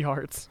 200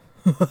 yards.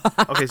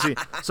 Okay, see,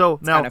 so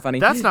now kinda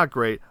funny. that's not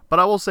great, but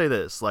I will say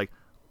this: like,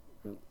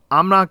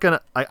 I'm not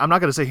gonna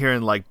sit here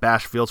and like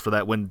bash Fields for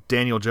that when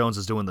Daniel Jones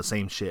is doing the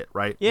same shit,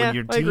 right? Yeah, when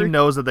your I agree. team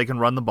knows that they can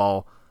run the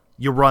ball,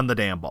 you run the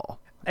damn ball.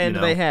 And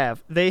you know?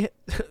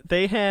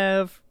 they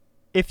have,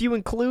 if you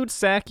include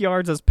sack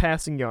yards as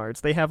passing yards,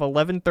 they have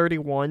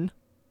 1,131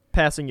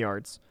 passing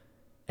yards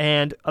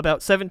and about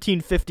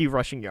 1,750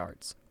 rushing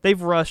yards.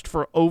 They've rushed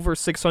for over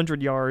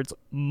 600 yards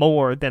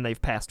more than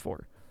they've passed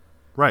for.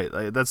 Right.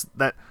 That's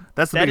the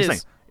biggest thing.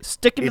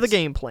 Sticking to the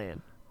game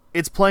plan.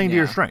 It's playing to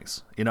your Yeah.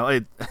 strengths. You know,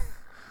 No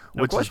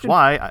which question. is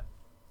why.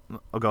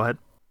 Go ahead.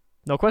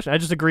 No question. I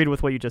just agreed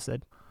with what you just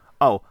said.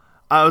 Oh,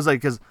 I was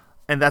like,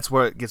 and that's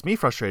where it gets me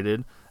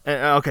frustrated.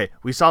 Okay,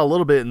 we saw a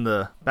little bit in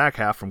the back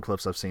half from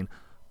clips I've seen,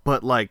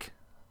 but like,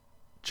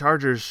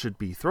 Chargers should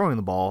be throwing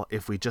the ball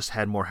if we just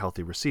had more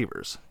healthy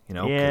receivers, you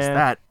know, because Yeah.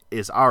 that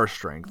is our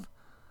strength,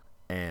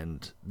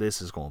 and this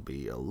is going to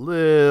be a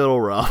little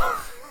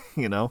rough,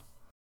 you know.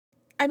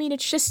 I mean,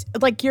 it's just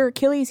like your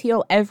Achilles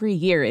heel every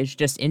year is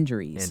just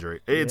injuries.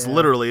 It's Yeah.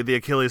 literally the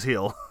Achilles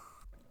heel.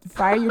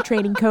 Fire your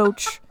training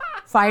coach,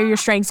 fire your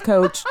strengths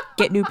coach,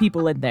 get new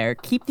people in there.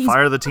 Keep these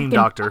Fire the team freaking-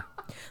 doctor.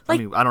 Like,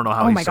 I mean, I don't know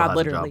how oh he my still God, has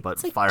literally. a job, but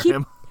It's like, fire keep-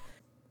 him.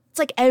 It's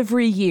like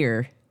every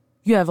year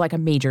you have like a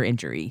major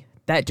injury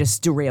that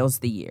just derails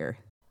the year.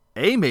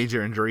 A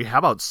major injury. How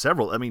about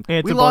several? I mean,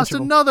 It's we a lost bunch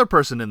of 'em. another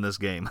person in this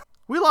game.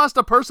 We lost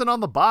a person on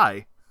the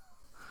bye.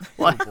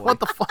 Like, what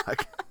the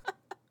fuck?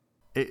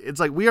 It's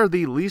like we are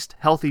the least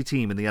healthy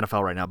team in the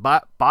NFL right now.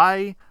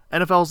 By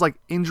NFL's like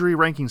injury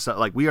ranking stuff,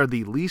 like we are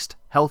the least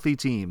healthy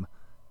team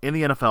in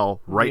the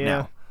NFL right Yeah.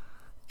 now.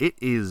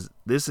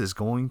 This is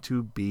going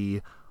to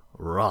be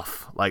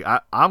rough. Like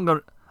I'm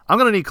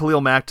gonna need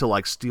Khalil Mack to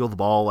like steal the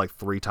ball like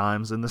 3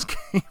 times in this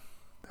game.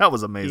 That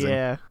was amazing.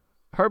 Yeah.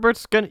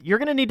 You're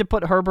gonna need to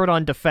put Herbert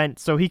on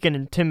defense so he can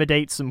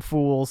intimidate some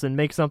fools and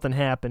make something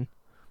happen.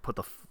 Put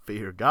the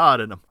fear of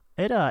God in him.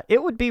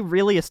 It would be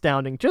really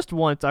astounding. Just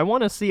once, I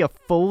want to see a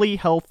fully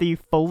healthy,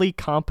 fully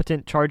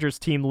competent Chargers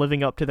team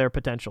living up to their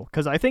potential,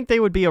 because I think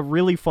they would be a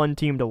really fun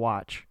team to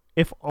watch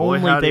if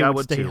only they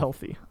would stay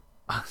healthy.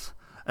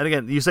 And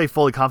again, you say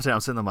fully competent.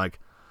 I'm sitting there like,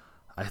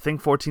 I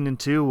think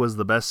 14-2 was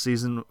the best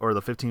season, or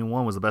the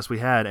 15-1 was the best we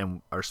had,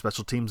 and our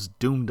special teams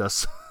doomed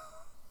us.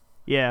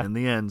 Yeah. In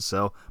the end.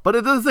 So, but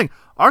the other thing,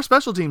 our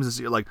special teams this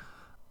year, like,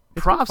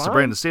 props to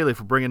Brandon Staley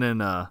for bringing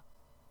in,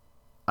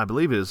 I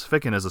believe it is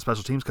Ficken as a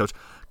special teams coach,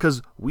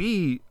 because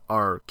we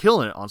are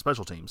killing it on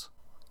special teams.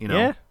 You know,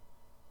 yeah.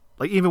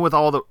 Like even with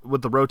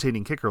the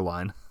rotating kicker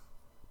line,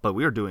 but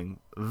we are doing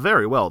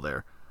very well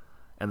there.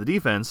 And the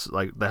defense,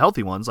 like the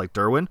healthy ones, like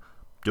Derwin,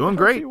 doing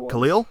great.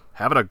 Khalil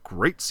having a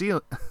great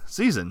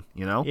season.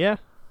 You know, yeah.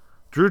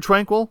 Drew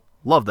Tranquil,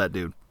 love that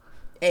dude.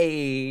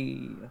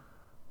 Hey,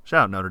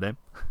 shout out Notre Dame.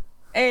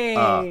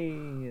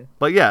 Hey,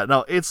 but yeah,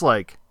 no, it's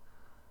like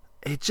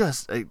it's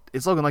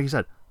looking like you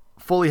said,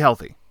 fully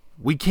healthy.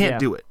 We can't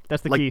do it.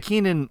 That's the like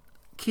key.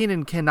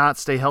 Keenan cannot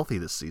stay healthy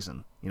this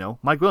season. You know,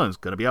 Mike Williams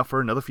going to be out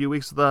for another few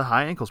weeks with a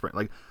high ankle sprain.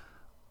 Like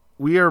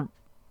we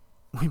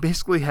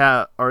basically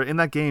are in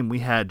that game. We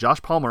had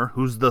Josh Palmer,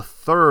 who's the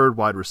 3rd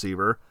wide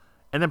receiver,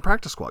 and then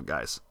practice squad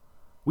guys.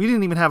 We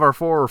didn't even have our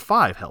 4 or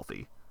 5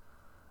 healthy.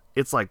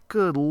 It's like,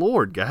 good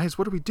Lord, guys,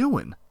 what are we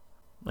doing?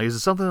 Like, is it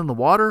something in the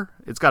water?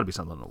 It's got to be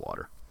something in the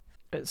water.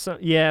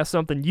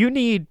 Something. You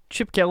need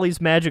Chip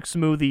Kelly's magic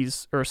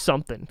smoothies or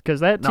something, because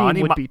that team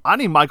would be. I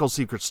need Michael's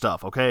secret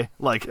stuff. Okay,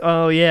 like.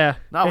 Oh yeah.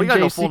 No, we gotta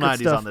go full 90s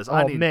stuff. on this. Oh,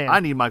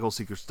 I need Michael's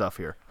secret stuff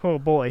here. Oh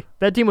boy,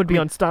 that team would be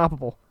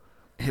unstoppable.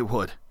 It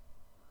would,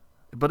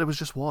 but it was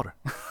just water.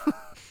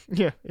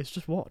 Yeah, it's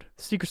just water.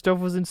 The secret stuff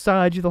was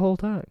inside you the whole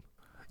time.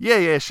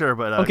 Yeah, sure,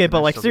 but okay,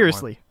 but like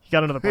seriously, you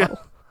got another bottle?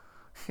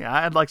 Yeah,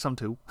 I'd like some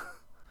too.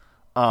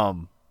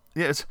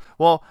 Yeah,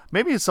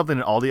 maybe it's something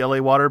in all the LA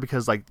water,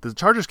 because like the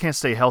Chargers can't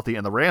stay healthy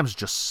and the Rams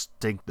just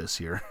stink this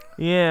year.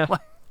 Yeah.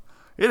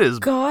 It is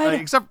God.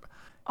 Except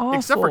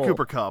for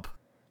Cooper Kupp.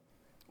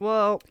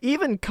 Well,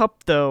 even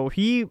Kupp though,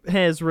 he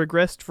has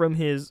regressed from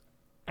his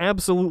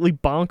absolutely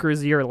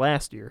bonkers year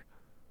last year.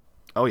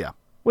 Oh yeah.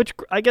 Which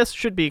I guess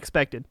should be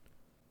expected.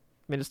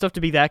 I mean, it's tough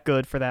to be that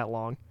good for that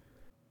long.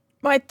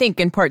 I think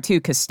in part 2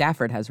 because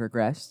Stafford has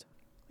regressed.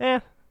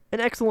 An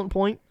excellent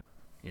point.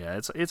 Yeah,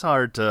 it's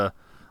hard to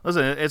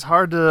listen. It's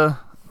hard to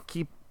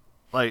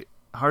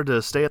hard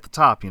to stay at the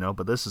top, you know.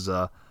 But this is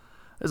a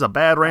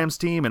bad Rams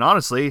team, and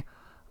honestly,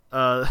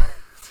 they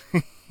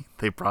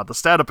brought the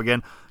stat up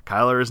again.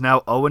 Kyler is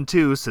now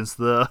 0-2 since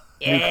the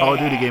new Call of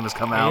Duty game has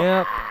come out.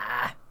 Yep.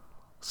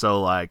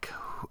 So like,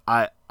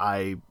 man,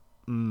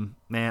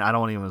 I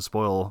don't want to even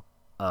spoil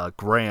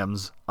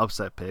Graham's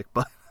upset pick,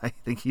 but I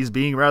think he's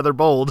being rather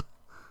bold.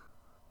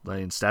 I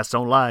mean, stats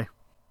don't lie.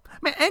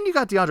 Man, and you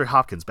got DeAndre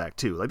Hopkins back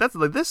too. Like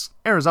this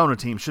Arizona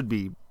team should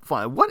be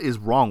fine. What is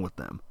wrong with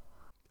them?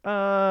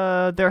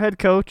 Their head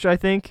coach, I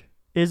think,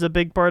 is a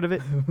big part of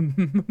it.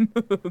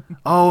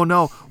 Oh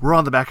no, we're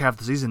on the back half of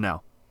the season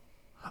now.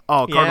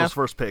 Oh, Cardinals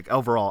first pick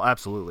overall,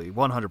 absolutely,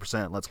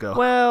 100%. Let's go.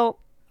 Well,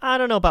 I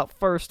don't know about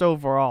first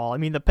overall. I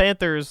mean, the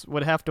Panthers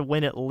would have to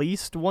win at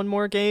least one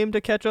more game to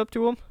catch up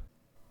to them.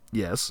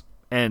 Yes,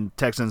 and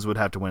Texans would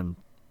have to win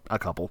a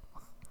couple.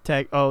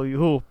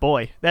 Oh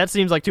boy, that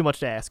seems like too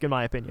much to ask, in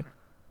my opinion.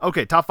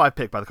 Okay, top 5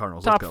 pick by the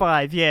Cardinals. Top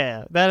 5,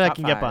 yeah, that top I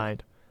can get 5.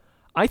 behind.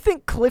 I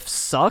think Cliff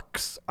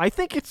sucks. I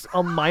think it's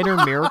a minor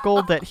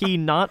miracle that he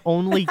not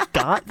only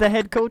got the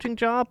head coaching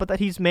job, but that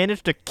he's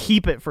managed to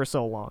keep it for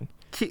so long.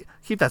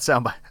 Keep that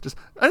soundbite.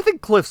 I think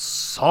Cliff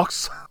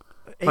sucks.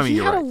 I mean, he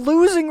had a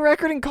losing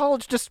record in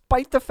college,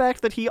 despite the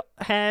fact that he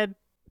had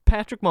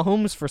Patrick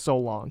Mahomes for so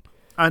long.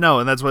 I know,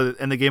 and that's why.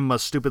 And they gave him a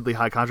stupidly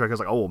high contract. I was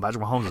like, oh,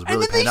 Patrick Mahomes is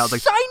really paying out. And then they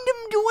signed him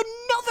to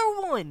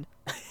another one.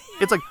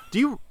 It's like,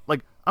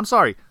 I'm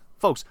sorry,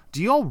 folks.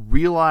 Do y'all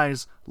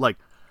realize like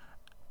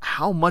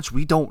how much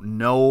we don't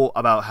know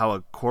about how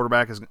a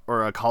quarterback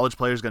or a college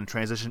player is going to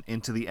transition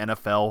into the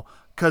NFL?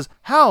 Because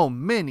how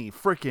many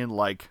freaking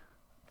like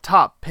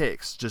top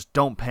picks just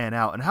don't pan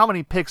out, and how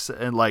many picks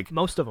and like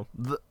most of them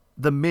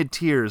the mid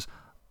tiers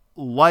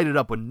light it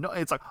up with no.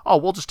 It's like, oh,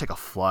 we'll just take a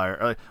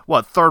flyer.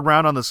 What, 3rd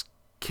round on this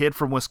kid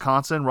from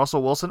Wisconsin,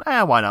 Russell Wilson?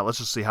 Why not? Let's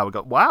just see how it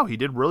goes. Wow, he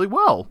did really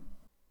well.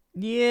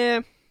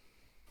 Yeah.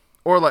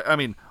 Or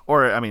obviously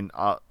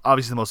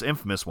the most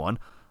infamous one.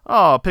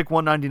 Oh, pick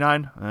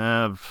 199.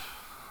 I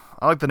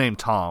like the name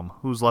Tom.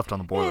 Who's left on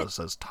the board that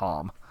says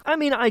Tom? I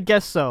mean, I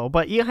guess so,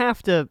 but you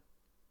have to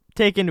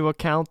take into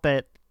account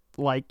that,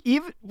 like,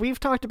 even we've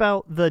talked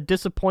about the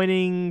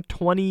disappointing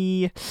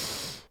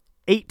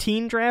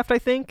 2018 draft, I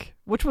think,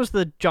 which was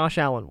the Josh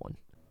Allen one.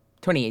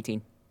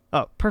 2018.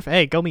 Oh, perfect.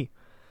 Hey, go me.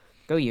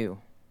 Go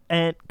you.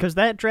 And because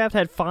that draft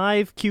had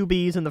 5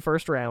 QBs in the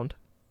first round.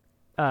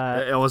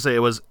 It was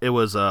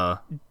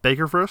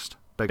Baker first.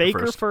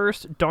 Baker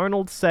first,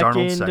 Darnold second,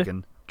 Darnold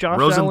second, Josh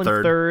Rosen Allen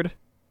third.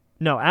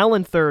 No,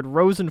 Allen third,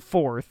 Rosen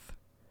fourth,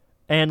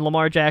 and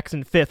Lamar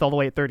Jackson fifth, all the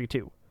way at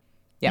 32.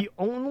 Yep. The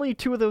only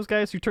two of those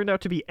guys who turned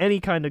out to be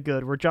any kind of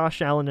good were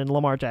Josh Allen and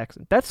Lamar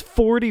Jackson. That's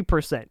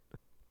 40%.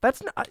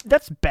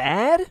 That's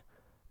bad,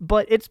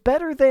 but it's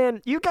better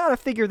than... You gotta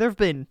figure there have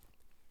been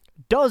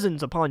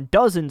dozens upon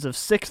dozens of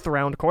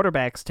sixth-round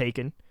quarterbacks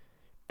taken,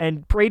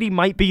 and Brady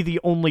might be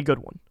the only good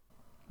one.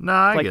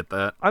 Nah, I Like, get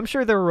that. I'm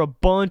sure there were a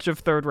bunch of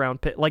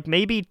third-round picks. Like,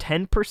 maybe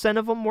 10%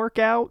 of them work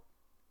out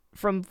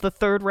from the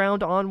third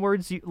round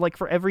onwards. Like,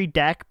 for every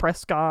Dak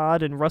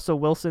Prescott and Russell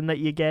Wilson that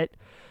you get,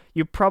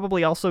 you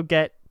probably also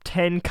get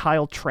 10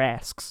 Kyle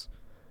Trasks,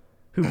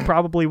 who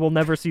probably will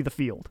never see the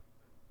field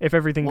if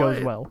everything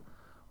goes well.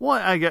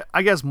 Well,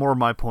 I guess more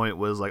my point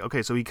was like,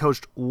 okay, so he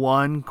coached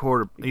one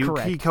Correct,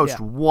 he coached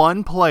yeah.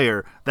 one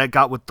player that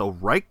got with the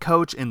right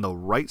coach in the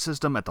right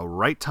system at the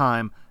right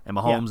time, and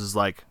Mahomes is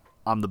like,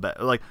 I'm the best.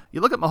 Like, you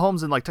look at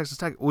Mahomes in like Texas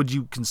Tech, would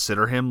you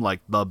consider him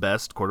like the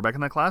best quarterback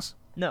in that class?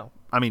 No.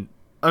 I mean,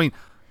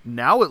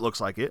 now it looks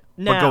like it,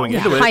 but Now, going yeah.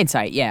 into it,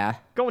 Hindsight, yeah.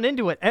 Going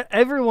into it,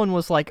 everyone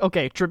was like,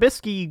 okay,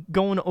 Trubisky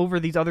going over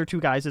these other two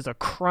guys is a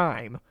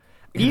crime.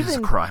 It is a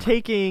Even crime.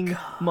 taking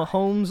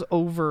Mahomes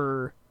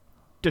over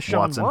Deshaun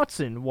Watson.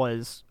 Watson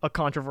was a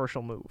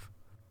controversial move.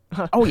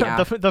 Oh,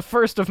 yeah. the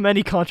first of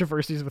many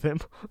controversies with him.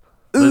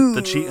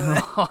 the cheat.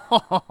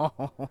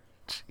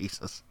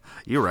 Jesus,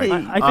 you're right.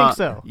 I think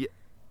so.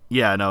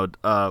 Yeah, no.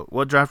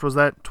 What draft was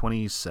that?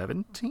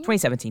 2017.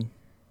 2017.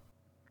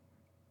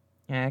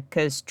 Yeah,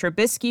 because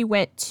Trubisky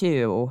went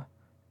 2,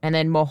 and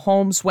then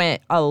Mahomes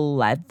went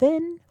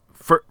 11?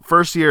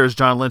 First year as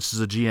John Lynch as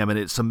a GM, and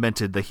it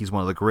cemented that he's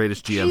one of the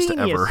greatest GMs to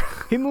Genius. ever.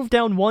 He moved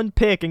down one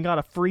pick and got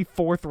a free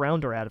fourth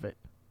rounder out of it.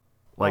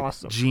 Like,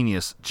 Awesome.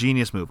 genius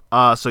move.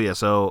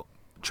 So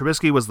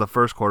Trubisky was the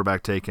first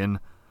quarterback taken,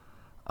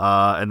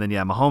 and then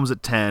Mahomes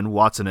at 10,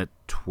 Watson at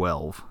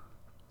 12.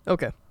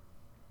 Okay.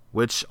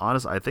 Which,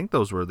 honestly, I think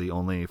those were the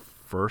only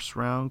first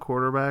round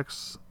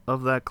quarterbacks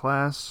of that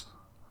class.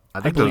 I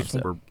think believe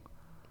those so. were.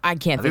 I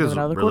can't I think think of those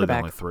another were really the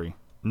quarterback. only 3.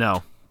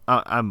 No,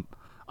 I'm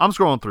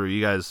scrolling through.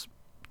 You guys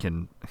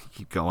can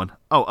keep going.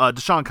 Oh,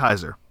 Deshaun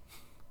Kaiser.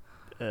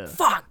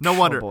 Fuck! No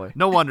wonder. boy.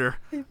 No wonder.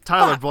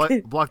 Tyler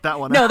blocked that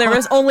one No, out. there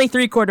was only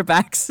 3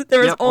 quarterbacks. There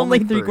was Yep, only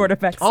 3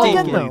 quarterbacks. Only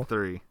taken. though.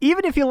 3.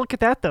 Even if you look at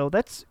that, though,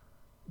 that's...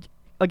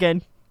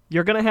 Again,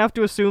 you're going to have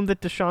to assume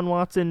that Deshaun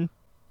Watson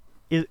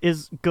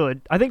is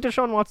good. I think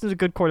Deshaun Watson's a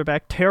good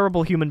quarterback,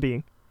 terrible human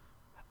being.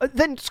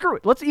 Then screw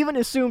it. Let's even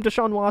assume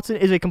Deshaun Watson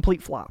is a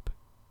complete flop,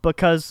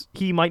 because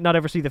he might not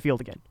ever see the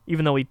field again,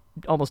 even though he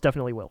almost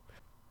definitely will.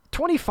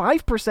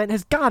 25%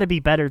 has got to be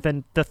better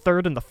than the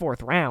third and the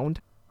fourth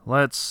round.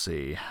 Let's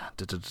see.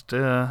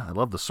 I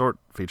love the sort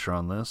feature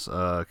on this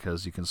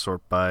because you can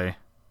sort by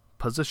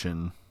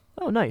position.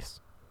 Oh,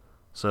 nice.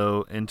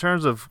 So in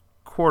terms of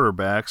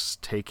quarterbacks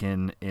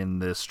taken in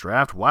this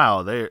draft,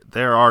 wow,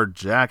 there are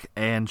jack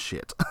and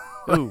shit.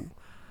 Ooh.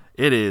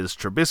 It is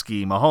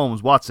Trubisky,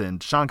 Mahomes, Watson,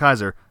 Deshaun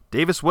Kaiser,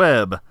 Davis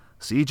Webb,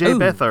 C.J. Ooh.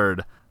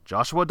 Beathard,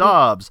 Joshua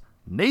Dobbs,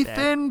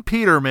 Nathan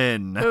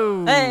Peterman.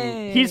 Ooh.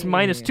 Hey. He's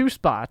minus 2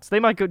 spots. They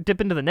might go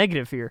dip into the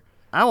negative here.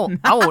 I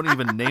won't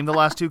even name the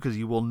last 2 because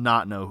you will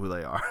not know who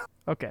they are.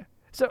 Okay.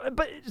 So,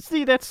 but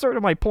see, that's sort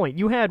of my point.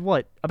 You had,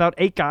 about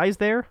 8 guys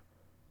there?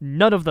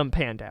 None of them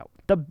panned out.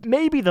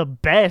 Maybe the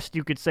best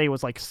you could say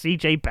was like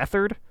C.J.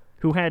 Beathard,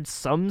 who had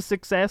some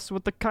success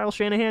with the Kyle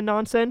Shanahan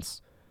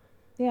nonsense.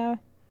 Yeah.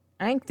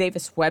 I think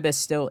Davis Webb is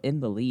still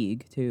in the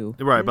league, too.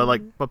 Right,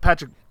 but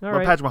Patrick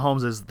right.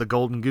 Mahomes is the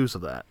golden goose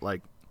of that.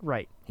 Like,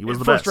 Right. he was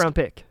the first best. round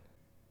pick.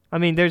 I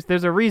mean,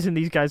 there's a reason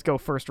these guys go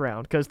first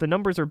round, because the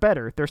numbers are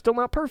better. They're still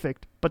not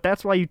perfect, but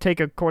that's why you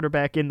take a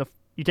quarterback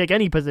you take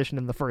any position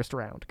in the first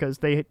round, because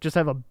they just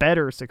have a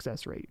better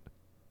success rate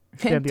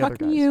than the other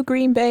Talking guys. you,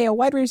 Green Bay, a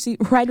wide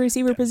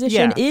receiver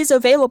position Yeah. is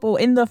available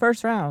in the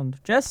first round.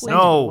 Just saying.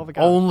 Love No, of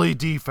God. only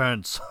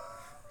defense.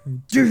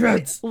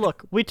 Defense.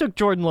 Look, we took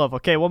Jordan Love.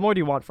 Okay, what more do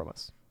you want from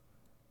us?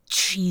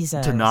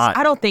 Jesus. To not.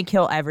 I don't think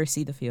he'll ever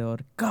see the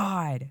field.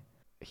 God.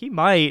 He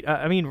might.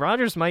 I mean,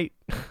 Rodgers might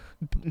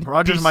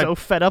Rodgers be might so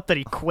fed up that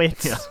he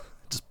quits.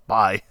 just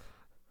buy.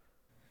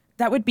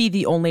 That would be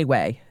the only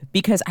way,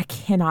 because I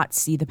cannot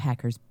see the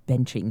Packers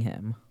benching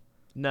him.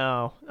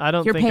 No, I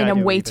don't You're think paying I him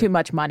do way either. too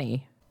much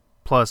money.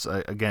 Plus,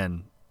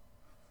 again,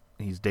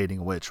 he's dating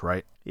a witch,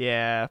 right?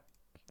 Yeah.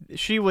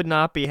 She would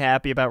not be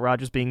happy about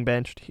Rodgers being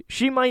benched.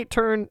 She might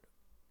turn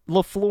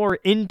LaFleur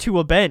into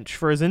a bench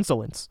for his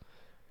insolence.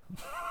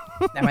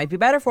 That might be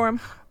better for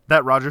him.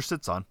 That Rodgers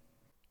sits on.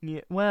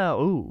 Yeah,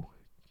 well, ooh.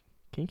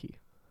 Kinky.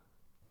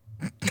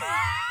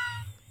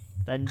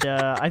 And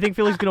I think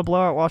Philly's going to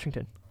blow out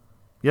Washington.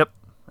 Yep.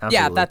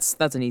 Absolutely. Yeah,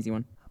 that's an easy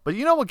one. But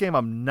you know what game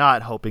I'm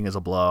not hoping is a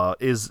blowout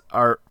is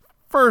our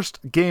first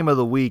game of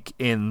the week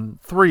in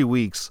 3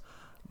 weeks.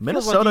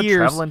 Minnesota like years.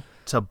 traveling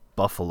to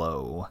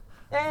Buffalo.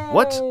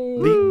 What?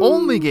 The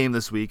only game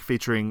this week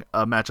featuring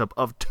a matchup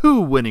of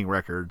 2 winning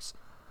records.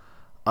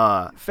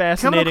 Kevin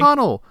Fascinating.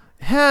 O'Connell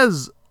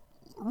has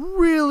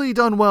really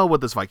done well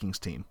with this Vikings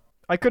team.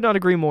 I could not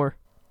agree more.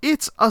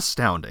 it's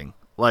astounding.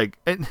 Like,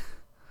 and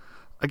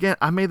again,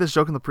 I made this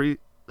joke in the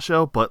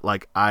pre-show, but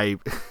like I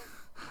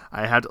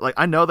had to, like,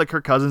 I know that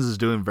Kirk Cousins is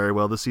doing very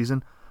well this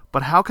season,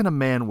 but how can a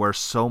man wear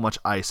so much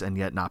ice and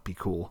yet not be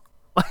cool?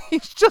 Like,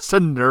 he's just a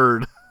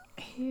nerd.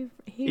 He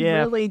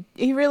Yeah.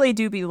 really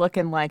do be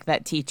looking like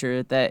that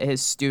teacher that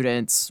his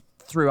students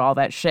threw all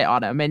that shit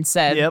on him and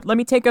said, Yep. "Let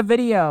me take a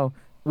video."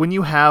 When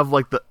you have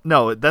like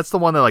that's the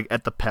one that like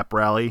at the pep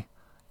rally,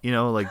 you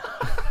know, like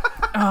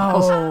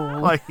Oh,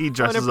 like he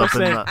dresses up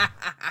in the.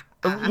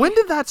 When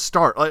did that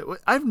start? Like,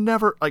 I've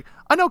never like.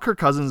 I know Kirk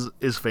Cousins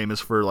is famous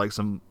for like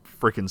some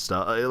freaking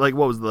stuff. Like,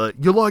 what was the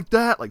you like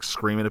that? Like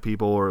screaming at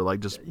people or like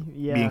just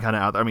Yeah. being kind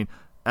of out there. I mean,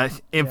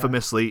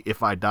 infamously,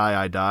 if I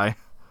die, I die.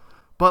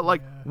 But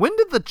like, when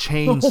did the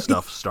chain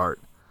stuff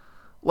start?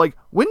 Like,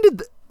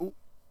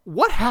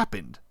 what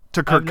happened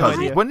to Kirk no Cousins?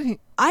 idea. When did he?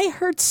 I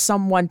heard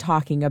someone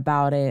talking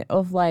about it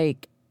of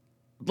like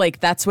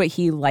that's what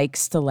he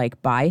likes to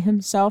like buy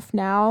himself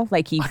now.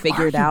 Like he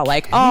figured out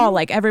like, oh,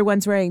 like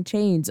everyone's wearing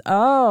chains.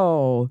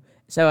 Oh,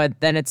 so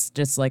then it's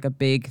just like a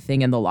big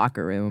thing in the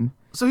locker room.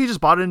 So he just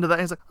bought into that.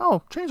 And he's like,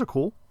 oh, chains are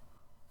cool.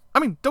 I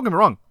mean, don't get me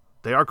wrong,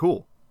 they are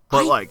cool.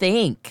 But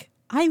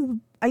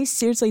I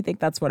seriously think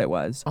that's what it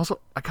was. also,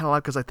 I kind of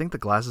like because I think the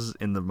glasses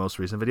in the most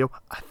recent video,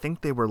 I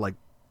think they were like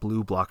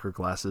blue blocker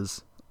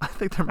glasses. I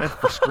think they're meant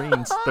for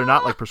screens. They're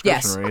not like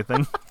prescription Yes. or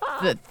anything.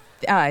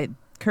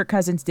 Kirk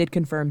Cousins did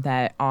confirm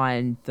that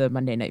on the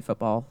Monday Night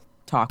Football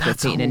talk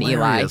That's with Peyton and Eli.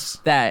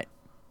 hilarious. That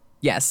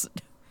yes,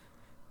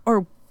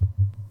 or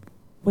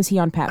was he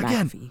on Pat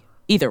Again. McAfee?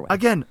 Either way,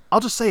 Again, I'll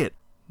just say it,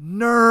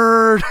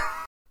 nerd.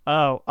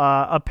 Oh,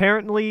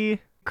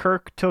 apparently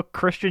Kirk took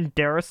Christian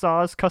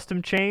Darrisaw's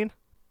custom chain,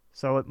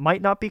 so it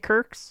might not be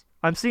Kirk's.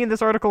 I'm seeing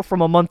this article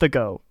from a month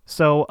ago.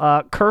 So,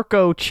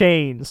 Kirko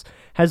Chains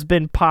has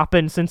been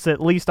popping since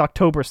at least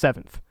October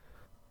 7th.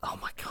 Oh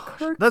my gosh,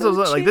 Kirk that's what I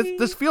was like. This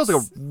Chains. feels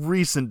like a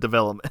recent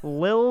development.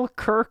 Lil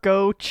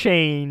Kirko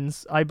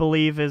Chains, I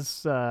believe,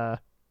 is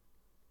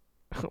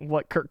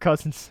what Kirk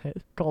Cousins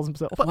calls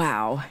himself.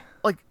 wow.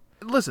 Like,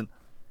 listen,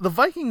 the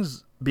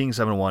Vikings being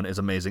 7-1 is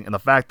amazing, and the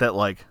fact that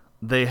like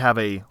they have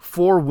a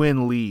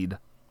 4-win lead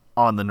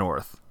on the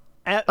North,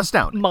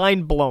 astounding.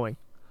 Mind blowing.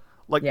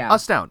 Like, Yeah.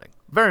 astounding.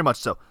 Very much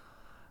so.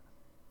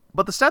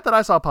 But the stat that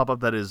I saw pop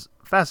up that is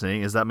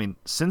fascinating is that, I mean,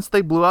 since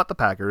they blew out the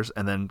Packers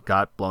and then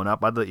got blown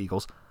out by the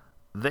Eagles,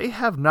 they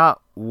have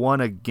not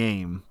won a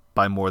game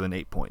by more than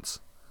 8 points.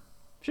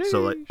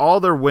 So, like, all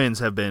their wins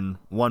have been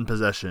one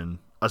possession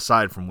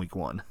aside from week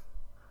 1.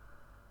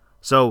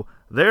 So,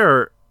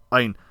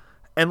 and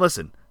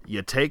listen,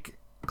 you take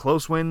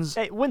close wins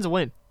Hey, win's a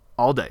win.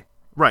 all day.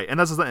 Right. And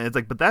that's the thing. It's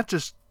like, but that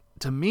just,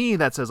 to me,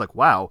 that says, like,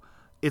 wow,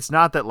 it's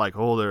not that, like,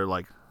 oh, they're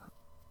like,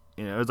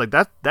 you know, it's like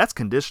that's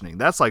conditioning.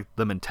 That's like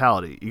the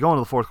mentality. You go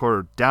into the fourth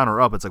quarter down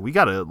or up, it's like we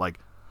gotta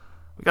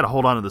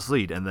hold on to this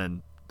lead, and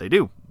then they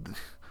do.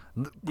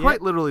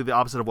 Quite literally the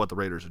opposite of what the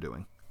Raiders are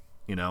doing,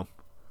 you know.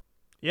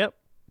 Yep.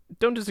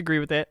 Don't disagree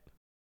with that.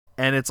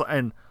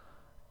 And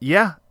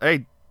yeah,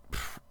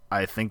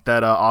 I think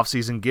that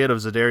offseason get of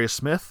Zadarius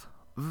Smith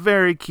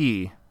very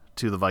key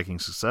to the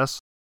Vikings' success.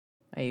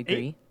 I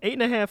agree.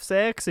 8.5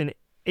 sacks in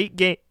 8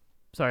 games.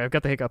 Sorry, I've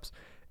got the hiccups.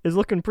 Is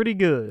looking pretty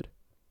good.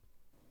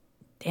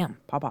 Damn,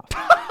 pop off.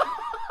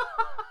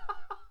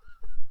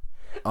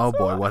 Oh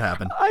boy, what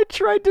happened? I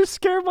tried to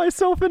scare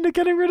myself into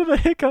getting rid of the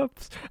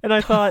hiccups, and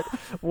I thought,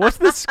 what's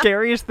the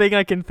scariest thing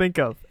I can think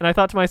of? And I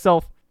thought to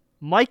myself,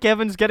 Mike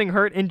Evans getting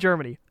hurt in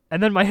Germany.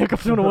 And then my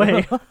hiccups went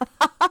away.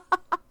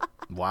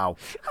 Wow.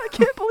 I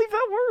can't believe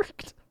that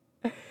worked.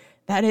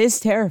 That is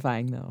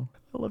terrifying, though.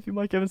 I love you,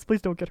 Mike Evans.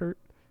 Please don't get hurt.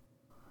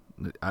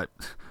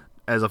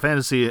 As a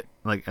fantasy,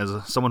 like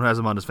someone who has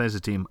him on his fantasy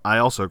team, I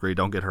also agree.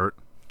 Don't get hurt.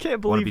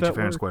 Can't Want to believe beat you that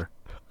fair and worked. square.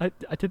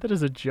 I did that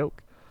as a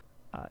joke.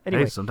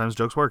 Anyway, Hey, sometimes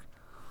jokes work.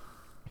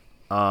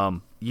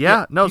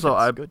 Yeah, no, so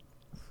defense, I'm good.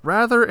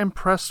 rather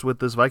impressed with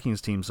this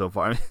Vikings team so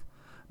far.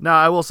 Now,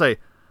 I will say,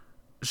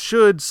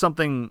 should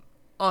something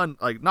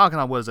knocking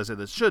on wood as I say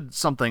this, should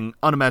something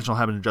unimaginable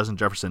happen to Justin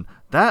Jefferson,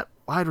 that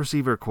wide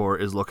receiver core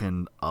is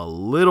looking a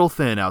little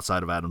thin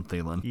outside of Adam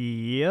Thielen.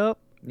 Yep.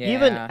 Yeah.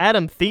 Even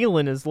Adam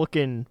Thielen is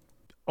looking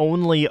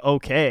only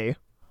okay.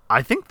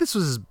 I think this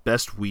was his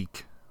best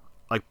week,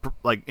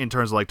 like in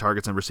terms of like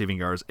targets and receiving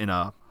yards in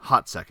a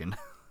hot second.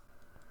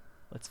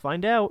 Let's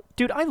find out.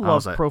 Dude, I was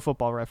love that? Pro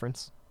Football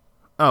Reference.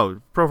 Oh,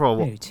 Pro I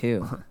Football. do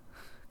too.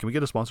 Can we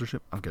get a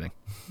sponsorship? I'm kidding.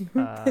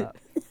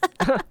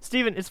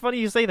 Steven, it's funny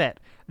you say that.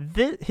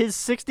 His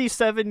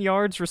 67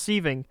 yards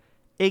receiving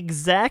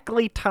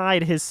exactly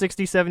tied his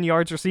 67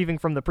 yards receiving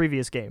from the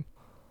previous game.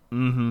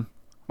 Mm-hmm.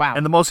 Wow.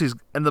 And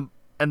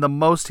the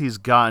most he's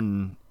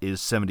gotten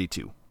is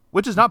 72,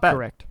 which is not bad.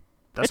 Correct.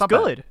 That's It's not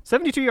bad. good.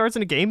 72 yards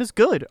in a game is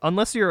good,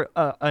 unless you're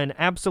an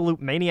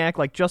absolute maniac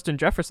like Justin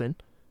Jefferson.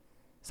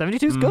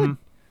 72 is good.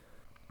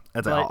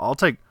 That's But- I'll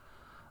take.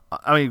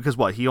 I mean, because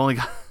what he only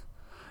got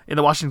in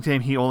the Washington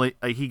game,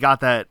 he got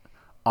that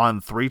on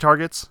 3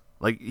 targets.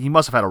 Like he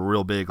must have had a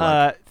real big.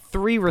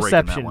 3 one.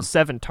 receptions,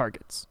 7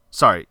 targets.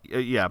 Sorry,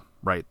 yeah,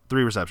 right,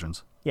 3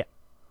 receptions. Yeah.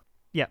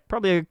 Yeah,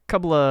 probably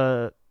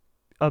a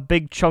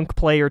big chunk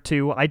play or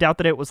two. I doubt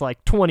that it was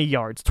like 20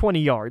 yards, 20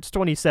 yards,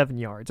 27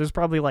 yards. It was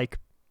probably like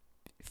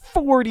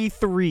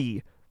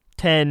 43,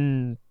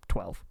 10,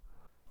 12.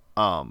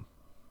 I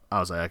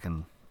was like,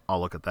 I'll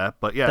look at that.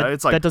 But yeah,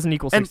 it's like that doesn't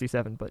equal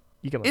 67, but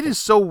you get my it point. is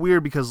so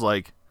weird because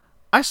like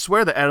I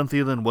swear that Adam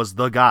Thielen was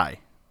the guy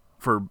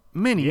for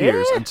many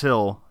years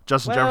until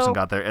Justin Jefferson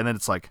got there, and then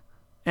it's like,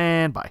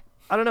 and bye.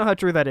 I don't know how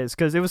true that is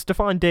because it was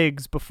Stephon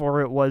Diggs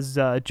before it was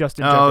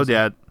Justin Oh,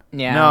 Jefferson.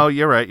 Yeah. No,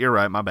 you're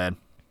right. My bad.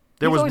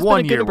 There He's was always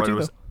one been a good year number where two, it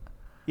was. though.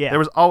 Yeah, There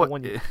was one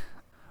always. year.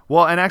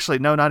 Well, and actually,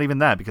 no, not even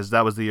that, because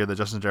that was the year that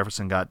Justin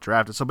Jefferson got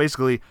drafted. So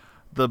basically,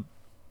 the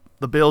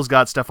Bills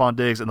got Stephon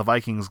Diggs and the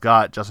Vikings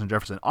got Justin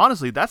Jefferson.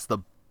 Honestly, that's the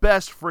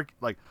best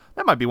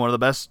that might be one of the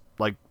best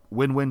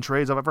win-win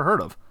trades I've ever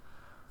heard of.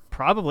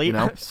 Probably. You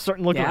know?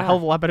 Starting looking a hell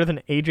of a lot better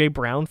than A.J.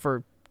 Brown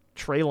for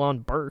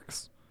Treylon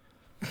Burks.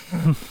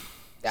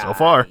 So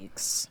far.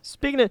 Yikes.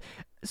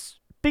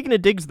 Speaking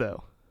of Diggs,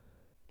 though,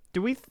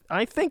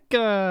 I think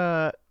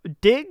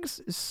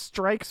Diggs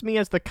strikes me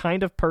as the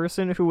kind of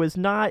person who is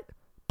not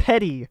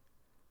petty,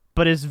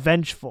 but is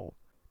vengeful.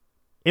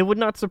 It would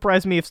not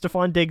surprise me if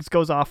Stephon Diggs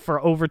goes off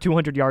for over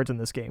 200 yards in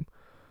this game.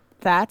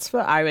 That's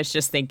what I was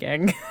just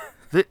thinking.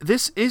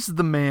 This is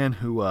the man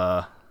who,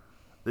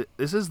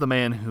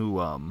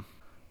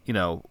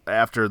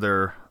 after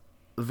their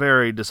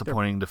very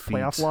disappointing defeat,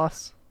 Playoff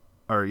loss.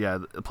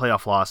 The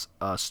playoff loss,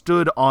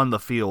 stood on the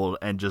field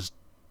and just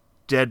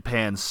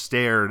deadpan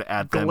stared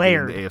at them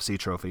getting the AFC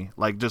trophy.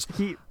 Like, just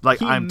He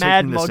I'm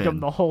mad taking this mugged in. him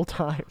the whole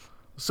time.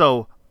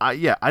 So,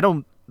 I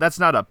don't. That's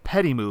not a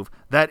petty move.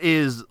 That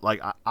is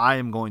I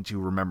am going to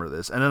remember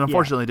this. And then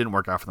unfortunately, it didn't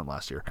work out for them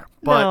last year.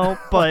 But No,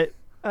 but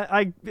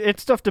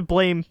it's tough to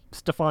blame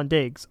Stephon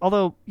Diggs.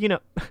 Although,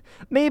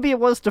 maybe it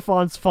was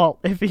Stephon's fault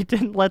if he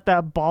didn't let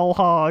that ball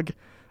hog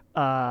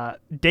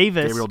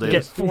Davis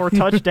get 4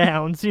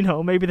 touchdowns.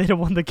 Maybe they'd have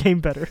won the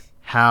game better.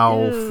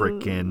 how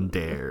freaking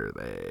dare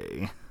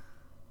they?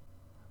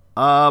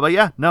 But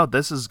yeah, no,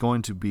 this is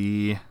going to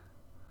be.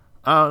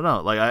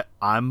 No,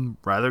 I'm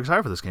rather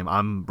excited for this game.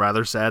 I'm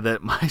rather sad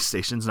that my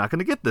station's not going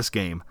to get this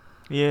game.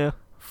 Yeah.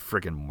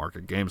 Freaking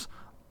market games.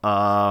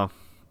 But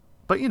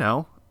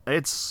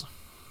it's.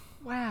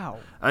 Wow.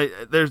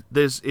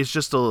 It's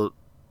just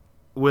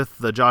with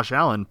the Josh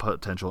Allen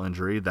potential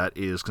injury that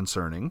is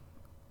concerning.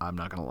 I'm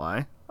not gonna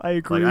lie. I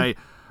agree.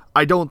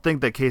 I don't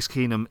think that Case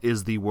Keenum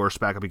is the worst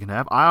backup you can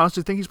have. I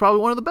honestly think he's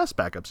probably one of the best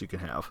backups you can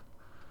have,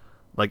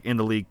 in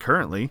the league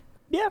currently.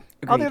 Yeah.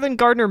 Agreed. Other than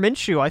Gardner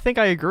Minshew, I think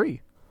I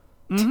agree.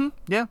 Mm-hmm.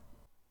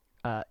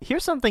 Yeah.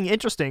 Here's something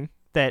interesting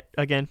that,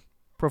 again,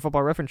 Pro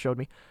Football Reference showed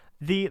me.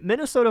 The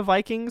Minnesota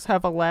Vikings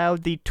have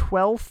allowed the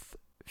 12th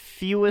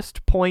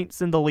fewest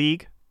points in the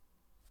league,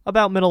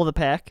 about middle of the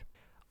pack,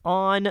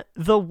 on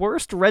the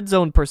worst red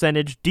zone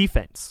percentage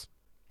defense.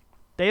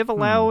 They have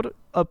allowed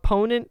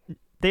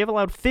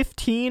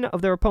 15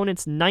 of their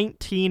opponent's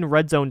 19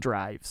 red zone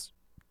drives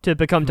to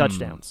become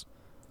touchdowns.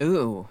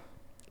 Ooh,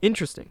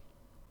 Interesting.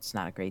 it's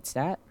not a great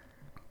stat.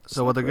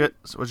 So what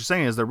you're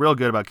saying is they're real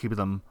good about keeping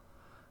them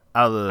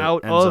out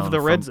of the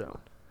red zone.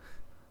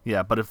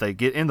 Yeah, but if they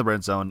get in the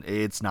red zone,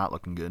 it's not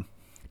looking good.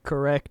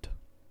 Correct.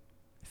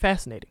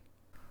 Fascinating.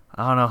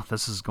 I don't know.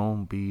 This is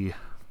going to be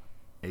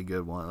a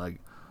good one.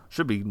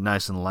 Should be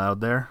nice and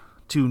loud there.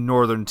 2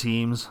 northern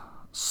teams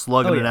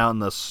slugging it out in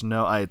the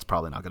snow. It's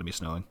probably not going to be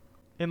snowing.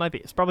 It might be.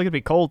 It's probably going to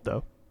be cold,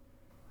 though.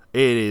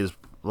 It is.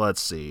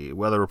 Let's see.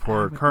 Weather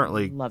report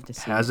currently love to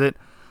see has it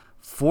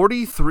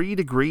 43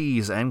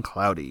 degrees and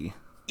cloudy.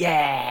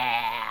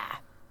 Yeah.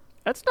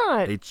 That's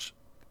not... It's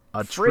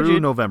a frigid. true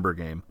November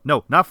game.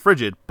 No, not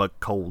frigid, but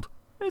cold.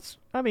 It's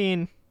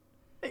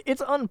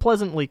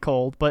unpleasantly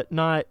cold, but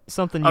not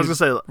something you I was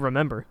going to say,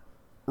 remember.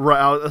 right,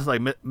 I was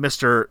like,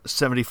 Mr.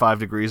 75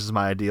 degrees is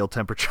my ideal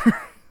temperature.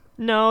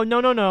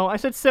 No. I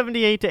said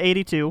 78 to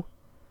 82.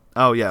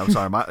 Oh, yeah, I'm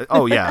sorry.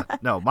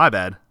 My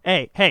bad.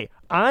 Hey,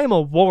 I'm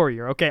a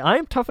warrior, okay?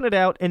 I'm toughing it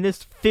out in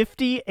this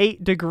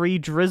 58-degree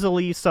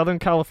drizzly Southern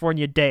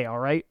California day, all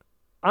right?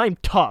 I'm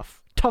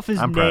tough. Tough as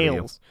I'm proud of you.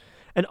 nails.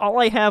 And all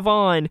I have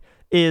on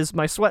is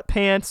my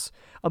sweatpants,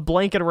 a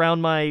blanket around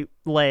my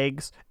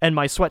legs, and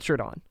my sweatshirt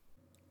on.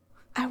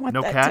 I want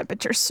No that cat?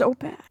 temperature so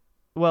bad.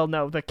 Well,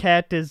 no, the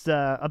cat is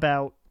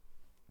about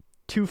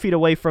 2 feet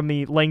away from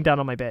me laying down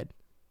on my bed.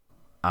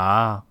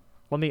 Ah,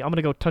 I'm going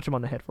to go touch him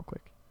on the head real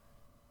quick.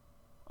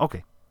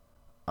 okay.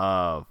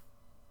 While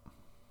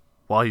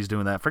he's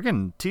doing that,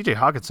 freaking TJ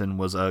Hawkinson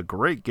was a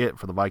great get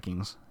for the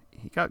Vikings.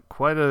 He got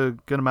quite a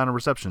good amount of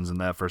receptions in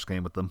that first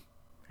game with them.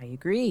 I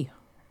agree.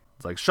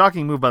 It's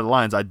shocking move by the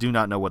Lions. I do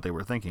not know what they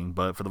were thinking,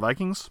 but for the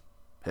Vikings,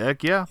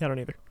 heck yeah. I don't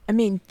either. I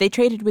mean, they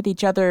traded with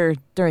each other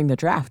during the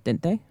draft,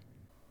 didn't they?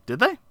 Did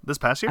they? This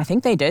past year? I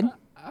think they did.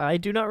 I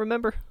do not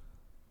remember.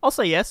 I'll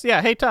say yes.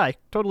 Yeah, hey, Ty.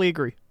 Totally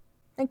agree.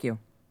 Thank you.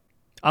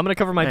 I'm going to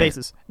cover my Hey.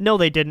 bases. No,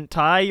 they didn't,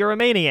 Ty. You're a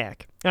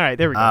maniac. All right,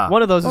 there we go.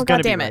 One of those is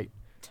going to be right.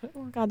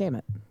 God damn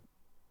it.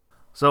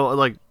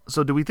 So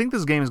do we think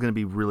this game is going to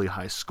be really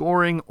high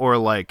scoring or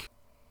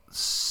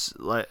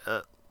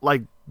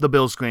like the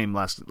Bills game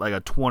last, like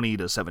a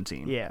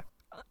 20-17. Yeah.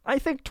 I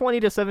think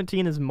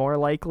 20-17 is more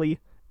likely.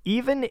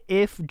 Even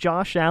if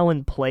Josh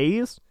Allen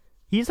plays,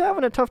 he's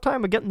having a tough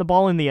time of getting the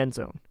ball in the end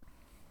zone.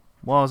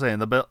 Well, I was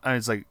saying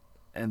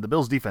and the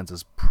Bills' defense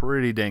is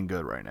pretty dang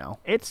good right now.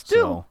 It's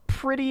still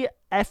pretty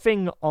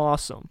effing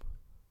awesome.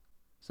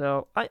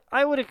 So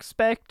I would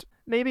expect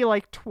maybe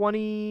like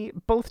 20,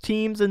 both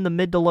teams in the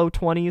mid to low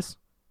 20s,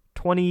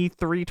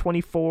 23,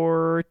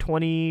 24,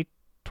 20,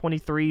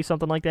 23,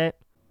 something like that.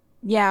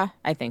 Yeah,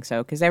 I think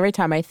so. Because every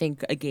time I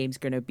think a game's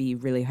going to be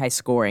really high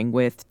scoring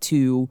with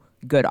two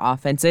good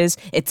offenses,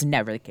 it's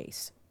never the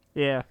case.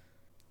 Yeah.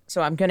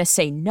 So I'm going to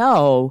say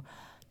no,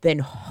 then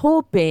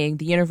hoping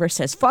the universe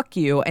says fuck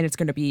you, and it's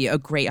going to be a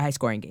great high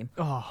scoring game.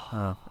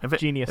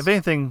 Genius. If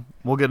anything,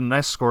 we'll get a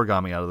nice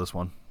scoregami out of this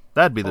one.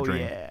 That'd be the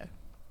dream. Yeah.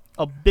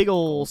 A big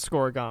ol'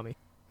 scoregami.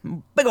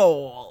 Big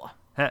ol'.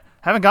 We've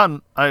only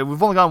gotten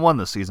one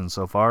this season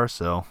so far,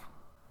 so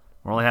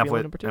we're only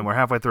halfway, and we're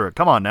halfway through it.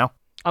 Come on now.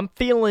 I'm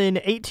feeling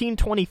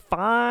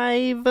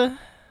 18-25,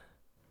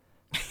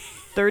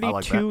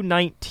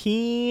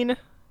 32-19.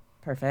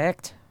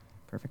 Perfect.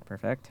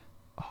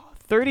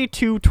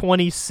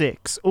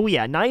 32-26. Oh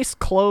yeah, nice,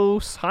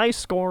 close,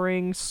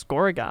 high-scoring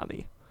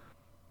scoregami.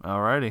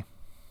 Alrighty.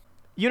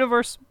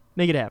 Universe,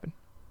 make it happen.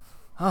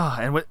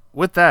 And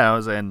with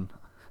that,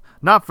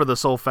 not for the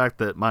sole fact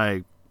that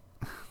my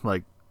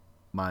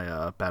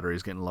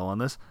battery's getting low on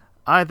this.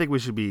 I think we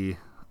should be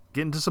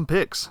getting to some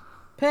picks.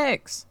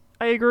 Picks.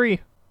 I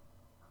agree.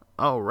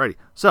 Alrighty.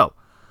 So,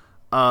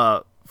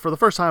 for the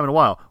first time in a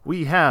while,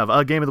 we have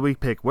a Game of the Week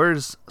pick.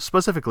 Where's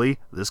specifically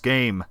this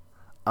game?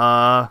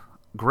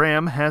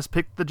 Graham has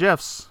picked the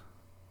Jeffs.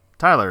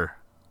 Tyler,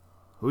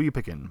 who are you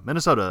picking?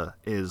 Minnesota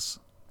is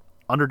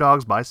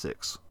underdogs by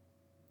 6.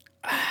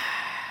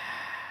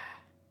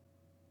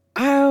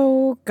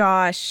 Oh,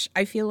 gosh.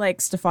 I feel like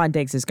Stephon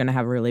Diggs is going to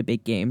have a really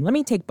big game. Let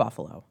me take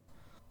Buffalo.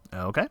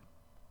 Okay.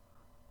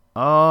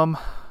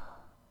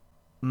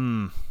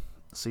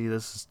 See,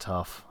 this is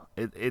tough.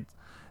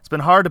 It's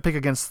been hard to pick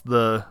against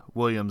the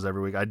Williams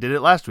every week. I did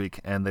it last week,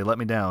 and they let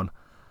me down.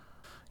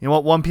 You know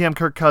what? 1 p.m.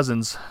 Kirk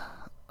Cousins.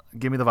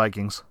 Give me the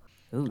Vikings.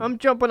 Ooh. I'm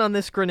jumping on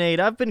this grenade.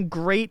 I've been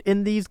great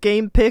in these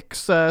game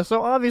picks, so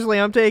obviously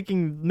I'm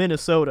taking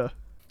Minnesota.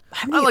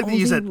 I like that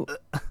you said...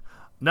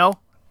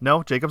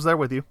 No, Jacob's there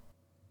with you.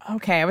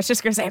 Okay, I was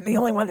just going to say I'm the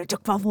only one that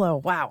took Buffalo.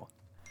 Wow.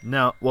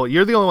 No, well,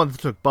 you're the only one that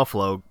took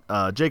Buffalo.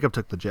 Jacob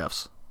took the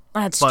Jeffs.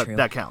 That's but true.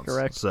 That counts.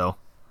 Correct. So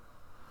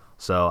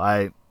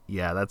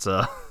that's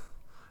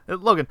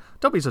Logan,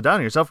 don't be so down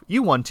on yourself.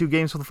 You won 2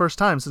 games for the first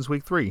time since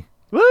week 3.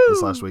 Woo!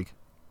 This last week.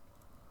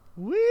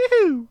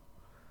 Woo!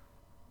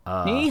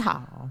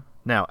 Yeehaw.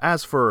 Now,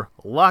 as for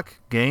lock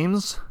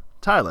games,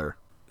 Tyler.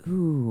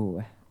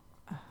 Ooh.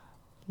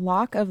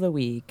 Lock of the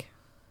week.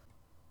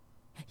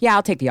 Yeah,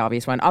 I'll take the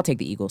obvious one. I'll take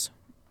the Eagles.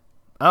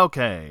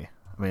 Okay.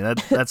 I mean,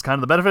 that's kind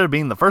of the benefit of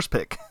being the first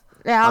pick.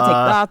 Yeah,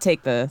 I'll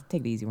take the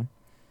easy one.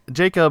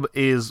 Jacob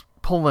is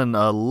pulling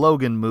a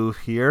Logan move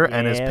here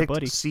and has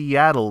picked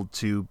Seattle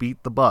to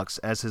beat the Bucks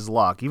as his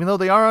lock. Even though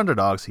they are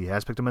underdogs, he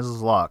has picked them as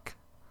his lock.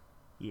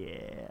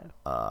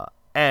 Yeah.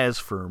 As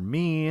for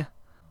me,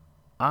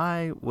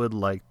 I would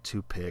like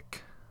to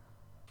pick...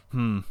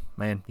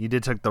 Man, you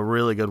did take the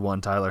really good one,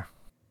 Tyler.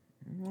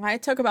 I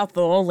took about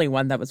the only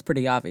one that was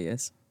pretty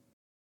obvious.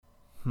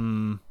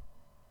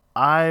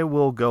 I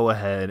will go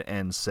ahead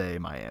and say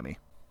Miami.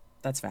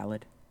 That's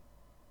valid.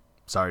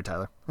 Sorry,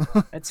 Tyler.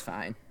 It's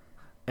fine.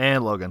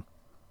 And Logan.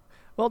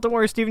 Well, don't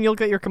worry, Steven, you'll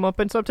get your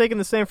comeuppance. I'm taking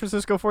the San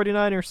Francisco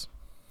 49ers.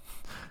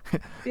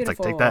 It's like,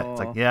 take that. It's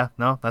like, yeah,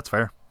 no, that's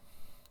fair.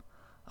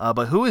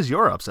 But who is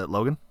your upset,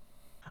 Logan?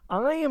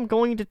 I am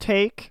going to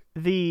take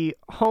the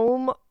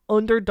home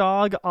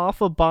underdog off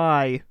a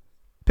bye,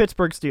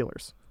 Pittsburgh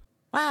Steelers.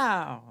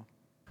 Wow.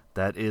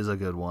 That is a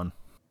good one.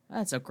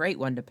 That's a great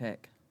one to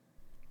pick.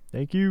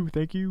 Thank you.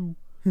 Thank you.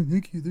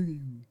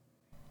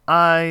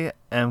 I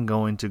am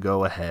going to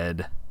go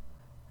ahead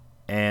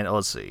and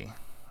let's see.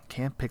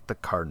 Can't pick the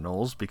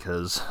Cardinals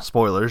because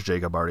spoilers,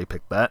 Jacob already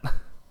picked that.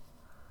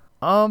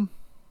 How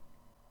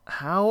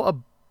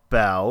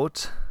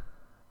about,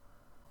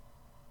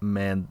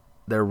 man,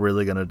 they're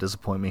really going to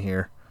disappoint me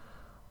here.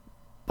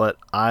 But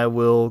I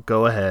will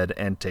go ahead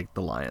and take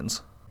the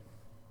Lions.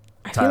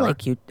 I feel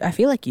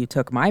like you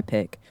took my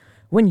pick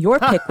when your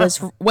pick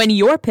was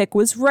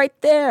right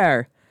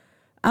there.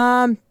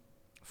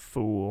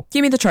 Fool.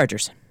 Give me the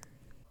Chargers.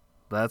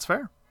 That's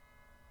fair.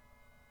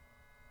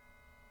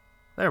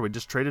 There, we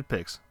just traded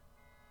picks.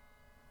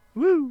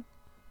 Woo!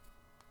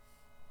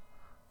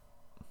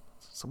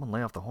 Someone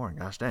lay off the horn.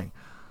 Gosh dang.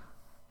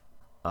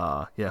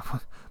 Yeah.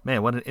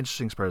 Man, what an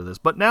interesting spread of this.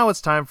 But now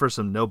it's time for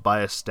some no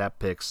bias stat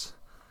picks.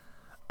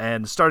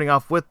 And starting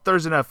off with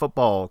Thursday Night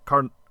Football,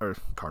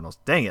 Cardinals.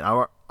 Dang it,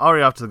 I'm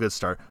already off to the good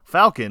start.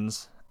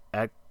 Falcons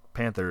at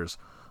Panthers.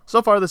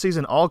 So far this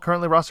season, all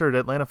currently rostered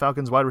Atlanta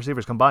Falcons wide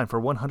receivers combined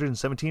for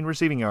 117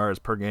 receiving yards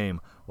per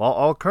game, while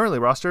all currently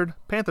rostered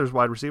Panthers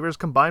wide receivers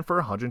combined for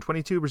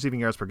 122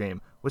 receiving yards per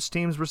game. Which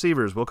team's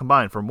receivers will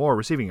combine for more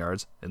receiving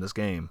yards in this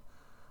game?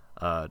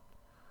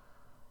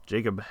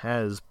 Jacob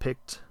has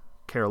picked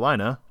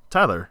Carolina.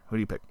 Tyler, who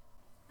do you pick?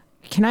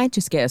 Can I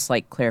just get a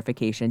slight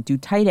clarification? Do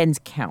tight ends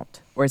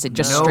count? Or is it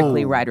just No.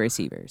 strictly wide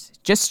receivers?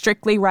 Just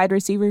strictly wide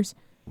receivers?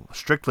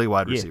 Strictly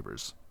wide Yeah.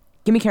 receivers.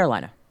 Give me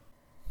Carolina.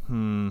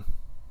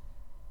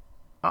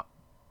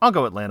 I'll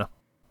go Atlanta.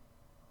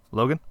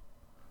 Logan?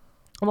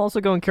 I'm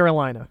also going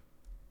Carolina.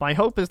 My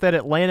hope is that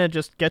Atlanta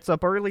just gets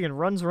up early and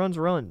runs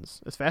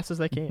as fast as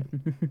they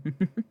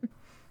can.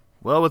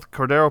 Well, with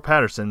Cordero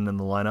Patterson in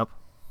the lineup,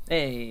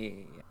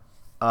 Hey.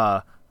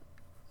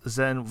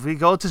 then we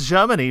go to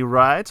Germany,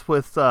 right?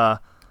 With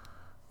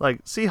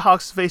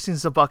Seahawks facing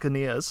the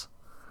Buccaneers.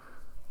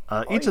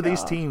 Each of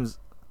these teams,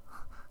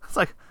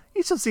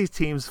 each of these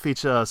teams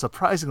feature a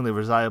surprisingly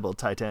reliable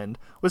tight end,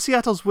 with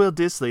Seattle's Will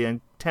Disley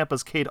and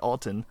Tampa's Cade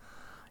Alton,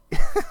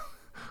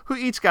 who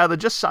each gather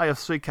just shy of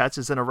 3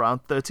 catches and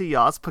around 30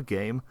 yards per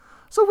game.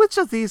 So which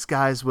of these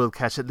guys will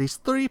catch at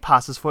least 3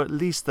 passes for at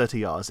least 30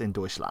 yards in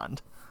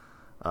Deutschland?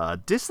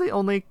 Disley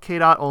only,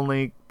 Cade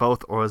only,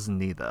 both, or is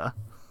neither?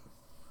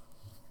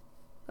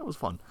 That was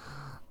fun.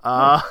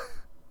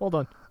 Well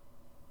done.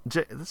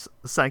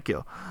 Thank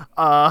you.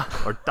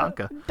 Or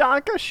danke.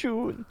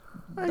 Dankeschön.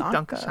 Hey,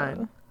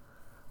 dankeschön.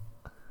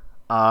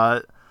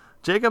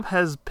 Jacob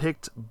has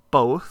picked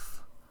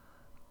both.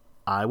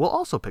 I will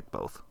also pick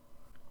both.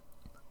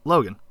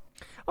 Logan.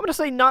 I'm going to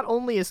say not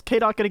only is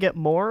K-Dot going to get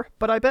more,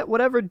 but I bet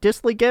whatever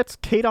Disley gets,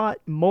 K-Dot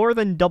more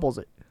than doubles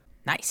it.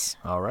 Nice.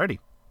 Alrighty.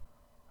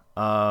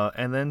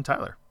 And then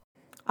Tyler.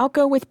 I'll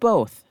go with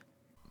both.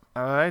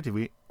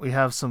 Alrighty, we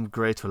have some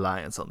great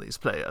reliance on these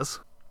players.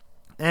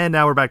 And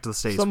now we're back to the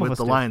States Some of with us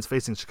the do. Lions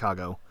facing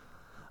Chicago.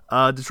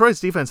 Detroit's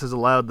defense has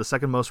allowed the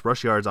second most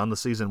rush yards on the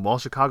season, while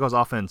Chicago's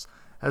offense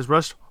has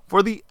rushed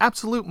for the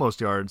absolute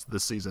most yards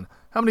this season.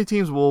 How many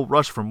teams will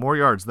rush for more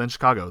yards than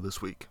Chicago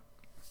this week?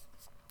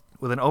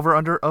 With an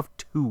over-under of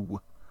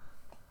 2.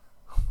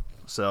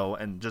 So,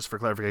 and just for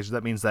clarification,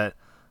 that means that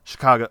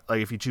Chicago,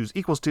 if you choose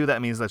equals 2,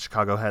 that means that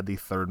Chicago had the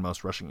third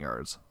most rushing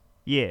yards.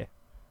 Yeah.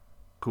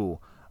 Cool.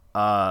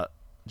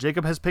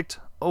 Jacob has picked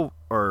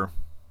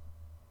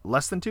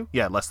less than 2?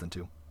 Yeah, less than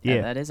 2.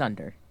 Yeah. That is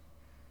under.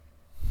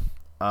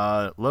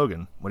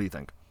 Logan, what do you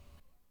think?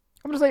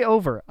 I'm going to say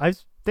over. I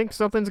think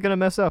something's going to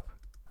mess up.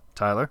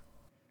 Tyler?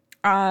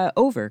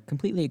 Over.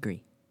 Completely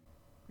agree.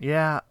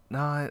 Yeah, no,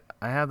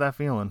 I have that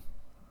feeling.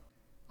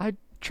 I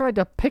tried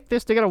to pick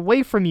this to get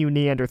away from you,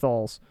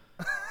 Neanderthals.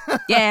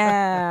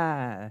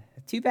 Yeah.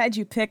 Too bad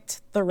you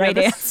picked the right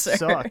Yeah, this answer.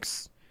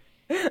 sucks.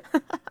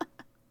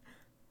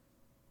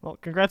 Well,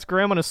 congrats,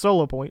 Graham, on a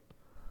solo point.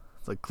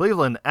 It's like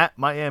Cleveland at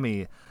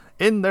Miami.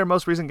 In their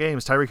most recent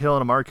games, Tyreek Hill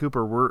and Amari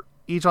Cooper were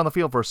each on the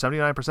field for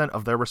 79%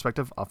 of their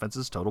respective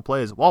offenses' total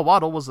plays, while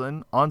Waddle was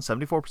then on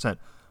 74%.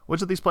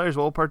 Which of these players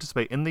will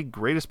participate in the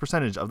greatest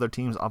percentage of their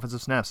team's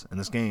offensive snaps in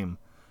this game?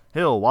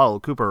 Hill, Waddle,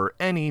 Cooper, or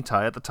any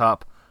tie at the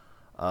top?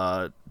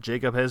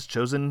 Jacob has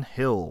chosen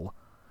Hill.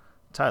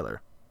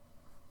 Tyler?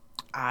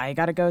 I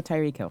gotta go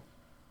Tyreek Hill.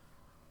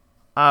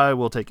 I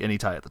will take any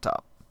tie at the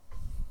top.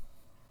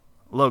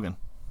 Logan?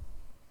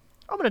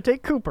 I'm going to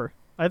take Cooper.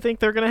 I think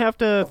they're going to have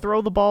to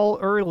throw the ball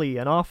early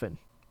and often.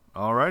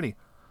 Alrighty.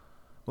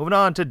 Moving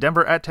on to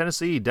Denver at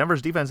Tennessee.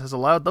 Denver's defense has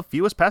allowed the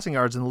fewest passing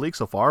yards in the league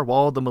so far,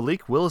 while the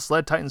Malik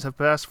Willis-led Titans have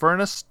passed for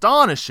an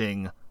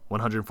astonishing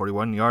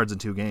 141 yards in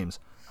 2 games.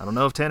 I don't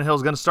know if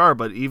Tannehill's going to start,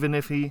 but even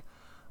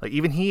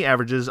he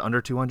averages under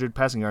 200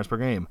 passing yards per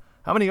game.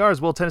 How many yards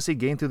will Tennessee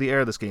gain through the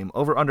air this game?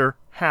 Over under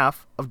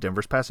half of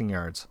Denver's passing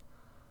yards.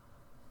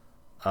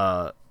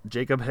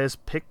 Jacob has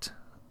picked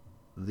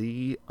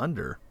the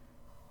under.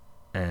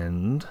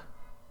 And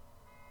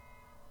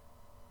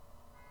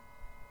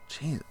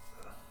jeez.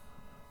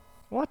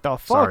 What the fuck,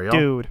 Sorry, y'all.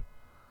 dude?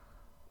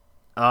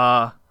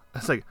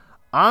 It's like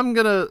I'm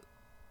gonna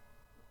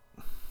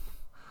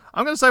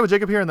side with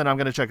Jacob here, and then I'm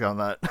gonna check on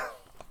that.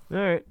 All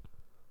right.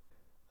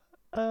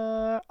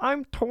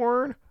 I'm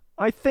torn.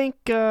 I think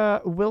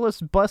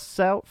Willis busts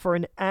out for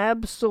an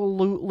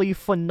absolutely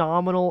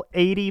phenomenal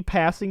 80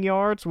 passing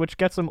yards, which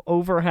gets him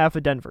over half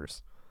of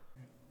Denver's.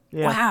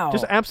 Yeah, Wow.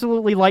 just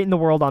absolutely lighting the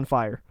world on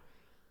fire.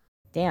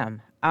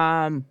 Damn.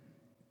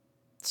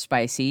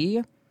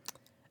 Spicy.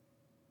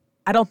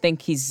 I don't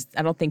think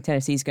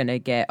Tennessee's gonna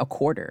get a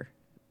quarter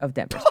of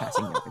Denver's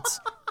passing yards.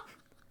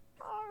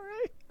 All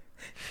right.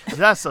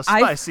 That's a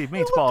spicy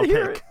meatball to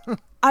hear pick.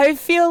 I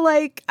feel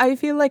like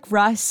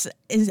Russ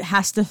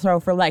has to throw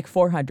for like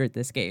 400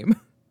 this game.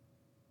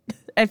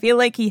 I feel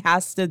like he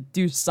has to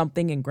do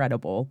something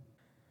incredible.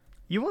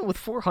 You went with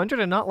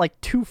 400 and not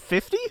like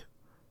 250?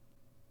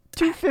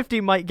 250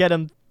 might get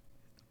him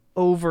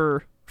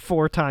over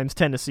 4 times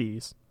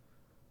Tennessee's.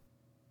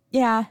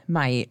 Yeah,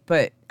 might,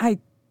 but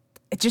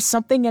just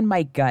something in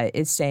my gut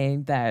is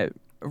saying that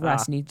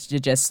Russ needs to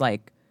just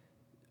like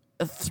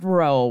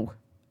throw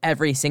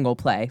every single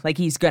play. Like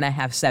he's gonna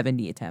have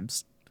 70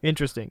 attempts.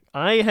 Interesting.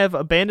 I have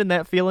abandoned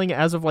that feeling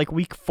as of like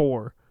week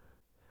 4.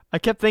 I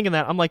kept thinking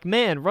that. I'm like,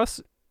 man,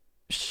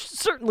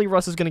 certainly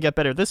Russ is going to get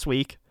better this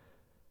week.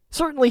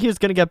 Certainly he's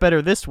going to get better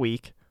this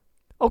week.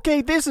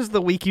 Okay, this is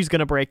the week he's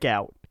going to break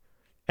out.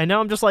 And now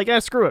I'm just like,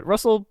 screw it.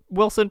 Russell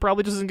Wilson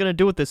probably just isn't going to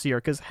do it this year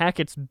because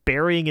Hackett's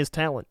burying his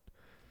talent.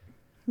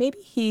 Maybe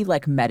he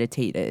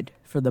meditated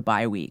for the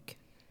bye week,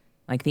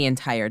 the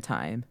entire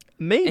time.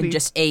 Maybe. And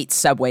just ate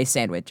Subway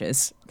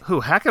sandwiches. Who,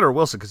 Hackett or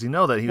Wilson? Because you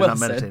know that he was not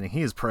Wilson. meditating.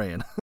 He is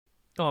praying.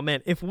 Oh,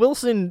 man. If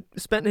Wilson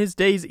spent his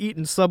days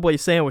eating Subway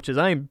sandwiches,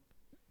 I'm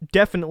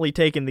definitely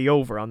taking the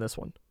over on this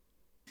one.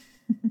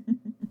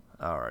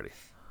 Alrighty.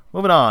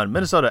 Moving on.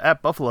 Minnesota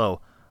at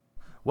Buffalo.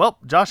 Well,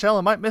 Josh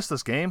Allen might miss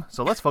this game,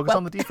 so let's focus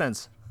on the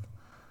defense.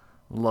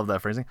 Love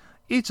that phrasing.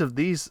 Each of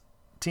these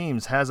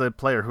teams has a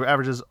player who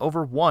averages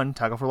over 1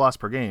 tackle for loss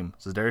per game.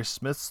 Zadarius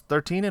Smith's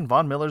 13 and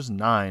Von Miller's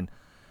 9.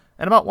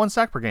 And about 1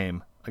 sack per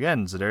game.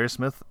 Again, Zadarius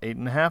Smith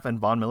 8.5 and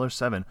Von Miller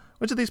 7.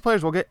 Which of these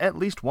players will get at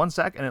least 1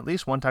 sack and at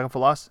least 1 tackle for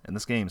loss in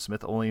this game?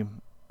 Smith only,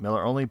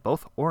 Miller only,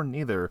 both or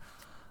neither.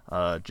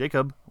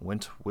 Jacob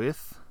went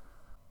with...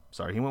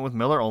 Sorry, he went with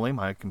Miller only.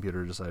 My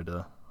computer decided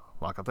to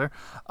lock up there.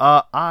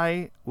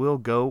 I will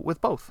go with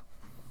both.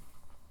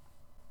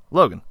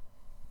 Logan.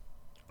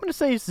 I'm going to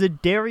say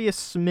Zadarius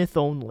Smith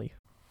only.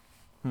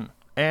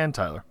 And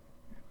Tyler.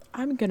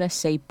 I'm going to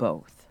say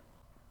both.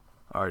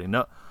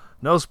 Alrighty,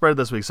 no spread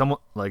this week. Someone,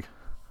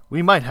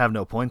 we might have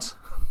no points.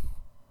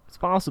 It's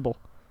possible.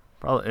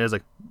 Probably is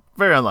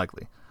very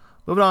unlikely.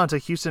 Moving on to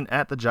Houston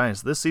at the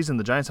Giants. This season,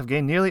 the Giants have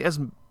gained nearly as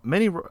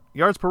many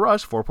yards per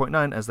rush,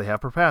 4.9, as they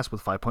have per pass,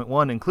 with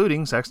 5.1,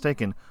 including sacks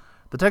taken.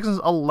 The Texans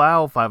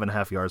allow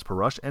 5.5 yards per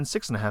rush and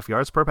 6.5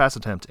 yards per pass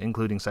attempt,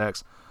 including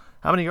sacks.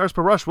 How many yards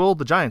per rush will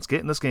the Giants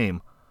get in this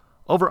game?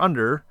 Over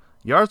under,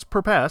 yards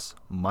per pass,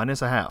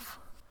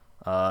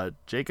 -0.5.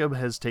 Jacob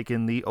has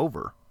taken the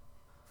over.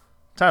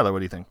 Tyler, what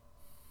do you think?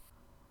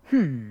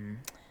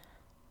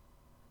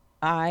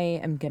 I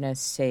am going to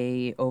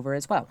say over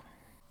as well.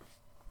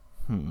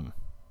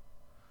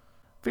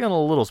 Feeling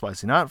a little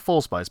spicy. Not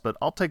full spice, but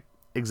I'll take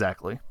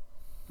exactly.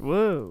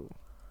 Whoa.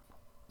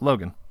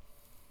 Logan.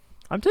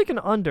 I'm taking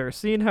under,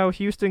 seeing how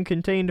Houston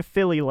contained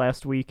Philly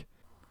last week.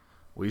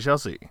 We shall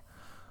see.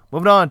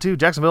 Moving on to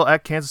Jacksonville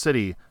at Kansas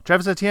City.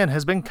 Travis Etienne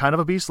has been kind of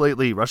a beast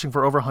lately, rushing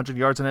for over 100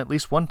 yards and at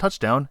least 1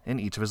 touchdown in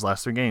each of his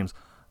last 3 games.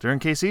 During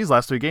KC's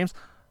last 3 games,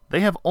 they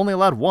have only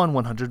allowed 1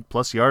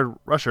 100-plus yard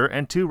rusher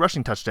and 2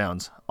 rushing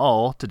touchdowns,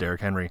 all to Derrick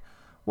Henry.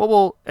 What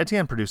will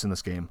Etienne produce in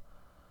this game?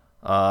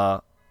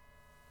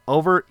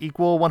 Over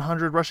equal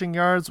 100 rushing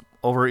yards,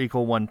 over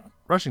equal 1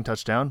 rushing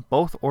touchdown,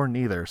 both or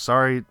neither.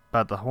 Sorry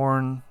about the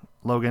horn,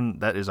 Logan.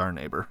 That is our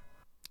neighbor.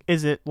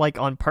 Is it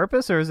on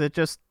purpose, or is it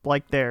just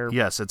their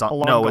Yes, it's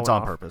alarm no, going it's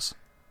on off? purpose.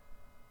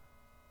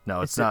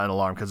 No, it's not an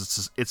alarm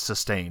because it's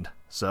sustained.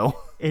 So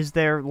Is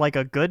there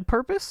a good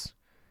purpose?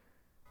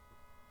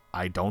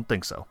 I don't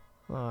think so.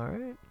 All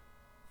right.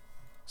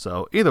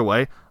 So either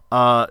way,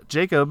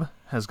 Jacob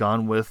has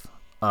gone with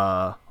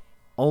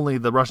only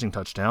the rushing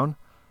touchdown.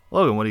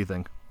 Logan, what do you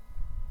think?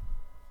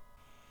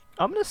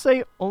 I'm going to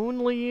say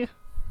only...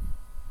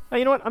 Oh,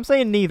 you know what? I'm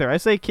saying neither. I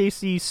say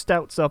KC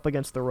stouts up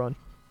against the run.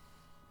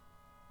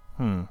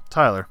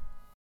 Tyler.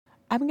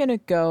 I'm going to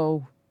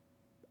go...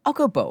 I'll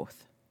go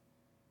both.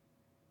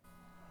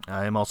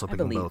 I am also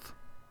picking both.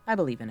 I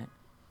believe in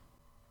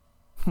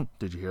it.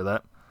 Did you hear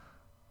that?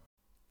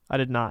 I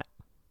did not.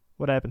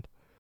 What happened?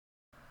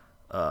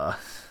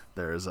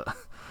 There's a...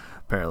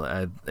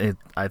 Apparently,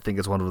 I think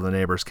it's one of the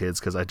neighbor's kids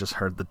because I just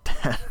heard the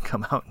dad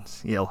come out and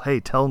yell, "Hey,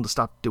 tell him to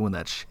stop doing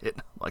that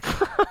shit."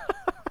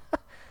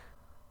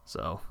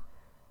 So,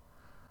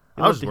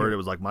 I was just worried it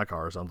was my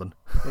car or something.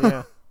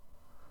 Yeah.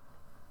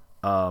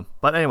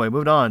 But anyway,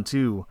 moving on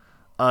to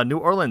New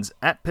Orleans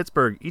at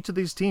Pittsburgh. Each of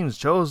these teams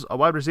chose a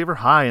wide receiver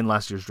high in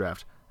last year's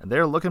draft, and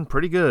they're looking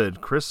pretty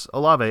good. Chris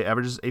Olave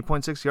averages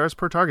 8.6 yards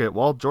per target,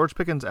 while George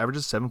Pickens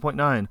averages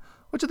 7.9.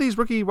 Which of these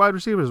rookie wide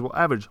receivers will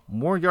average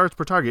more yards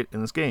per target in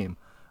this game?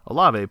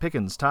 Olave,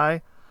 Pickens,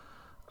 Ty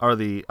are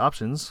the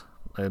options.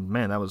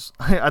 Man, that was...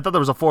 I thought there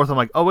was a fourth. I'm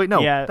like, oh, wait,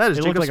 no. Yeah, that is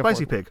it looked Jacob's like a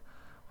spicy fourth. pick.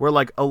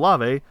 Where,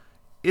 Olave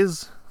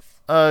is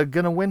going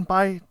to win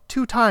by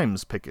 2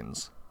 times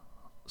Pickens.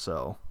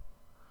 So,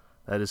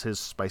 that is his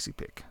spicy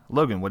pick.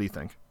 Logan, what do you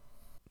think?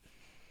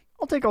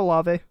 I'll take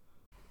Olave.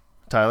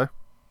 Tyler?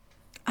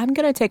 I'm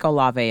going to take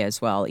Olave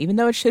as well, even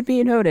though it should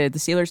be noted the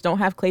Steelers don't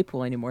have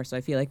Claypool anymore, so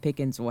I feel like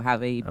Pickens will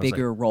have a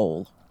bigger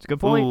role. It's a good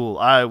point. Ooh,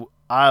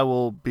 I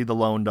will be the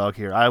lone dog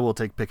here. I will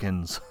take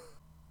Pickens.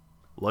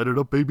 Light it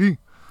up, baby.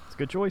 It's a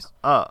good choice.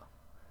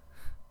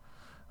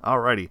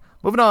 Alrighty.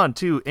 Moving on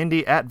to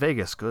Indy at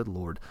Vegas. Good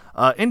lord.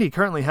 Indy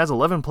currently has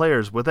 11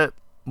 players with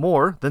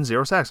more than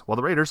 0 sacks, while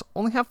the Raiders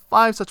only have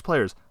 5 such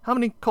players. How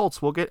many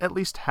Colts will get at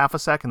least half a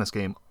sack in this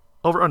game?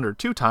 Over under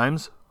 2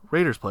 times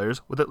Raiders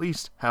players with at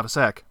least half a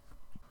sack.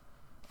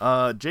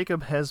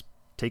 Jacob has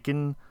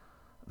taken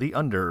the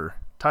under.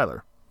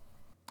 Tyler.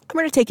 I'm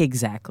going to take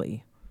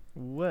exactly.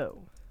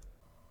 Whoa.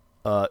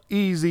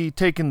 Easy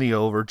taking the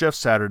over. Jeff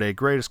Saturday,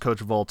 greatest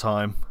coach of all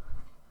time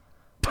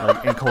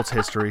in Colts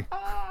history.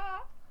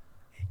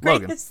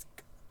 Logan.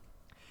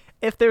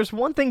 If there's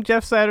one thing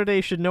Jeff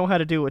Saturday should know how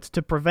to do, it's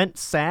to prevent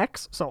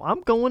sacks, so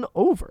I'm going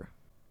over.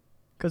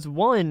 Because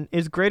 1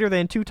 is greater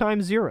than 2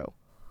 times 0.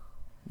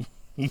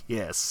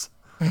 Yes.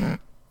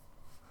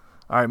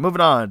 All right,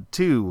 moving on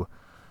to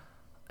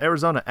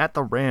Arizona at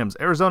the Rams.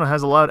 Arizona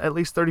has allowed at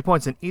least 30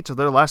 points in each of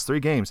their last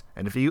 3 games,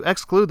 and if you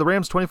exclude the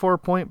Rams'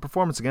 24-point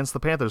performance against the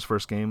Panthers'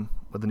 first game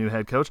with the new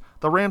head coach,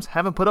 the Rams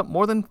haven't put up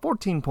more than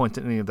 14 points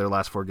in any of their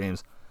last 4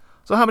 games.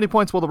 So how many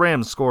points will the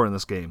Rams score in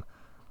this game?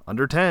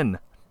 Under 10,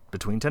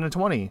 between 10 and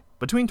 20,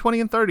 between 20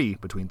 and 30,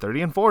 between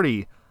 30 and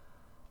 40,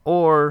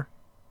 or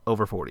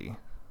over 40?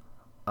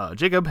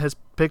 Jacob has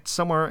picked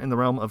somewhere in the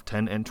realm of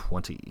 10 and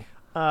 20.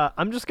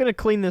 I'm just going to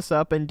clean this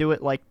up and do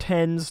it like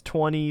 10s,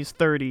 20s,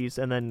 30s,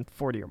 and then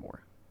 40 or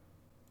more.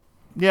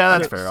 Yeah,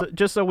 that's fair.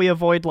 Just so we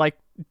avoid like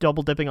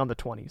double dipping on the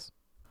 20s.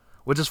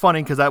 Which is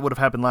funny because that would have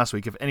happened last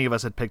week if any of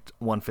us had picked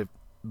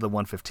the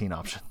 115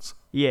 options.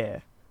 Yeah.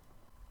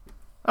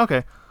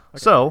 Okay.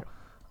 So,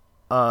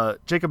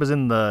 Jacob is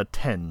in the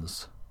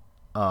 10s.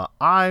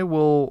 I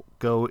will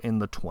go in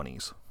the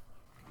 20s.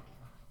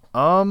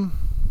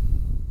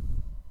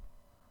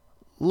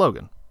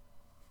 Logan.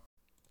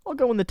 I'll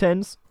go in the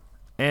 10s.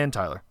 And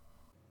Tyler.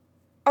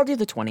 I'll do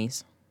the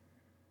 20s.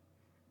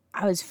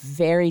 I was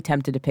very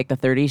tempted to pick the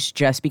 30s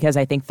just because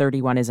I think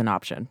 31 is an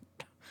option.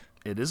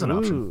 It is an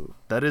option.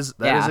 That is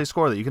a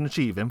score that you can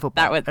achieve in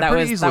football.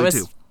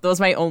 That was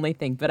my only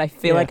thing. But I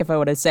feel like if I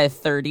would have said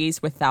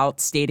 30s without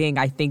stating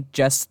I think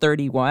just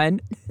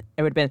 31,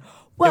 it would have been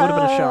whoa. It would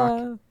have been a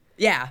shock.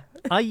 Yeah.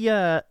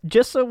 I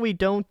just so we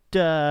don't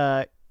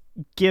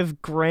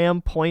give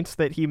Graham points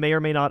that he may or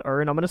may not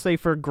earn, I'm going to say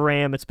for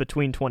Graham it's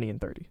between 20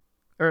 and 30.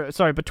 Or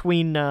sorry,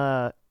 between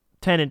 10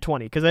 and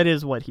 20 because that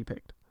is what he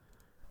picked.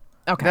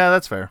 Okay. Yeah,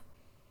 that's fair.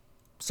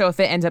 So if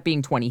it ends up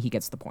being 20, he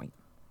gets the point.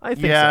 I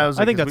think so.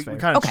 I think that's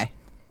fair. Okay.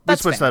 We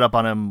switched that up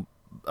on him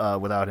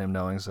without him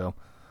knowing, so.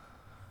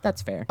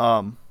 That's fair.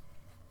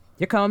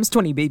 Here comes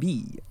 20,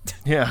 baby.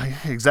 Yeah,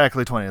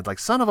 exactly 20. It's like,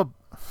 son of a...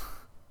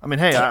 I mean,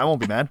 hey, I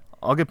won't be mad.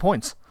 I'll get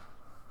points.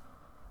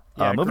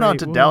 Yeah, moving on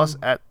to Dallas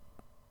at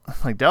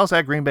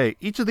Green Bay.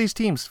 Each of these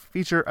teams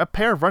feature a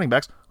pair of running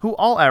backs who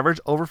all average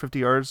over 50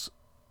 yards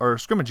or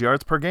scrimmage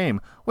yards per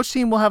game. Which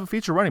team will have a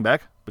feature running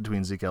back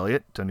between Zeke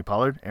Elliott, Tony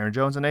Pollard, Aaron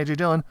Jones, and A.J.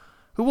 Dillon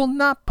who will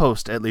not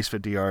post at least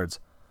 50 yards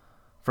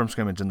from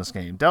scrimmage in this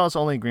game? Dallas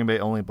only, Green Bay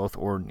only, both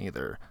or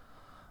neither.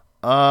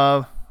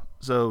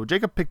 So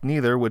Jacob picked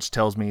neither, which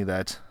tells me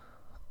that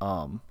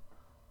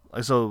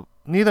so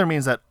neither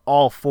means that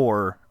all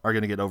 4 are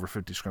going to get over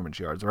 50 scrimmage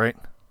yards, right?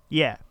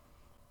 Yeah.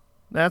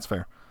 That's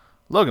fair.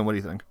 Logan, what do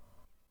you think?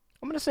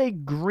 I'm going to say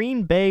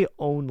Green Bay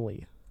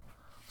only.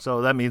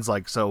 So that means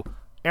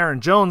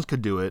Aaron Jones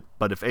could do it,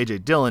 but if A.J.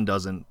 Dillon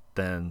doesn't,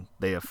 then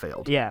they have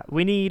failed. Yeah,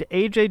 we need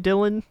A.J.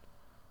 Dillon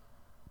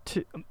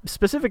to...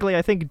 Specifically,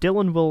 I think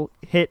Dillon will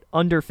hit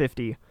under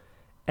 50,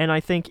 and I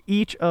think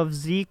each of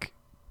Zeke,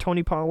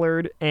 Tony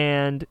Pollard,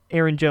 and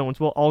Aaron Jones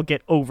will all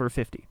get over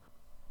 50.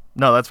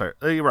 No, that's fair.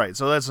 You're right.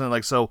 So that's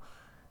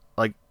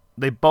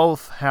they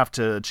both have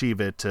to achieve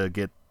it to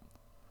get...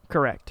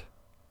 Correct.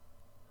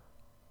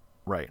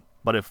 Right.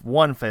 But if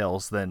one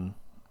fails, then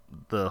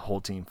the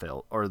whole team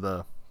fails, or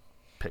the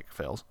pick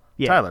fails.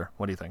 Yeah. Tyler,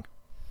 what do you think?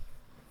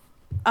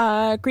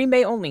 Green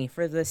Bay only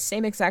for the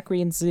same exact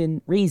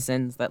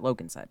reasons that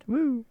Logan said.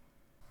 Woo.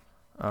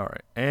 All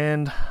right.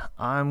 And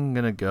I'm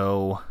going to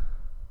go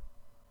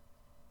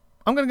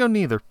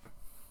neither.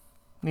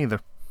 Neither.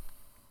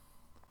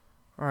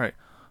 All right.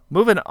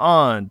 Moving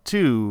on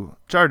to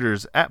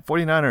Chargers at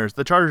 49ers.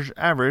 The Chargers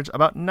average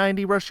about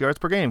 90 rush yards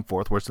per game,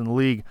 4th worst in the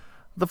league.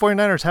 The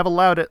 49ers have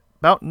allowed it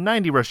about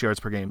 90 rush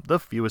yards per game, the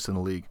fewest in the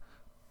league.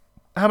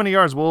 How many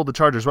yards will the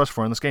Chargers rush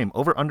for in this game?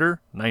 Over,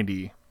 under,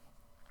 90.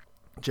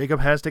 Jacob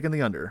has taken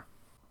the under.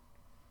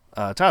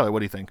 Tyler, what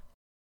do you think?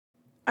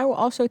 I will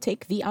also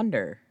take the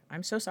under.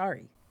 I'm so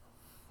sorry.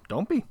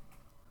 Don't be.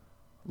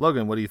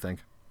 Logan, what do you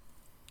think?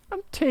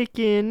 I'm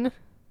taking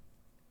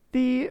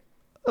the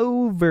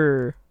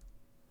over.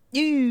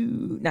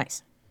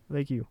 Nice.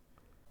 Thank you.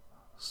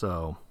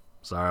 So,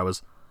 sorry,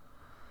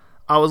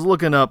 I was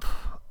looking up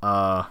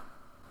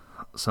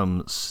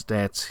some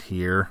stats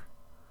here,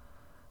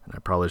 and I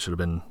probably should have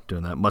been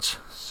doing that much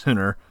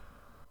sooner.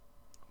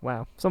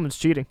 Wow, someone's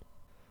cheating.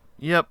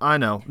 Yep, I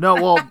know. No,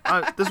 well,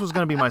 this was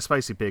going to be my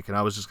spicy pick, and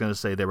I was just going to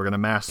say they were going to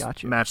match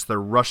the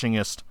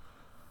rushingest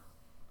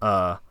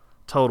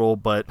total,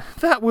 but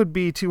that would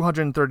be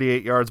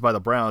 238 yards by the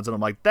Browns, and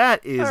I'm like,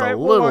 that is a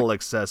little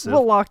excessive.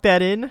 We'll lock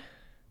that in.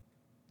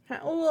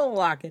 We'll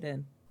lock it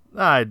in.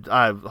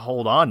 I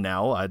hold on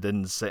now. I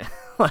didn't say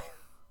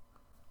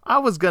I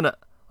was gonna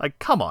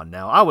come on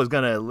now. I was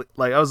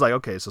like,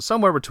 okay, so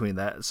somewhere between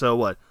that. So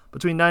what?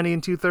 Between 90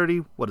 and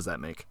 230, what does that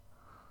make?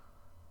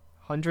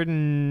 100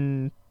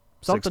 and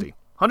something.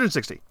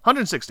 160.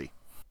 160.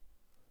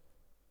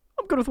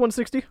 I'm good with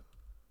 160.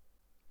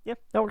 Yeah,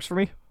 that works for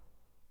me.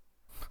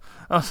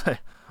 I'll say,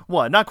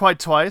 what? Not quite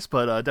twice,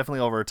 but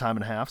definitely over a time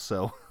and a half,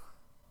 so.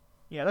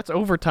 Yeah, that's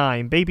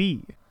overtime,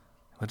 baby.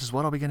 Which is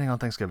what I'll be getting on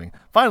Thanksgiving.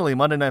 Finally,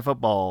 Monday Night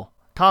Football.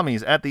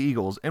 Commies at the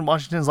Eagles in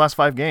Washington's last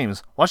 5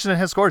 games. Washington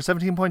has scored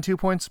 17.2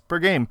 points per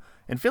game.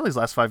 In Philly's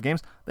last 5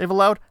 games, they've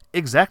allowed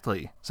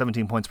exactly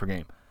 17 points per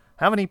game.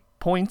 How many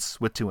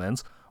points, with 2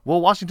 ends, will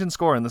Washington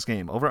score in this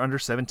game? Over, under,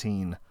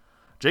 17.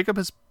 Jacob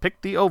has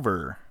picked the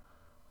over.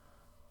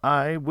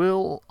 I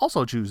will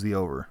also choose the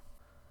over.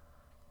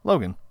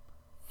 Logan.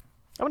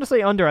 I'm going to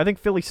say under. I think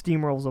Philly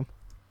steamrolls them.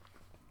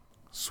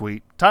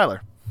 Sweet.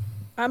 Tyler.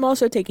 I'm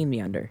also taking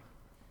the under.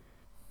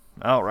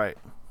 All right.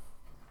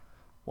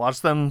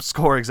 Watch them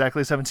score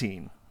exactly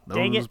 17.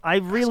 Dang it. I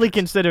really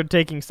considered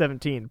taking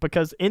 17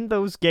 because in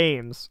those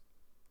games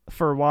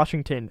for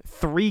Washington,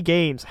 3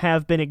 games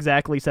have been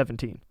exactly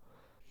 17.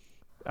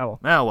 Oh,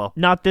 well.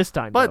 Not this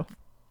time, but though.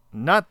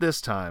 Not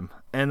this time.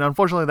 And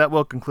unfortunately, that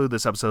will conclude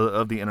this episode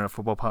of the Internet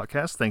Football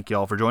Podcast. Thank you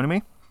all for joining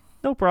me.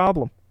 No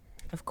problem.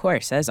 Of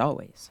course, as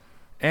always.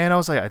 And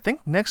I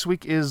think next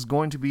week is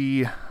going to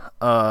be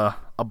a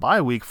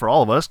bye week for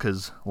all of us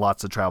because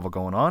lots of travel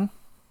going on.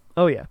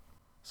 Oh, yeah.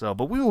 So,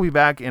 but we will be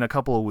back in a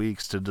couple of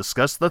weeks to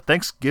discuss the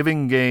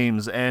Thanksgiving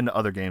games and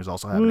other games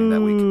also happening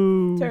that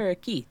week.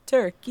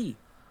 Turkey.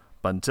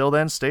 But until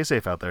then, stay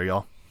safe out there,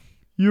 y'all.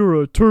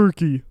 You're a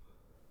turkey.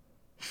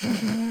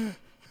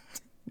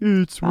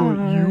 It's what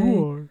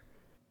you are.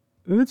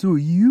 That's what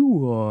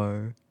you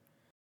are.